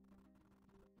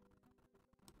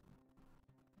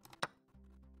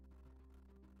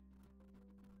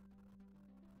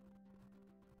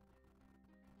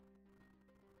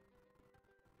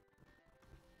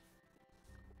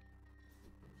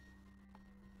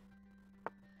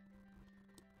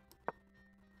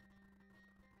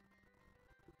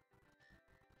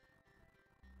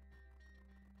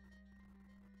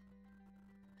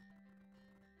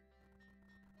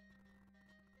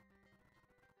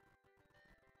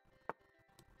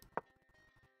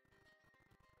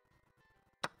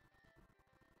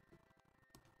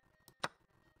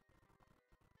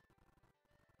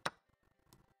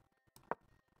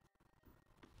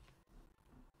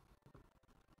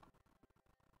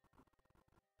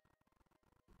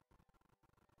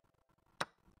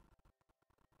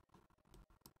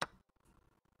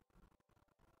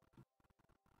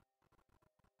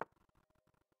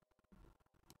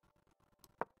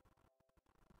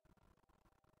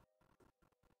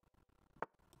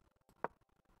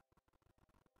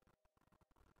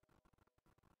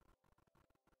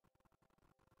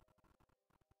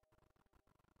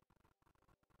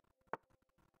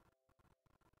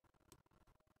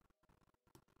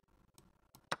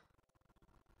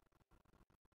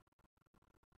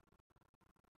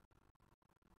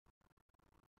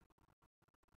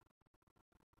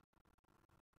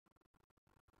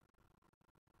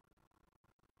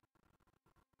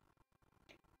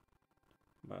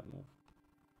 Bad move.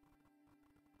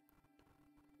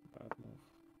 Bad move.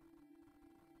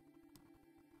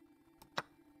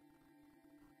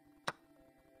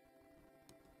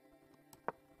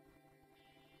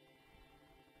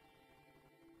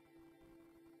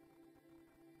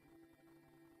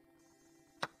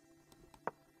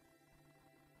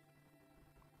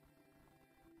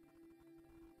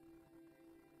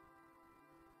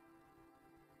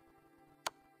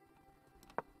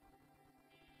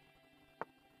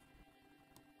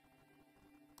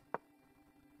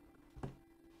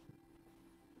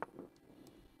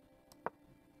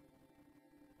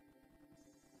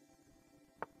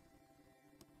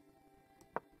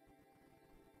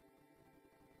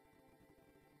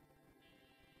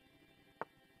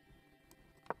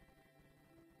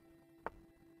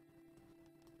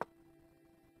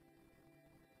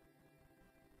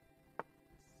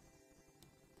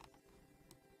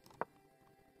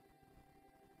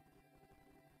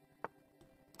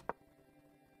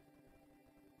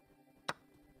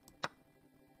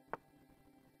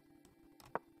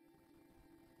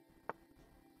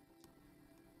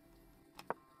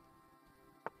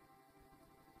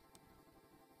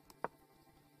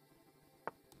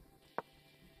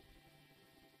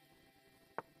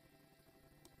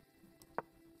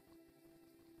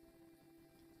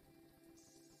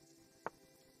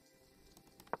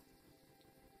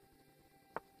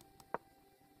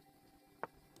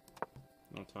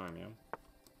 No time, yeah?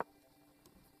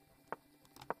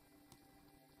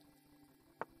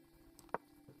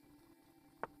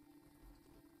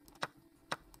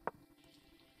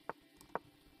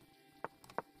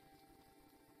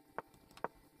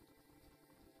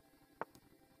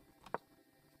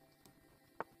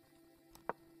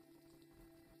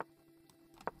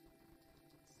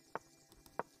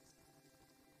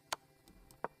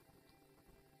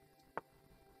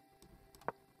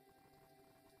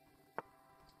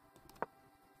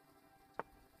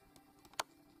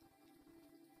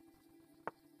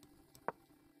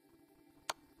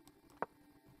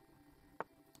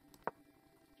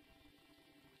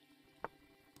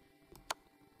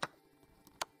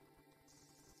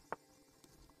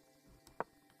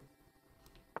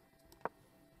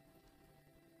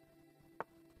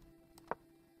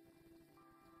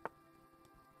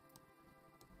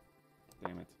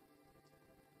 Damn it.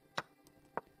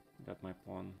 Got my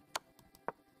pawn.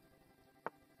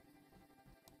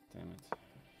 Damn it. Fuck.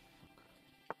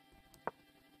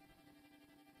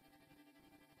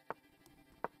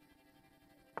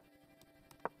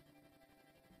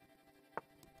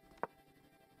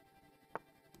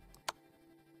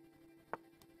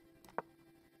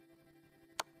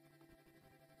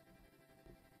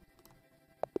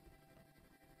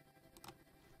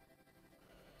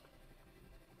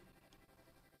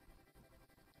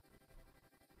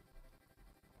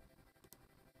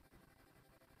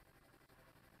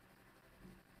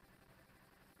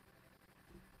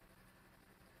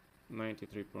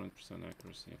 93%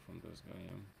 accuracy from this guy,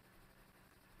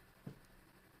 yeah.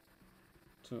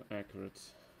 Too accurate.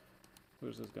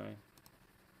 Who's this guy?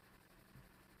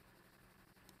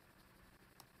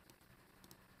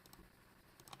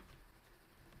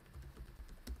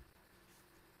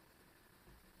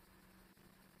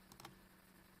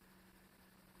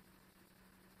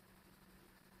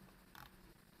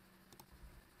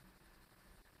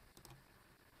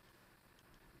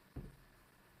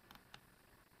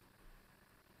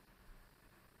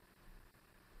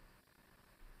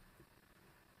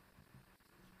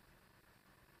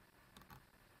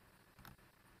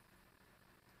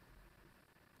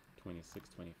 26,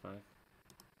 25.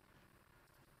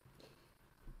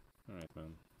 Alright,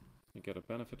 man. You get a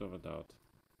benefit of a doubt.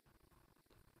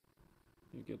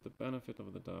 You get the benefit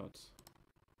of the doubt.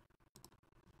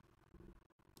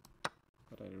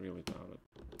 But I really doubt it.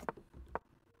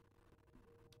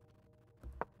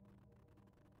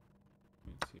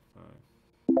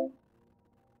 C5.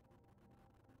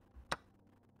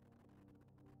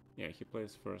 Yeah, he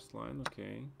plays first line,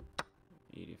 okay.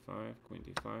 85, queen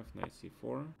d5, knight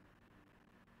c4.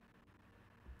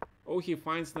 Oh, he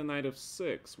finds the knight of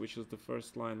 6, which is the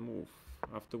first line move.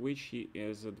 After which he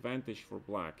is advantage for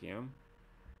black, yeah?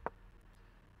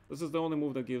 This is the only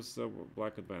move that gives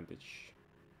black advantage.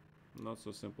 Not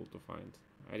so simple to find.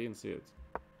 I didn't see it.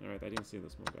 Alright, I didn't see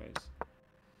this move, guys.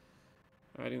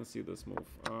 I didn't see this move.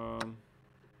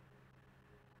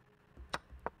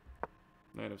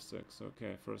 Knight of 6,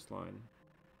 okay, first line.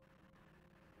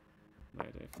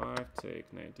 Knight a5,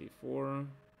 take knight d4.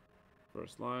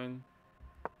 First line.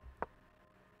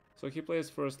 So he plays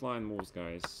first line moves,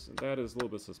 guys. That is a little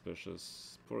bit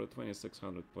suspicious for a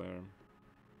 2600 player.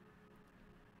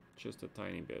 Just a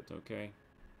tiny bit, okay?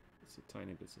 It's a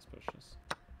tiny bit suspicious.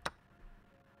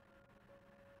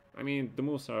 I mean, the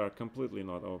moves are completely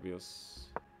not obvious.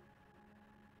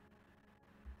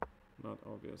 Not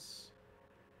obvious.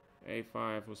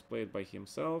 A5 was played by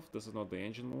himself. This is not the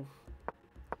engine move.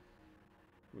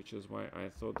 Which is why I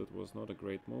thought that was not a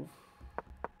great move.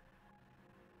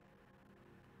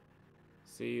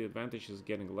 See, advantage is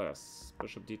getting less.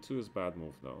 Bishop d2 is bad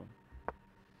move though.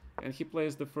 And he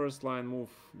plays the first line move,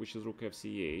 which is rook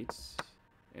fc8.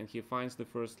 And he finds the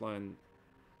first line,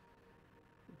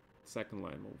 second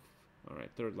line move.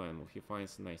 Alright, third line move. He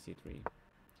finds knight c3.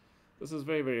 This is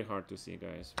very, very hard to see,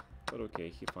 guys. But okay,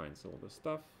 he finds all this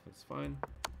stuff. It's fine.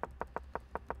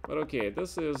 But okay,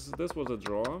 this was a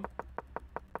draw.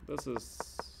 This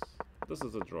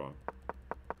is a draw.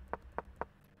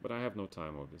 But I have no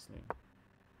time, obviously.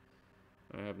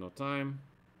 I have no time.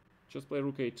 Just play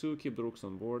rook a2, keep the rooks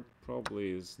on board.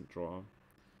 Probably is draw.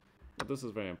 But this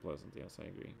is very unpleasant, yes, I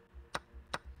agree.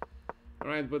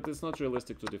 Alright, but it's not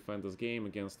realistic to defend this game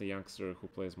against a youngster who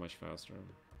plays much faster.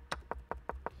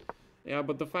 Yeah,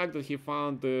 but the fact that he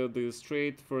found the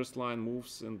straight first line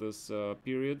moves in this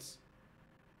period.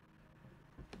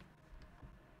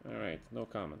 Alright, no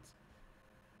comment.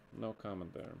 No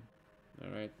comment there.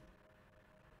 Alright.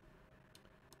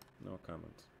 No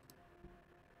comment.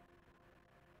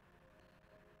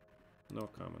 No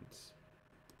comments.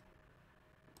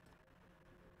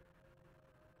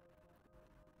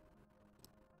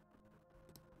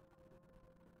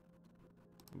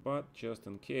 But just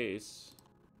in case,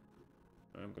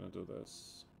 I'm gonna do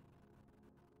this.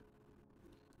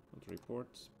 Not report,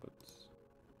 but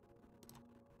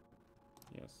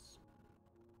yes.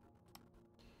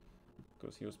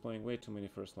 Because he was playing way too many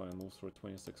first line moves for a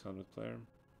 2600 player.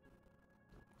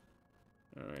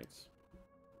 Alright.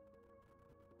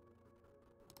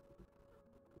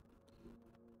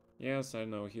 Yes, I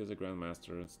know, he is a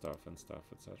grandmaster and stuff,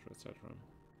 etc, etc.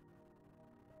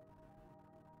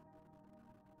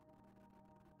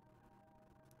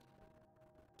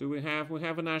 Do we have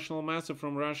a national master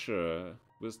from Russia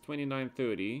with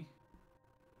 2930.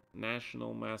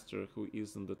 National master who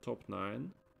is in the top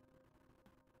 9.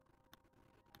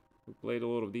 We played a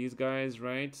lot of these guys,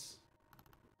 right?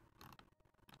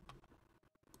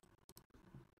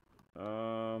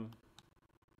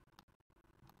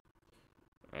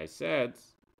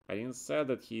 I didn't say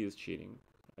that he is cheating.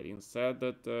 I didn't say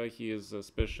that he is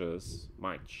suspicious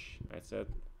much. I said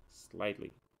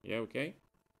slightly. Yeah, okay?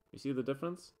 You see the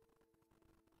difference?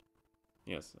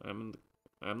 Yes, I'm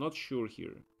not sure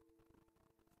here.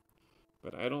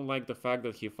 But I don't like the fact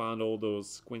that he found all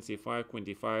those queen c5, queen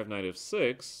d5, knight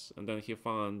f6, and then he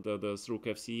found this rook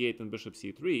fc8 and bishop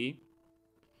c3.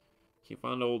 He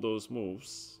found all those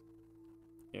moves.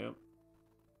 Yeah.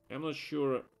 I'm not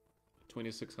sure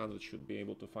 2600 should be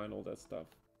able to find all that stuff.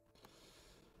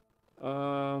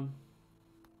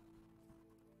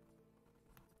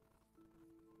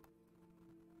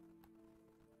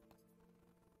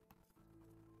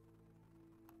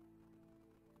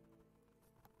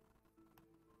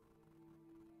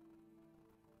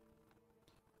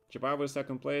 Zimbabwe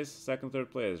second place,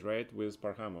 third place, right? With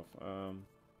Parhamov. Alright.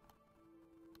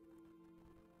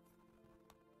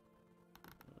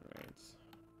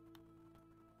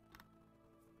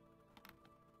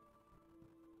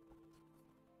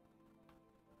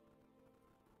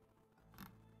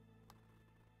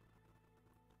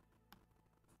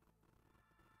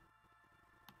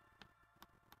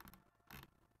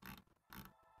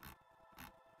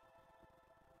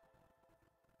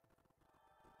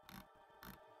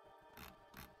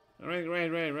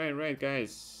 Right,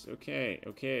 guys.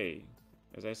 Okay.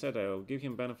 As I said, I'll give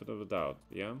him benefit of the doubt,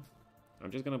 yeah? I'm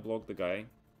just gonna block the guy.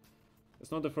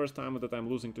 It's not the first time that I'm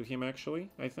losing to him, actually,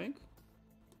 I think.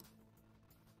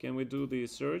 Can we do the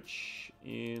search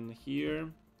in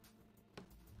here?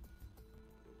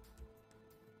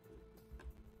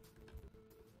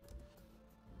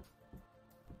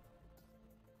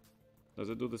 Does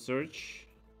it do the search?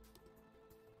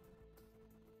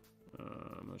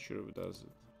 I'm not sure if it does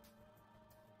it.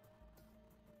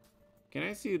 Can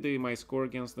I see my score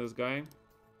against this guy?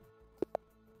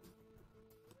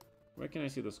 Where can I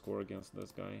see the score against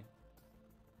this guy?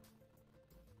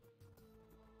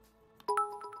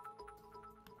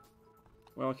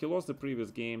 Well, he lost the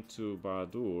previous game to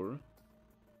Bahadur.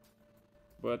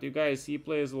 But you guys, he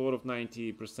plays a lot of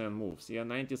 90% moves. Yeah,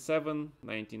 97,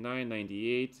 99,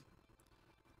 98.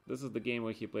 This is the game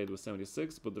where he played with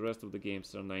 76, but the rest of the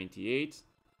games are 98.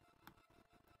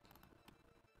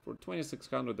 For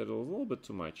 2600, that is a little bit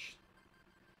too much.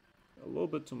 A little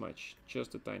bit too much.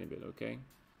 Just a tiny bit, okay?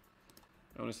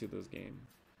 I want to see this game.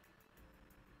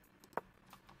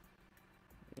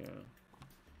 Yeah.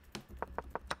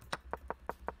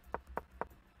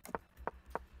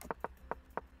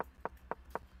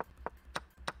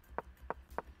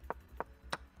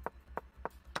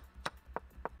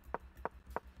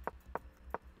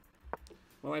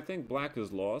 Well, I think black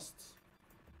is lost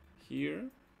here.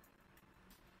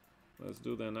 Let's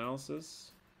do the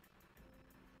analysis.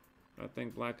 I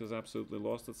think black is absolutely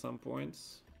lost at some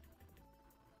points.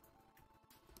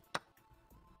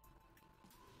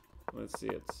 Let's see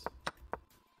it.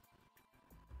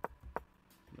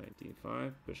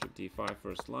 19-5, bishop d5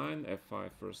 first line, f5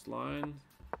 first line.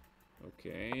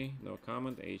 Okay, no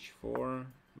comment. h4,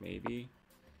 maybe.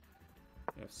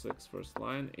 f6 first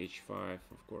line, h5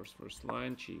 of course first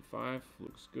line, g5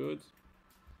 looks good.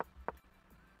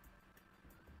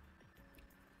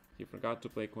 He forgot to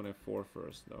play queen f4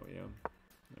 first though, yeah.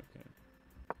 Okay.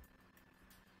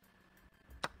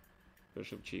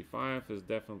 Bishop g5 is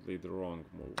definitely the wrong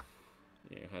move.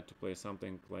 Yeah, you had to play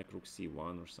something like rook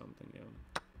c1 or something,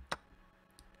 yeah.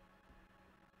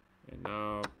 And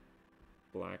now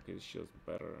black is just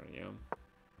better, yeah.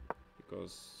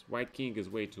 Because white king is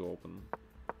way too open.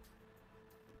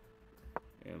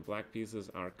 And black pieces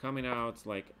are coming out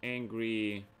like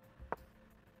angry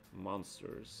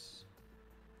monsters.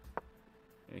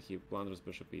 And he blunders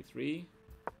bishop e3.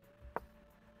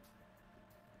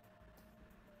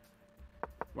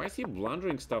 Why is he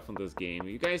blundering stuff in this game?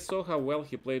 You guys saw how well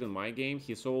he played in my game.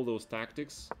 He saw all those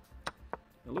tactics.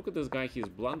 And look at this guy. He's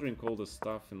blundering all this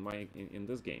stuff in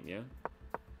this game, yeah?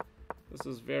 This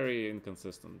is very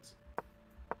inconsistent.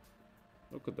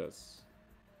 Look at this.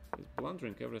 He's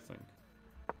blundering everything.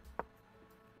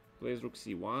 Plays rook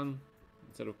c1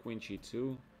 instead of queen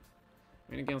g2.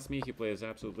 I mean, against me he plays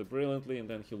absolutely brilliantly, and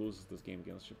then he loses this game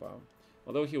against Shipao.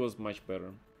 Although he was much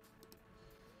better.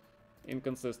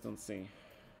 Inconsistency.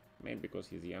 Maybe because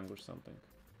he's young or something.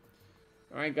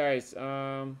 Alright guys,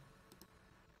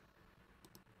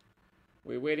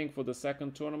 we're waiting for the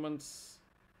second tournament.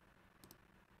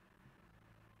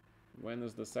 When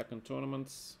is the second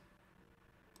tournament?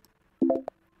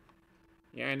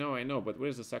 Yeah, I know, but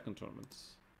where's the second tournament?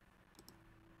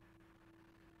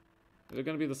 Is it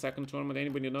gonna be the second tournament?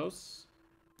 Anybody knows?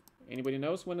 Anybody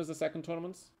knows when is the second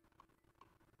tournament?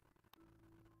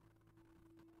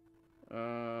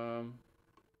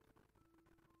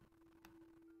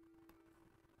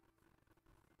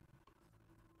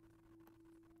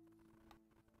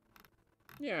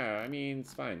 Yeah, I mean,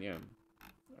 it's fine, yeah.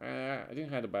 I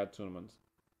didn't have a bad tournament.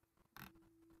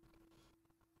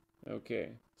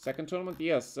 Okay. Second tournament,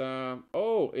 yes.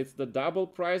 Oh, it's the double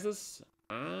prizes.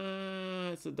 Ah,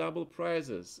 it's the double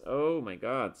prizes. Oh my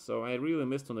god. So I really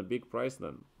missed on a big prize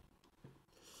then.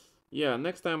 Yeah,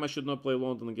 next time I should not play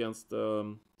London against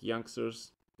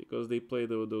youngsters because they play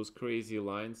those crazy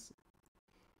lines.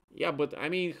 Yeah, but I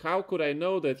mean, how could I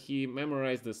know that he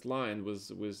memorized this line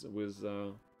with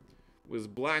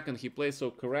black and he plays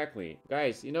so correctly?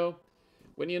 Guys, you know,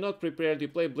 when you're not prepared, you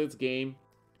play blitz game.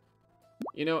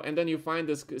 You know, and then you find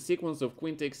this sequence of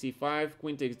queen takes c5,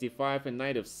 queen takes d5, and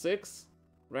knight f6,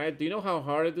 right? Do you know how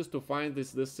hard it is to find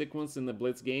this sequence in the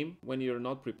blitz game when you're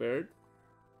not prepared?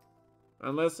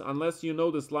 Unless you know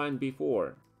this line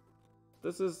before.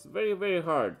 This is very, very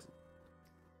hard.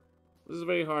 This is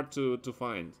very hard to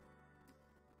find.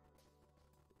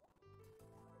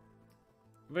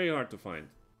 Very hard to find.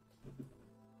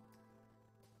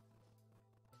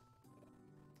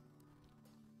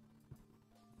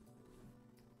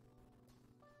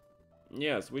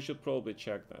 Yes, we should probably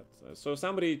check that. So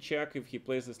somebody check if he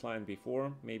plays this line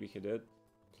before. Maybe he did.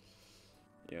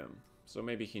 Yeah, so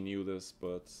maybe he knew this,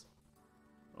 but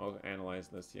I'll analyze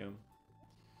this, yeah.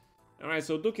 Alright,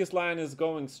 so Duki's line is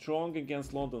going strong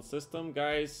against London system.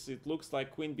 Guys, it looks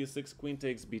like queen b6, queen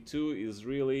takes b2 is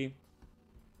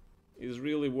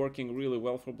really working really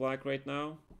well for black right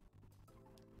now.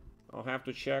 I'll have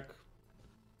to check.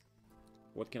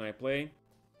 What can I play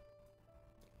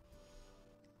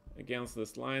against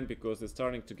this line, because it's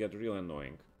starting to get real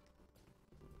annoying.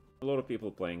 A lot of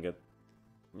people playing it.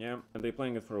 Yeah, and they're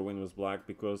playing it for a win with black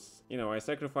because, you know, I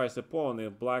sacrifice a pawn.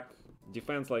 If black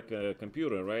defends like a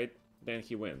computer, right? Then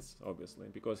he wins, obviously,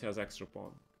 because he has extra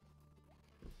pawn.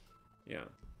 Yeah.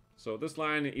 So this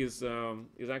line is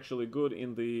actually good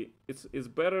in the... It's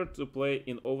better to play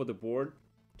in over-the-board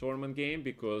tournament game,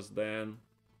 because then...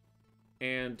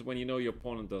 And when you know your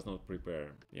opponent does not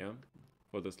prepare, yeah?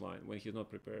 For this line, when he's not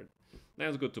prepared. Then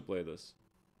it's good to play this.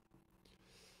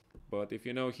 But if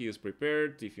you know he is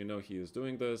prepared, if you know he is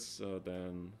doing this,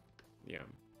 then... Yeah.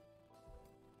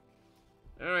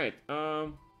 Alright,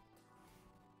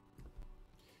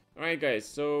 Alright guys,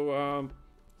 so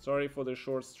sorry for the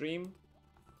short stream.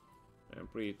 I'm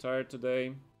pretty tired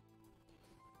today.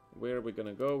 Where are we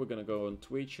gonna go? We're gonna go on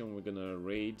Twitch and we're gonna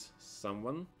raid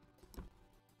someone.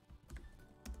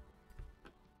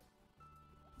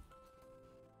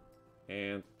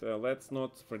 And let's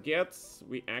not forget,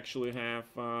 we actually have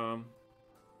a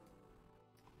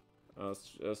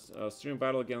stream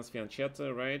battle against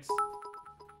Fiancetta, right?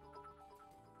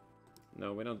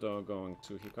 No, we're not going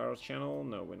to Hikaru's channel.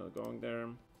 No, we're not going there.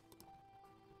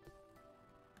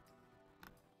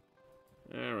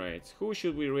 Alright, who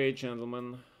should we raid,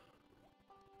 gentlemen?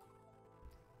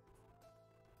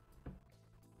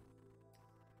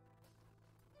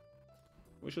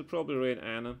 We should probably raid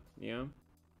Anna, yeah?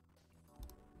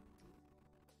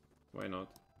 Why not?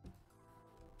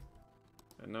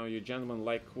 And now you gentlemen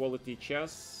like quality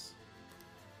chess.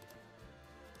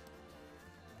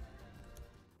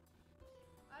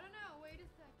 I don't know, wait a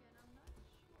second, I'm not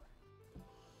sure.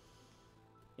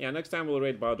 Yeah, next time we'll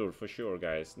raid Badur for sure,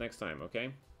 guys. Next time,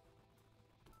 okay?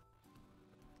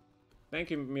 Thank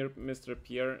you, Mr.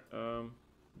 Pierre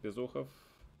Безухов.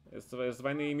 С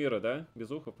войны и мира, да?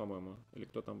 Безухов, по-моему. Или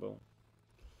кто там был?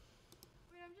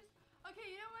 Wait, I'm just...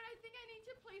 Okay, you know what? I think I need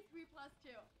to play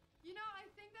 3+2. You know, I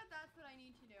think that's what I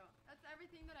need to do. That's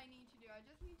everything that I need to do. I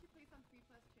just need to play some 3+2.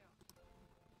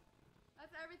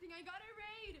 That's everything. I got a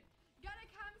raid! Gata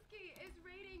Kamsky is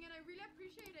raiding, and I really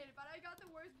appreciate it, but I got the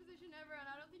worst position ever, and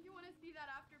I don't think you want to see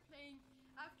that after seeing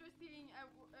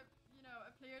you know,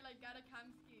 a player like Gata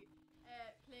Kamsky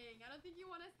playing. I don't think you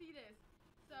want to see this.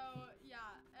 So yeah,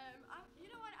 you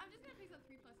know what? I'm just gonna play some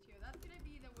 3+2. That's gonna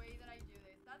be the way that I do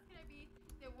this. That's gonna be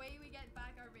the way we get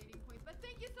back our rating points. But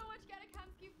thank you so much, Gata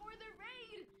Kamsky, for the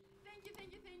raid. Thank you,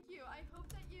 thank you, thank you. I hope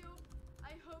that yes,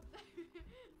 I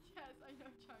know,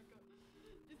 Chanko.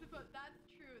 That's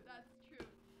true. That's true.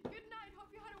 Good night. Hope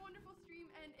you had a wonderful stream.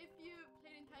 And if you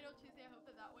played Entitled Tuesday, I hope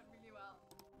that went really